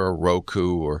TV or a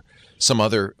Roku or some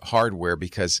other hardware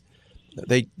because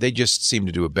they just seem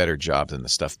to do a better job than the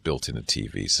stuff built into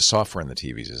TVs. The software in the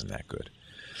TVs isn't that good.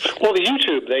 Well, the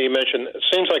YouTube that you mentioned, it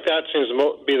seems like that seems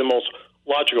to be the most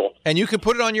logical. And you can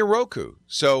put it on your Roku.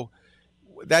 So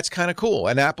that's kind of cool.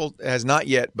 And Apple has not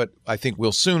yet, but I think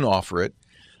will soon offer it.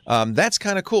 That's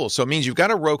kind of cool. So it means you've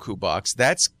got a Roku box.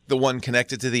 That's the one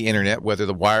connected to the internet, whether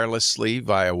wirelessly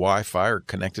via Wi-Fi or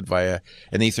connected via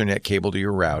an Ethernet cable to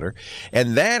your router.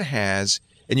 And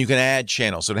and you can add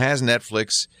channels. So it has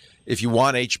Netflix. If you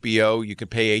want HBO, you can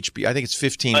pay HBO. I think it's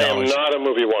 $15. I am not a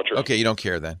movie watcher. Okay, you don't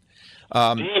care then.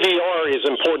 DVR is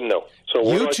important, though. So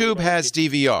YouTube has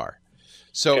DVR.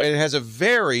 So it has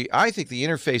I think the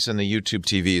interface on the YouTube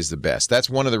TV is the best. That's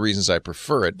one of the reasons I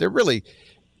prefer it.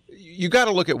 You got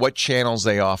to look at what channels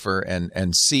they offer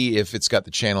and see if it's got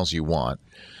the channels you want.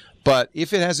 But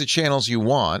if it has the channels you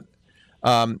want,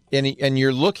 and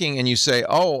you're looking and you say,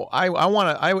 "Oh, I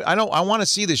want to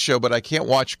see this show, but I can't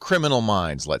watch Criminal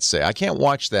Minds." Let's say I can't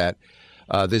watch that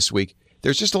this week.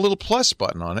 There's just a little plus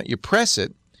button on it. You press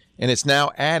it, and it's now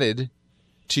added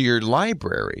to your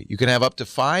library. You can have up to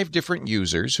 5 different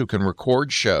users who can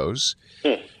record shows.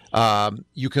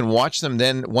 You can watch them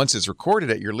then once it's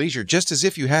recorded at your leisure, just as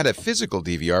if you had a physical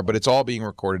DVR, but it's all being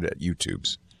recorded at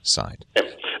YouTube's side.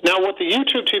 Now, with the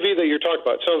YouTube TV that you're talking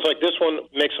about, it sounds like this one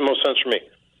makes the most sense for me.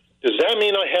 Does that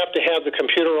mean I have to have the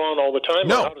computer on all the time?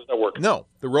 No. Or how does that work? No.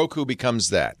 The Roku becomes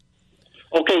that.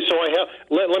 Okay, so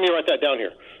let me write that down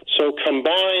here. So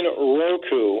combine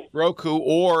Roku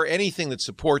or anything that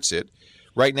supports it.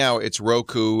 Right now, it's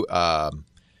Roku. I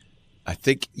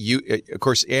think of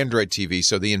course, Android TV.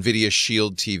 So the NVIDIA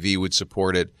Shield TV would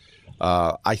support it.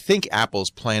 I think Apple's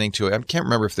planning to. I can't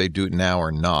remember if they do it now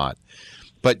or not.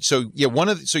 But so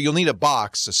you'll need a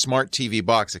smart TV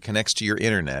box that connects to your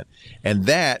internet, and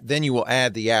then you will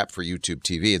add the app for YouTube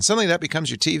TV, and suddenly that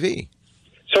becomes your TV.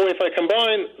 So if I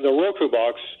combine the Roku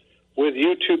box with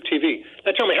YouTube TV,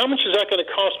 now tell me, how much is that going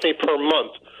to cost me per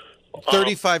month?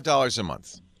 $35 a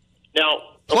month.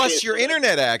 Now, plus your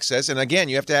internet access, and again,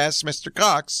 you have to ask Mr.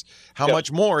 Cox, how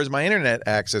much more is my internet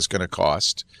access going to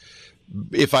cost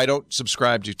if I don't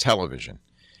subscribe to television?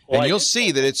 And you'll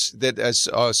see that as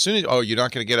soon as you're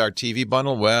not going to get our TV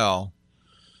bundle.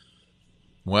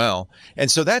 Well, and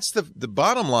so that's the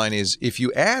bottom line is if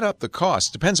you add up the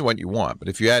cost, depends on what you want, but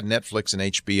if you add Netflix and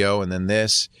HBO and then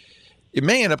this, it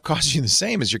may end up costing you the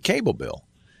same as your cable bill.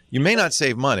 You may not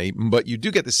save money, but you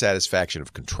do get the satisfaction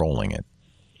of controlling it.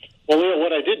 Well, Leo,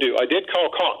 what I did do, I did call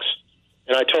Cox,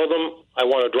 and I told them I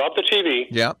want to drop the TV.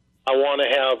 Yeah. I want to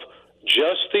have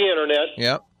just the internet.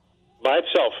 Yeah. By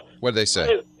itself. What did they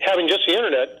say? Having just the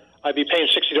internet, I'd be paying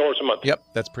 $60 a month. Yep,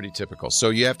 that's pretty typical.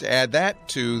 So you have to add that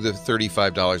to the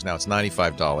 $35. Now it's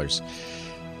 $95.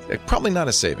 Probably not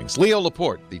a savings. Leo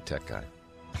Laporte, the tech guy.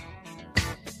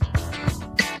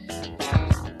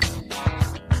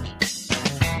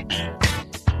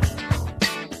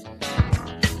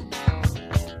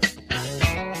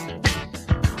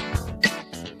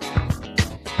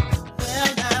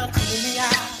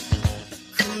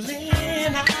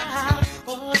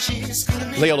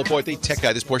 Leo Laporte, the tech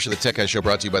guy. This portion of the Tech Guy Show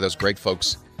brought to you by those great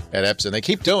folks at Epson. They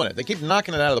keep doing it. They keep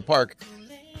knocking it out of the park.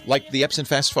 Like the Epson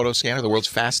Fast Photo Scanner, the world's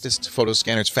fastest photo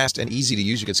scanner. It's fast and easy to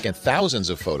use. You can scan thousands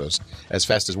of photos as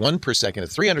fast as 1 per second at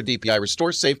 300 DPI.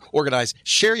 Restore, save, organize,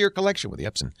 share your collection with the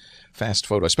Epson Fast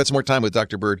Photo. I spent some more time with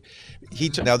Dr. Bird.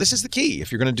 Now, this is the key.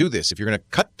 If you're going to do this, if you're going to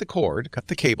cut the cord, cut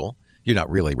the cable, you're not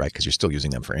really, right, because you're still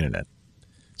using them for internet.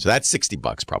 So that's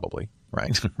 $60 probably,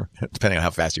 right? Depending on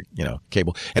how fast your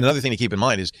cable. And another thing to keep in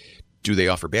mind is, do they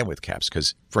offer bandwidth caps?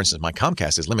 Because, for instance, my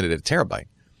Comcast is limited at a terabyte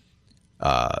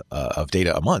of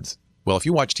data a month. Well, if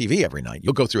you watch TV every night,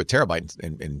 you'll go through a terabyte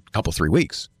in a couple, 3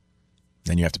 weeks.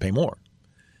 Then you have to pay more.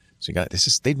 So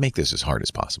they'd make this as hard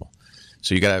as possible.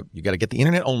 So you got to get the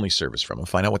internet only service from them,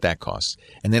 find out what that costs,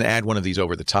 and then add one of these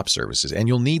over the top services. And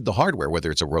you'll need the hardware, whether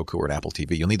it's a Roku or an Apple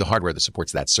TV. You'll need the hardware that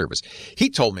supports that service.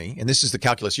 He told me, and this is the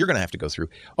calculus you're going to have to go through.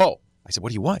 Oh, I said, what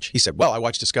do you watch? He said, well, I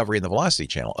watch Discovery and the Velocity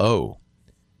channel. Oh,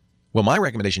 well, my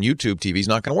recommendation, YouTube TV is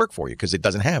not going to work for you because it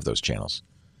doesn't have those channels.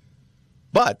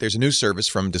 But there's a new service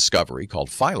from Discovery called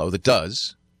Philo that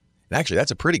does. And actually, that's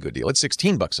a pretty good deal. It's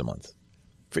 $16 a month.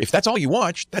 If that's all you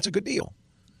watch, that's a good deal.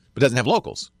 But it doesn't have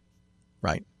locals,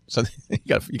 right? So you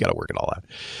got to work it all out.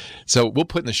 So we'll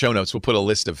put in the show notes, we'll put a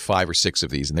list of 5 or 6 of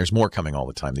these, and there's more coming all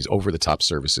the time, these over-the-top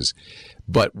services.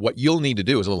 But what you'll need to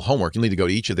do is a little homework. You'll need to go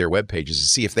to each of their web pages and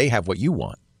see if they have what you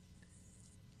want.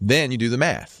 Then you do the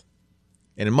math.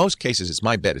 And in most cases, it's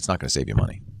my bet it's not going to save you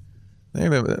money.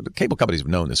 The cable companies have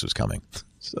known this was coming.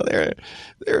 So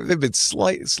they've been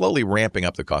slowly ramping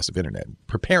up the cost of internet,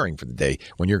 preparing for the day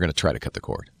when you're going to try to cut the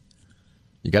cord.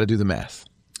 You got to do the math.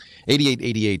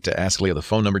 8888 to ask Leo the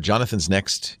phone number. Jonathan's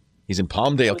next. He's in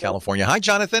Palmdale, California. Hi,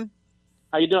 Jonathan.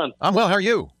 How you doing? I'm well. How are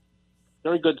you?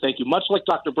 Very good, thank you. Much like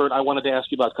Dr. Bird, I wanted to ask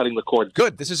you about cutting the cord.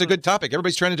 Good. This is a good topic.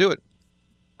 Everybody's trying to do it.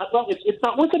 Well, it's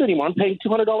not worth it anymore. I'm paying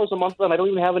 $200 a month, and I don't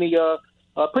even have any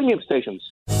premium stations.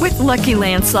 With Lucky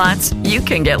Land Slots, you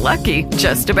can get lucky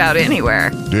just about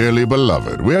anywhere. Dearly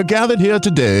beloved, we are gathered here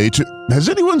today to... Has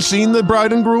anyone seen the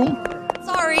bride and groom?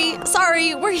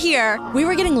 Sorry, we're here. We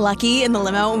were getting lucky in the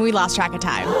limo and we lost track of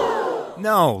time.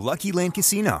 No, Lucky Land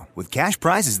Casino, with cash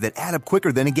prizes that add up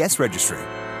quicker than a guest registry.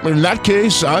 In that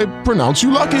case, I pronounce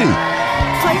you lucky.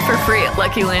 Play for free at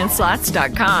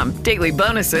LuckyLandSlots.com. Daily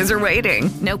bonuses are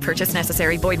waiting. No purchase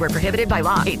necessary. Void where prohibited by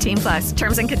law. 18+.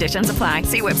 Terms and conditions apply.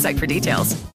 See website for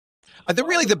details.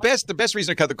 The best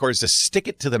reason to cut the cord is to stick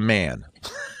it to the man.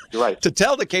 You're right. To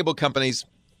tell the cable companies,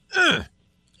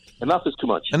 enough is too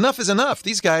much. Enough is enough.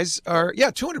 These guys are,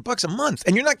 $200 a month,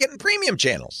 and you're not getting premium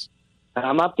channels.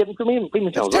 I'm not getting premium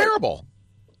channels. It's terrible.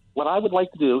 Right? What I would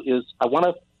like to do is I want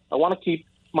to keep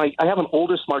I have an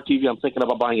older smart TV. I'm thinking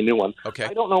about buying a new one. Okay.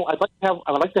 I don't know. I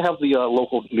would like to have the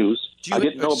local news. I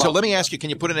didn't know about. So let me ask you: can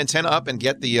you put an antenna up and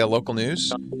get the local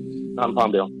news? On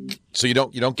Palmdale. So you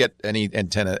don't get any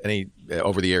antenna, any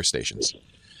over-the-air stations.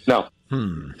 No.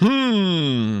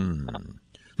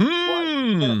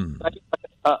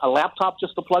 A laptop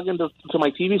just to plug into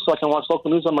my TV so I can watch local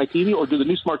news on my TV, or do the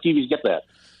new smart TVs get that?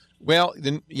 Well,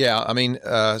 then, yeah. I mean,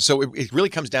 so it really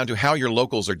comes down to how your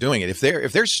locals are doing it. If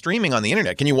they're streaming on the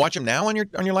internet, can you watch them now on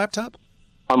your laptop?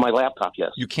 On my laptop, yes.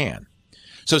 You can.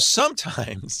 So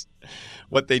sometimes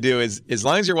what they do is, as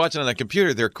long as you're watching on a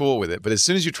computer, they're cool with it. But as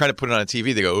soon as you try to put it on a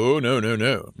TV, they go, "Oh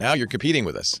no! Now you're competing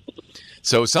with us."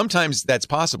 So sometimes that's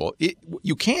possible.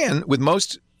 You can, with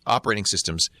most operating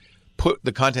systems, put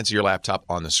the contents of your laptop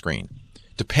on the screen.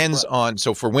 Depends on.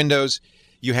 So for Windows,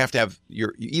 you have to have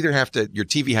your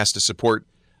TV has to support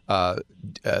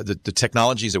the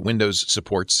technologies that Windows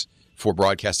supports for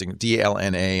broadcasting,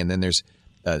 DLNA, and then there's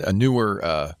a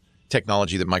newer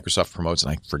technology that Microsoft promotes,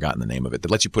 and I've forgotten the name of it,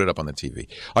 that lets you put it up on the TV.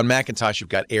 On Macintosh, you've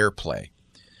got AirPlay.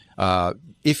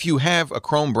 If you have a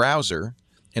Chrome browser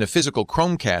and a physical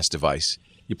Chromecast device,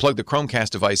 you plug the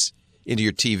Chromecast device into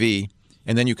your TV,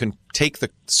 and then you can take the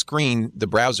screen, the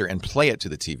browser, and play it to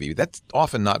the TV. That's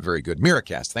often not very good.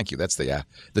 Miracast, thank you. That's the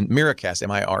Miracast,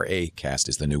 M-I-R-A cast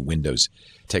is the new Windows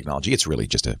technology. It's really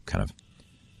just a kind of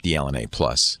DLNA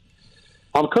plus.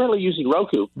 I'm currently using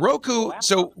Roku.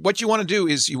 So what you want to do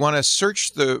is you want to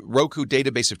search the Roku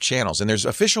database of channels, and there's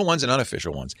official ones and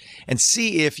unofficial ones, and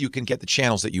see if you can get the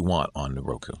channels that you want on the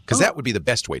Roku, because that would be the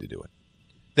best way to do it.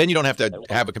 Then you don't have to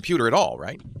have a computer at all,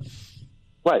 right?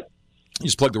 Right. You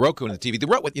just plug the Roku into the TV.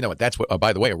 You know what? That's what.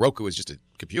 By the way, a Roku is just a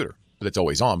computer, but it's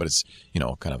always on. But it's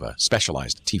kind of a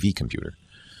specialized TV computer.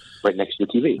 Right next to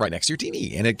your TV. Right next to your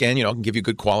TV, and again, can give you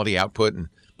good quality output and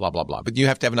blah blah blah. But you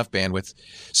have to have enough bandwidth.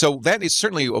 So that is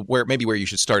certainly where you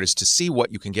should start, is to see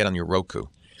what you can get on your Roku.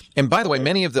 And by the way,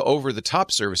 many of the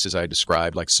over-the-top services I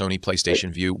described, like Sony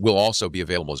PlayStation View, will also be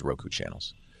available as Roku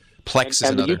channels. Plex is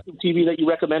another. And the YouTube TV that you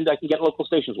recommend, I can get local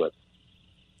stations with.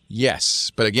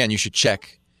 Yes, but again, you should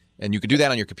check, and you can do that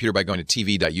on your computer by going to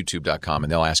tv.youtube.com,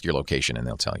 and they'll ask your location, and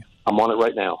they'll tell you. I'm on it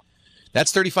right now.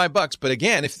 That's $35. But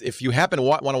again, if you happen to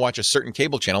want to watch a certain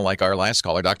cable channel, like our last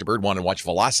caller, Dr. Bird, wanted to watch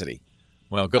Velocity,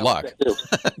 well, good luck.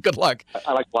 Good luck.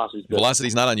 I like Velocity.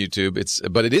 Velocity's not on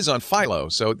YouTube, but it is on Philo.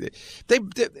 So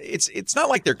it's not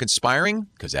like they're conspiring,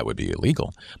 because that would be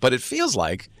illegal. But it feels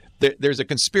like there's a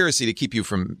conspiracy to keep you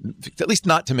from, at least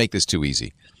not to make this too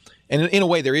easy. And in a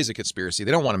way, there is a conspiracy.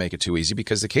 They don't want to make it too easy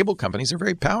because the cable companies are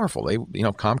very powerful. They,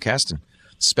 Comcast and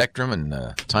Spectrum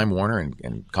and Time Warner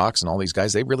and Cox and all these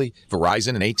guys,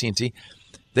 Verizon and AT&T,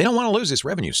 they don't want to lose this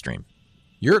revenue stream.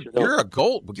 You're a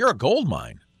gold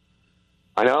mine.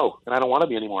 I know, and I don't want to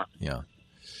be anymore. Yeah.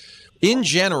 In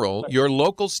general, your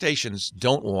local stations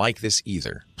don't like this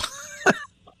either.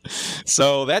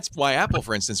 So that's why Apple,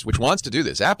 for instance, which wants to do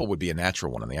this, Apple would be a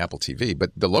natural one on the Apple TV,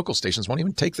 but the local stations won't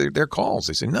even take their calls.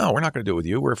 They say, no, we're not going to do it with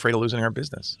you. We're afraid of losing our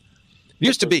business. It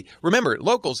used to be, remember,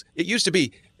 locals, it used to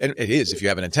be, and it is if you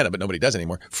have an antenna, but nobody does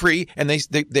anymore, free, and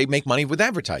they make money with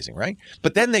advertising, right?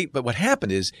 But what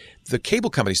happened is the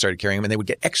cable company started carrying them, and they would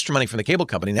get extra money from the cable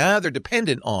company. Now they're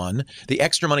dependent on the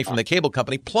extra money from the cable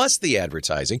company plus the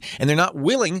advertising, and they're not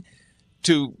willing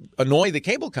to annoy the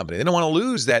cable company. They don't want to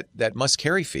lose that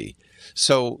must-carry fee.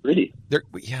 So, really?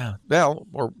 I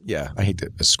hate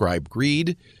to ascribe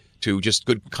greed to just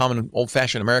good, common,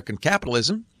 old-fashioned American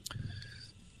capitalism.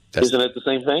 Isn't it the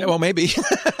same thing? Well, maybe.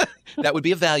 That would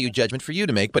be a value judgment for you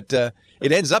to make, but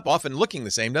it ends up often looking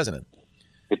the same, doesn't it?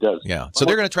 It does. Yeah. So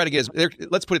they're going to try to get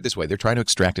let's put it this way. They're trying to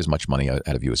extract as much money out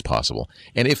of you as possible.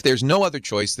 And if there's no other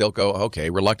choice, they'll go, okay,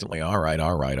 reluctantly, all right.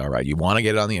 You want to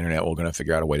get it on the internet, we're going to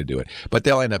figure out a way to do it. But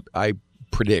they'll end up, I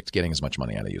predict, getting as much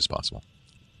money out of you as possible.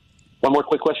 One more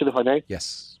quick question, if I may.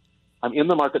 Yes. I'm in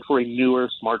the market for a newer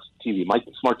smart TV. My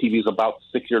smart TV is about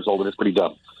 6 years old, and it's pretty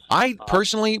dumb. I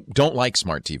personally don't like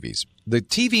smart TVs. The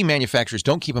TV manufacturers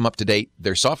don't keep them up to date.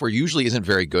 Their software usually isn't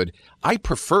very good. I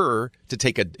prefer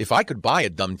to if I could buy a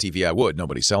dumb TV, I would.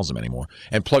 Nobody sells them anymore.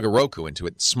 And plug a Roku into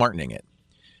it, smartening it.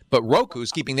 But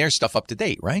Roku's keeping their stuff up to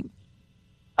date, right?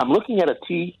 I'm looking at a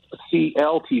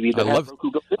TCL TV that has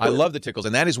Roku built into it. I love the tickles,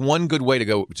 and that is one good way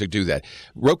to do that.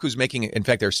 Roku's making, in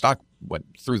fact, their stock went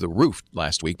through the roof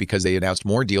last week because they announced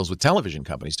more deals with television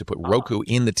companies to put Roku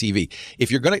in the TV.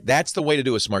 If you're that's the way to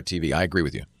do a smart TV. I agree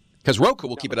with you, because Roku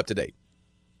will keep it up to date.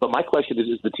 But my question is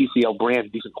the TCL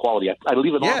brand decent quality? I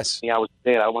leave it on. Yes. I was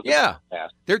saying I want. Yeah,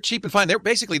 they're cheap and fine. They're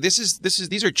basically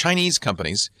these are Chinese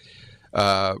companies.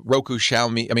 Roku,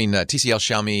 Xiaomi, TCL,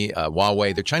 Xiaomi,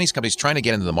 Huawei. They're Chinese companies trying to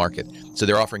get into the market. So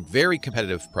they're offering very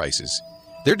competitive prices.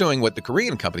 They're doing what the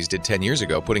Korean companies did 10 years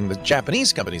ago, putting the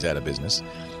Japanese companies out of business.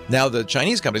 Now the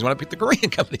Chinese companies want to put the Korean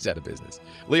companies out of business.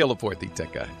 Leo Laporte, the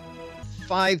tech guy.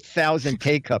 5,000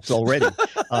 K-cups already.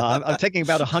 I'm taking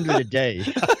about 100 a day.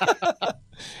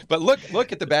 But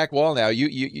look at the back wall now.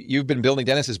 You've been building.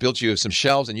 Dennis has built you some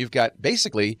shelves, and you've got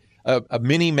basically a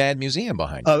mini Mad Museum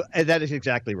behind you. That is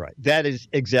exactly right.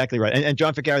 And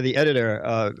John Ficari, the editor,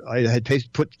 I had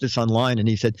put this online, and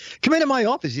he said, "Come into my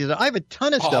office." He said, "I have a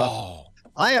ton of stuff.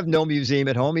 I have no museum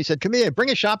at home." He said, "Come here, bring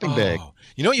a shopping bag."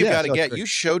 You know what you got to get? You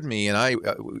showed me, and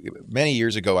many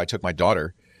years ago, I took my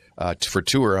daughter for a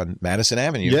tour on Madison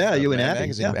Avenue. Yeah, you and Abby.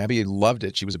 Magazine. Yeah. Abby loved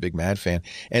it. She was a big Mad fan.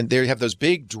 And they have those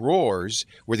big drawers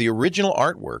where the original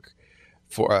artwork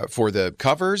for the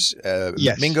covers,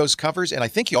 yes. Mingo's covers, and I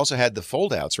think you also had the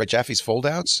foldouts, right? Jaffe's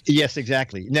foldouts. Yes,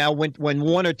 exactly. Now, when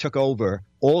Warner took over,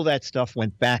 all that stuff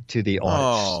went back to the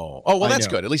artists. Oh, well, that's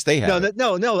good. At least they have it.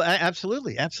 No,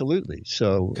 absolutely.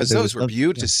 So because those were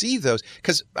beautiful to see those.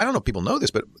 Because I don't know if people know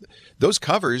this, but those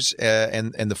covers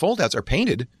and the foldouts are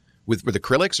painted with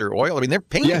acrylics or oil. I mean, they're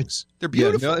paintings. Yeah. They're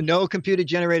beautiful. Yeah, no computer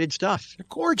generated stuff. They're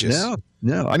gorgeous.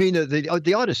 No. I mean,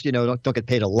 the artists, don't get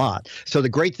paid a lot. So the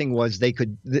great thing was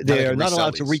they're not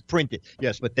allowed to reprint it.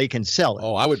 Yes, but they can sell it.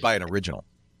 Oh, I would buy an original.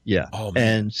 Yeah. Oh,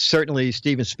 man. And certainly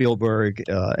Steven Spielberg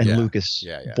and Lucas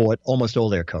bought almost all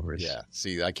their covers. Yeah.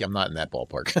 See, I'm not in that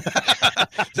ballpark.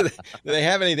 Do they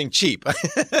have anything cheap?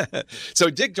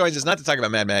 So Dick joins us not to talk about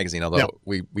Mad Magazine, although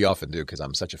we often do because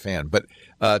I'm such a fan, but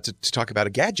to talk about a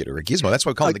gadget or a gizmo. That's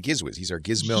why we call him the GizWiz. He's our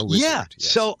gizmo wizard. Yeah.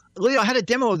 Yes. So, Leo, I had a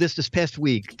demo of this past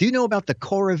week. Do you know about the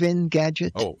Coravin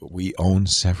gadget? Oh, we own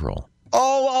several.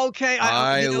 Oh, okay.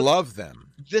 I love them.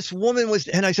 This woman was,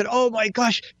 and I said, "Oh my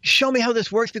gosh, show me how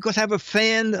this works," because I have a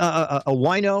fan, a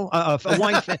wino, a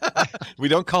wine fan. We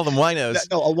don't call them winos.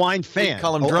 No, a wine fan. We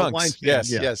call them drunks.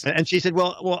 Yes. And she said,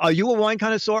 "Well, are you a wine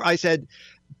connoisseur?" I said,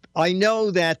 "I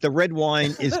know that the red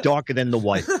wine is darker than the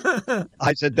white."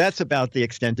 I said, "That's about the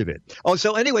extent of it." Oh,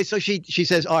 so anyway, so she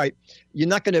says, "All right, you're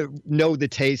not going to know the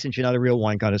taste since you're not a real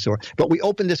wine connoisseur, but we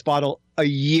opened this bottle a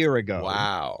year ago."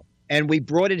 Wow. And we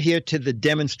brought it here to the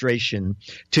demonstration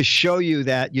to show you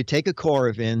that you take a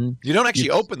Coravin. You don't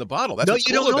actually open the bottle. That's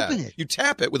what's cool about open it. You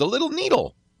tap it with a little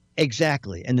needle.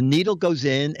 Exactly. And the needle goes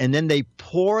in, and then they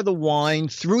pour the wine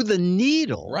through the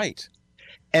needle. Right.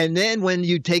 And then when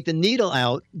you take the needle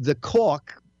out, the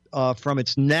cork from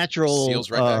its natural seals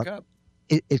right back up.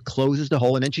 It closes the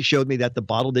hole. And then she showed me that the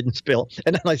bottle didn't spill.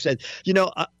 And then I said,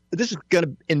 this is going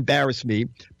to embarrass me,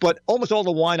 but almost all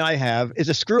the wine I have is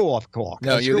a screw-off cork.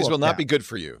 No, these will not be good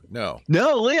for you. No.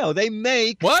 No, Leo, they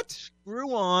make what?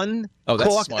 Screw-on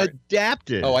cork smart.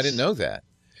 Adapters. Oh, I didn't know that.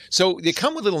 So they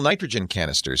come with little nitrogen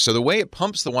canisters. So the way it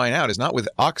pumps the wine out is not with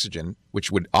oxygen,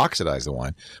 which would oxidize the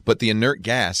wine, but the inert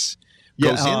gas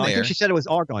goes in there. I think she said it was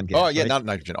argon gas. Oh, yeah, right? not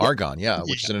nitrogen, argon,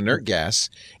 which is an inert gas.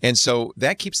 And so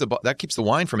that keeps the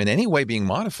wine from in any way being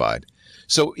modified.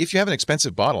 So if you have an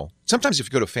expensive bottle, sometimes if you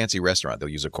go to a fancy restaurant, they'll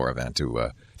use a Coravin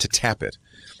to tap it.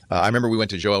 I remember we went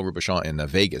to Joël Robuchon in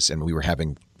Vegas, and we were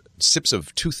having sips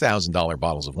of $2,000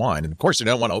 bottles of wine. And, of course, they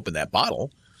don't want to open that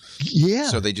bottle. Yeah.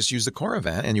 So they just use the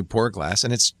Coravin, and you pour a glass,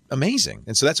 and it's amazing.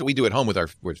 And so that's what we do at home with our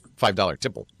 $5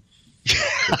 tipple.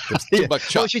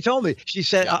 $2 Well, she told me. She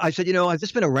said, I said, has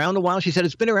this been around a while? She said,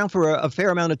 it's been around for a fair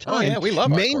amount of time. Oh, yeah, we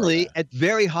love mainly at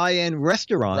very high-end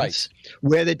restaurants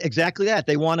where exactly that.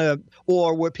 They want to,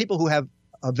 or where people who have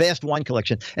a vast wine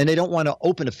collection and they don't want to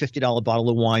open a $50 bottle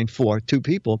of wine for two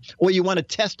people, or you want to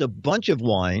test a bunch of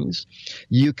wines,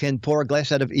 you can pour a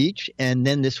glass out of each, and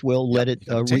then this will let it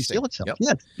reseal itself.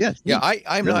 Yep. Yes.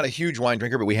 I'm not a huge wine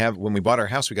drinker, but when we bought our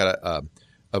house, we got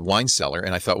a wine cellar,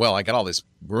 and I thought, well, I got all this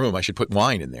room, I should put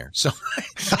wine in there. So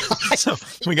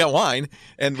we got wine,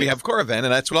 and we have Coravin,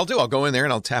 and that's what I'll do. I'll go in there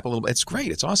and I'll tap a little bit. It's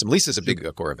great. It's awesome. Lisa's a big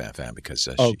Coravin fan because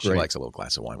she likes a little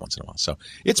glass of wine once in a while. So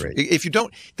it's if you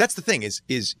don't, that's the thing is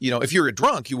if you're a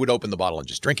drunk, you would open the bottle and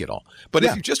just drink it all. But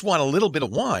if you just want a little bit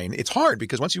of wine, it's hard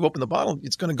because once you open the bottle,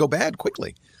 it's going to go bad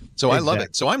quickly. So I love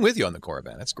it. So I'm with you on the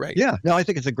Coravin. That's great. Yeah, no, I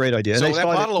think it's a great idea. So that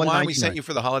bottle of wine we sent you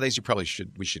for the holidays,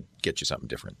 we should get you something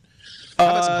different. How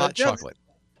about some hot chocolate?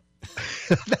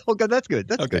 Okay, that's good.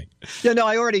 That's good. Yeah, no,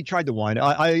 I already tried the wine.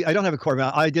 I don't have a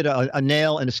Coravin. I did a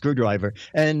nail and a screwdriver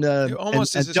and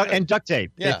duct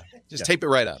tape. Yeah, tape it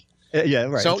right up. Yeah,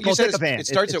 right. So you said it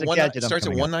starts at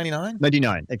 $199?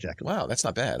 $99, exactly. Wow, that's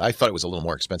not bad. I thought it was a little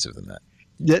more expensive than that.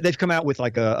 They've come out with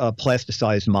like a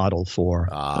plasticized model for.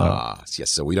 Yes.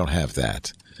 So we don't have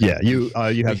that. Yeah, you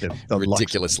have the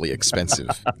ridiculously expensive.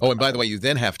 Oh, and by the way, you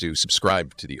then have to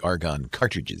subscribe to the Argon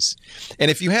cartridges. And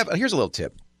if you have, here's a little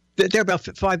tip. They're about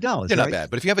 $5. They're not bad.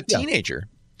 But if you have a teenager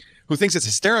who thinks it's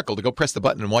hysterical to go press the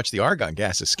button and watch the argon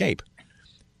gas escape,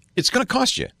 it's going to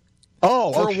cost you.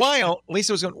 Oh, for a while,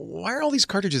 Lisa was going, why are all these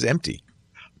cartridges empty?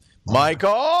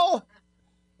 Michael?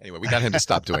 Anyway, we got him to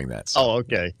stop doing that. So.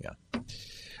 Okay. Yeah.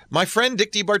 My friend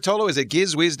Dick DeBartolo is at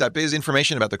gizwiz.biz.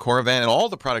 Information about the Coravin and all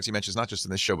the products he mentions, not just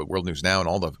in this show, but World News Now and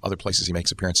all the other places he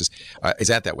makes appearances, is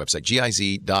at that website,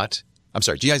 gizwiz.biz. Put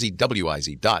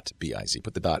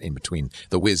the dot in between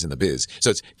the whiz and the biz. So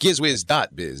it's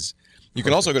gizwiz.biz. You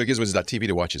can also go to gizwiz.tv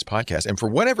to watch his podcast. And for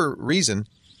whatever reason,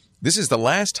 this is the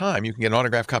last time you can get an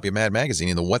autographed copy of Mad Magazine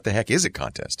in the What the Heck Is It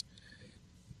contest.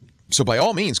 So by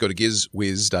all means, go to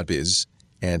gizwiz.biz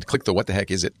and click the What the Heck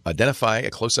Is It? Identify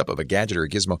a close-up of a gadget or a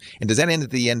gizmo. And does that end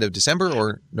at the end of December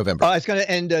or November? It's going to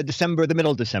end December, the middle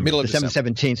of December. December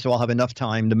 17th, so I'll have enough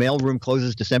time. The mailroom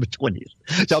closes December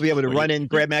 20th. So I'll be able to run in,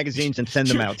 grab magazines, and send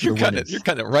them out to the winners. You're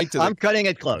cutting it right to the... I'm cutting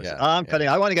it close. Yeah, I'm cutting.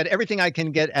 I want to get everything I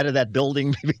can get out of that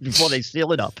building before they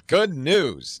seal it up. Good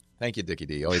news. Thank you, Dickie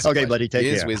D. Always okay, buddy. Take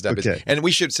care. Okay. And we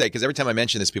should say, because every time I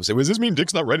mention this, people say, well, does this mean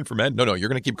Dick's not writing for Mad? No, you're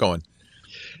going to keep going.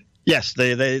 Yes,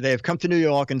 they have come to New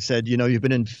York and said, you've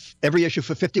been in every issue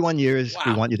for 51 years. Wow.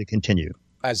 We want you to continue.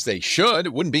 As they should.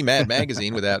 It wouldn't be Mad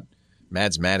Magazine without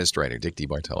Mad's maddest writer, Dick D.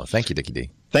 Bartolo. Thank you, Dickie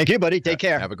D. Thank you, buddy. Take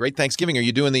care. Have a great Thanksgiving. Are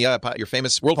you doing the your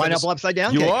famous world Pineapple famous? Upside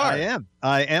Down You cake? are.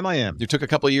 I am. You took a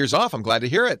couple of years off. I'm glad to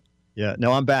hear it. Yeah.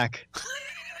 No, I'm back.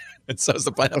 And so is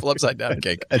the pineapple upside down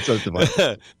cake. And so is the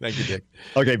pineapple. Thank you, Dick.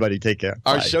 Okay, buddy. Take care.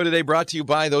 Our Bye. show today brought to you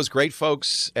by those great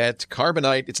folks at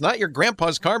Carbonite. It's not your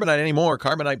grandpa's Carbonite anymore.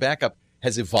 Carbonite Backup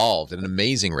has evolved at an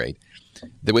amazing rate.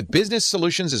 With business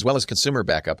solutions as well as consumer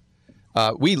backup,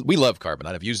 we love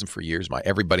Carbonite. I've used them for years.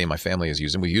 Everybody in my family has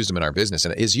used them. We use them in our business.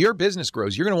 And as your business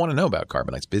grows, you're going to want to know about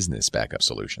Carbonite's business backup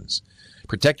solutions.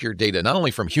 Protect your data not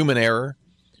only from human error,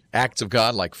 acts of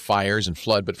God like fires and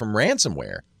flood, but from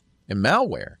ransomware and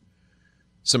malware.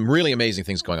 Some really amazing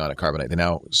things going on at Carbonite. They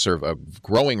now serve a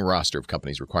growing roster of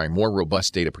companies requiring more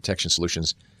robust data protection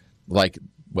solutions like,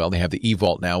 well, they have the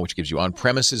eVault now, which gives you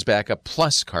on-premises backup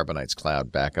plus Carbonite's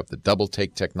cloud backup, the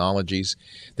double-take technologies.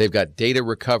 They've got data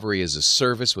recovery as a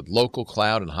service with local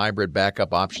cloud and hybrid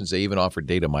backup options. They even offer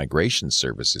data migration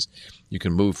services. You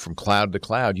can move from cloud to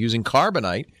cloud using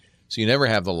Carbonite, so you never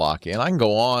have the lock-in. I can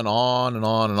go on and on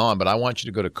and on, but I want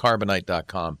you to go to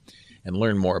Carbonite.com and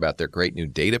learn more about their great new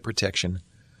data protection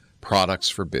products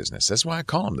for business. That's why I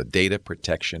call them the data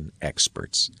protection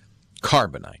experts.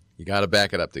 Carbonite. You got to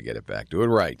back it up to get it back. Do it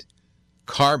right.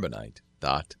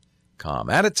 Carbonite.com.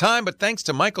 Out of time, but thanks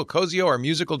to Michael Cozio, our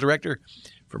musical director,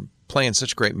 for playing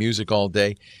such great music all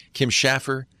day. Kim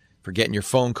Schaffer for getting your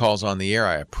phone calls on the air.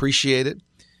 I appreciate it.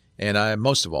 And I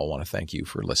most of all want to thank you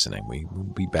for listening. We'll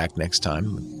be back next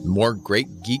time with more great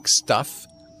geek stuff.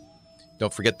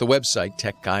 Don't forget the website,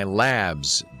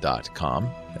 techguylabs.com.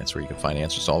 That's where you can find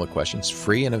answers to all the questions,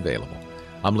 free and available.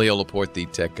 I'm Leo Laporte, the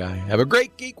Tech Guy. Have a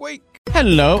great Geek Week.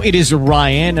 Hello, it is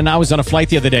Ryan, and I was on a flight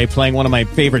the other day playing one of my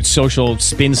favorite social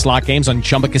spin slot games on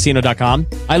ChumbaCasino.com.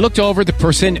 I looked over at the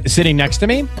person sitting next to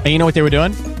me, and you know what they were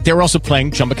doing? They were also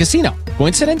playing Chumba Casino.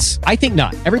 Coincidence? I think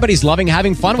not. Everybody's loving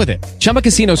having fun with it. Chumba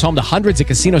Casino is home to hundreds of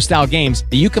casino-style games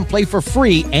that you can play for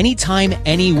free anytime,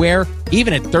 anywhere,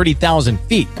 even at 30,000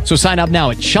 feet. So sign up now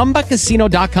at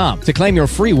ChumbaCasino.com to claim your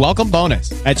free welcome bonus.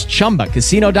 That's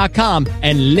ChumbaCasino.com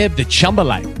and live the Chumba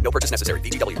life. No purchase necessary.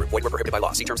 VGW. Void where prohibited by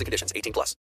law. See terms and conditions. 18+.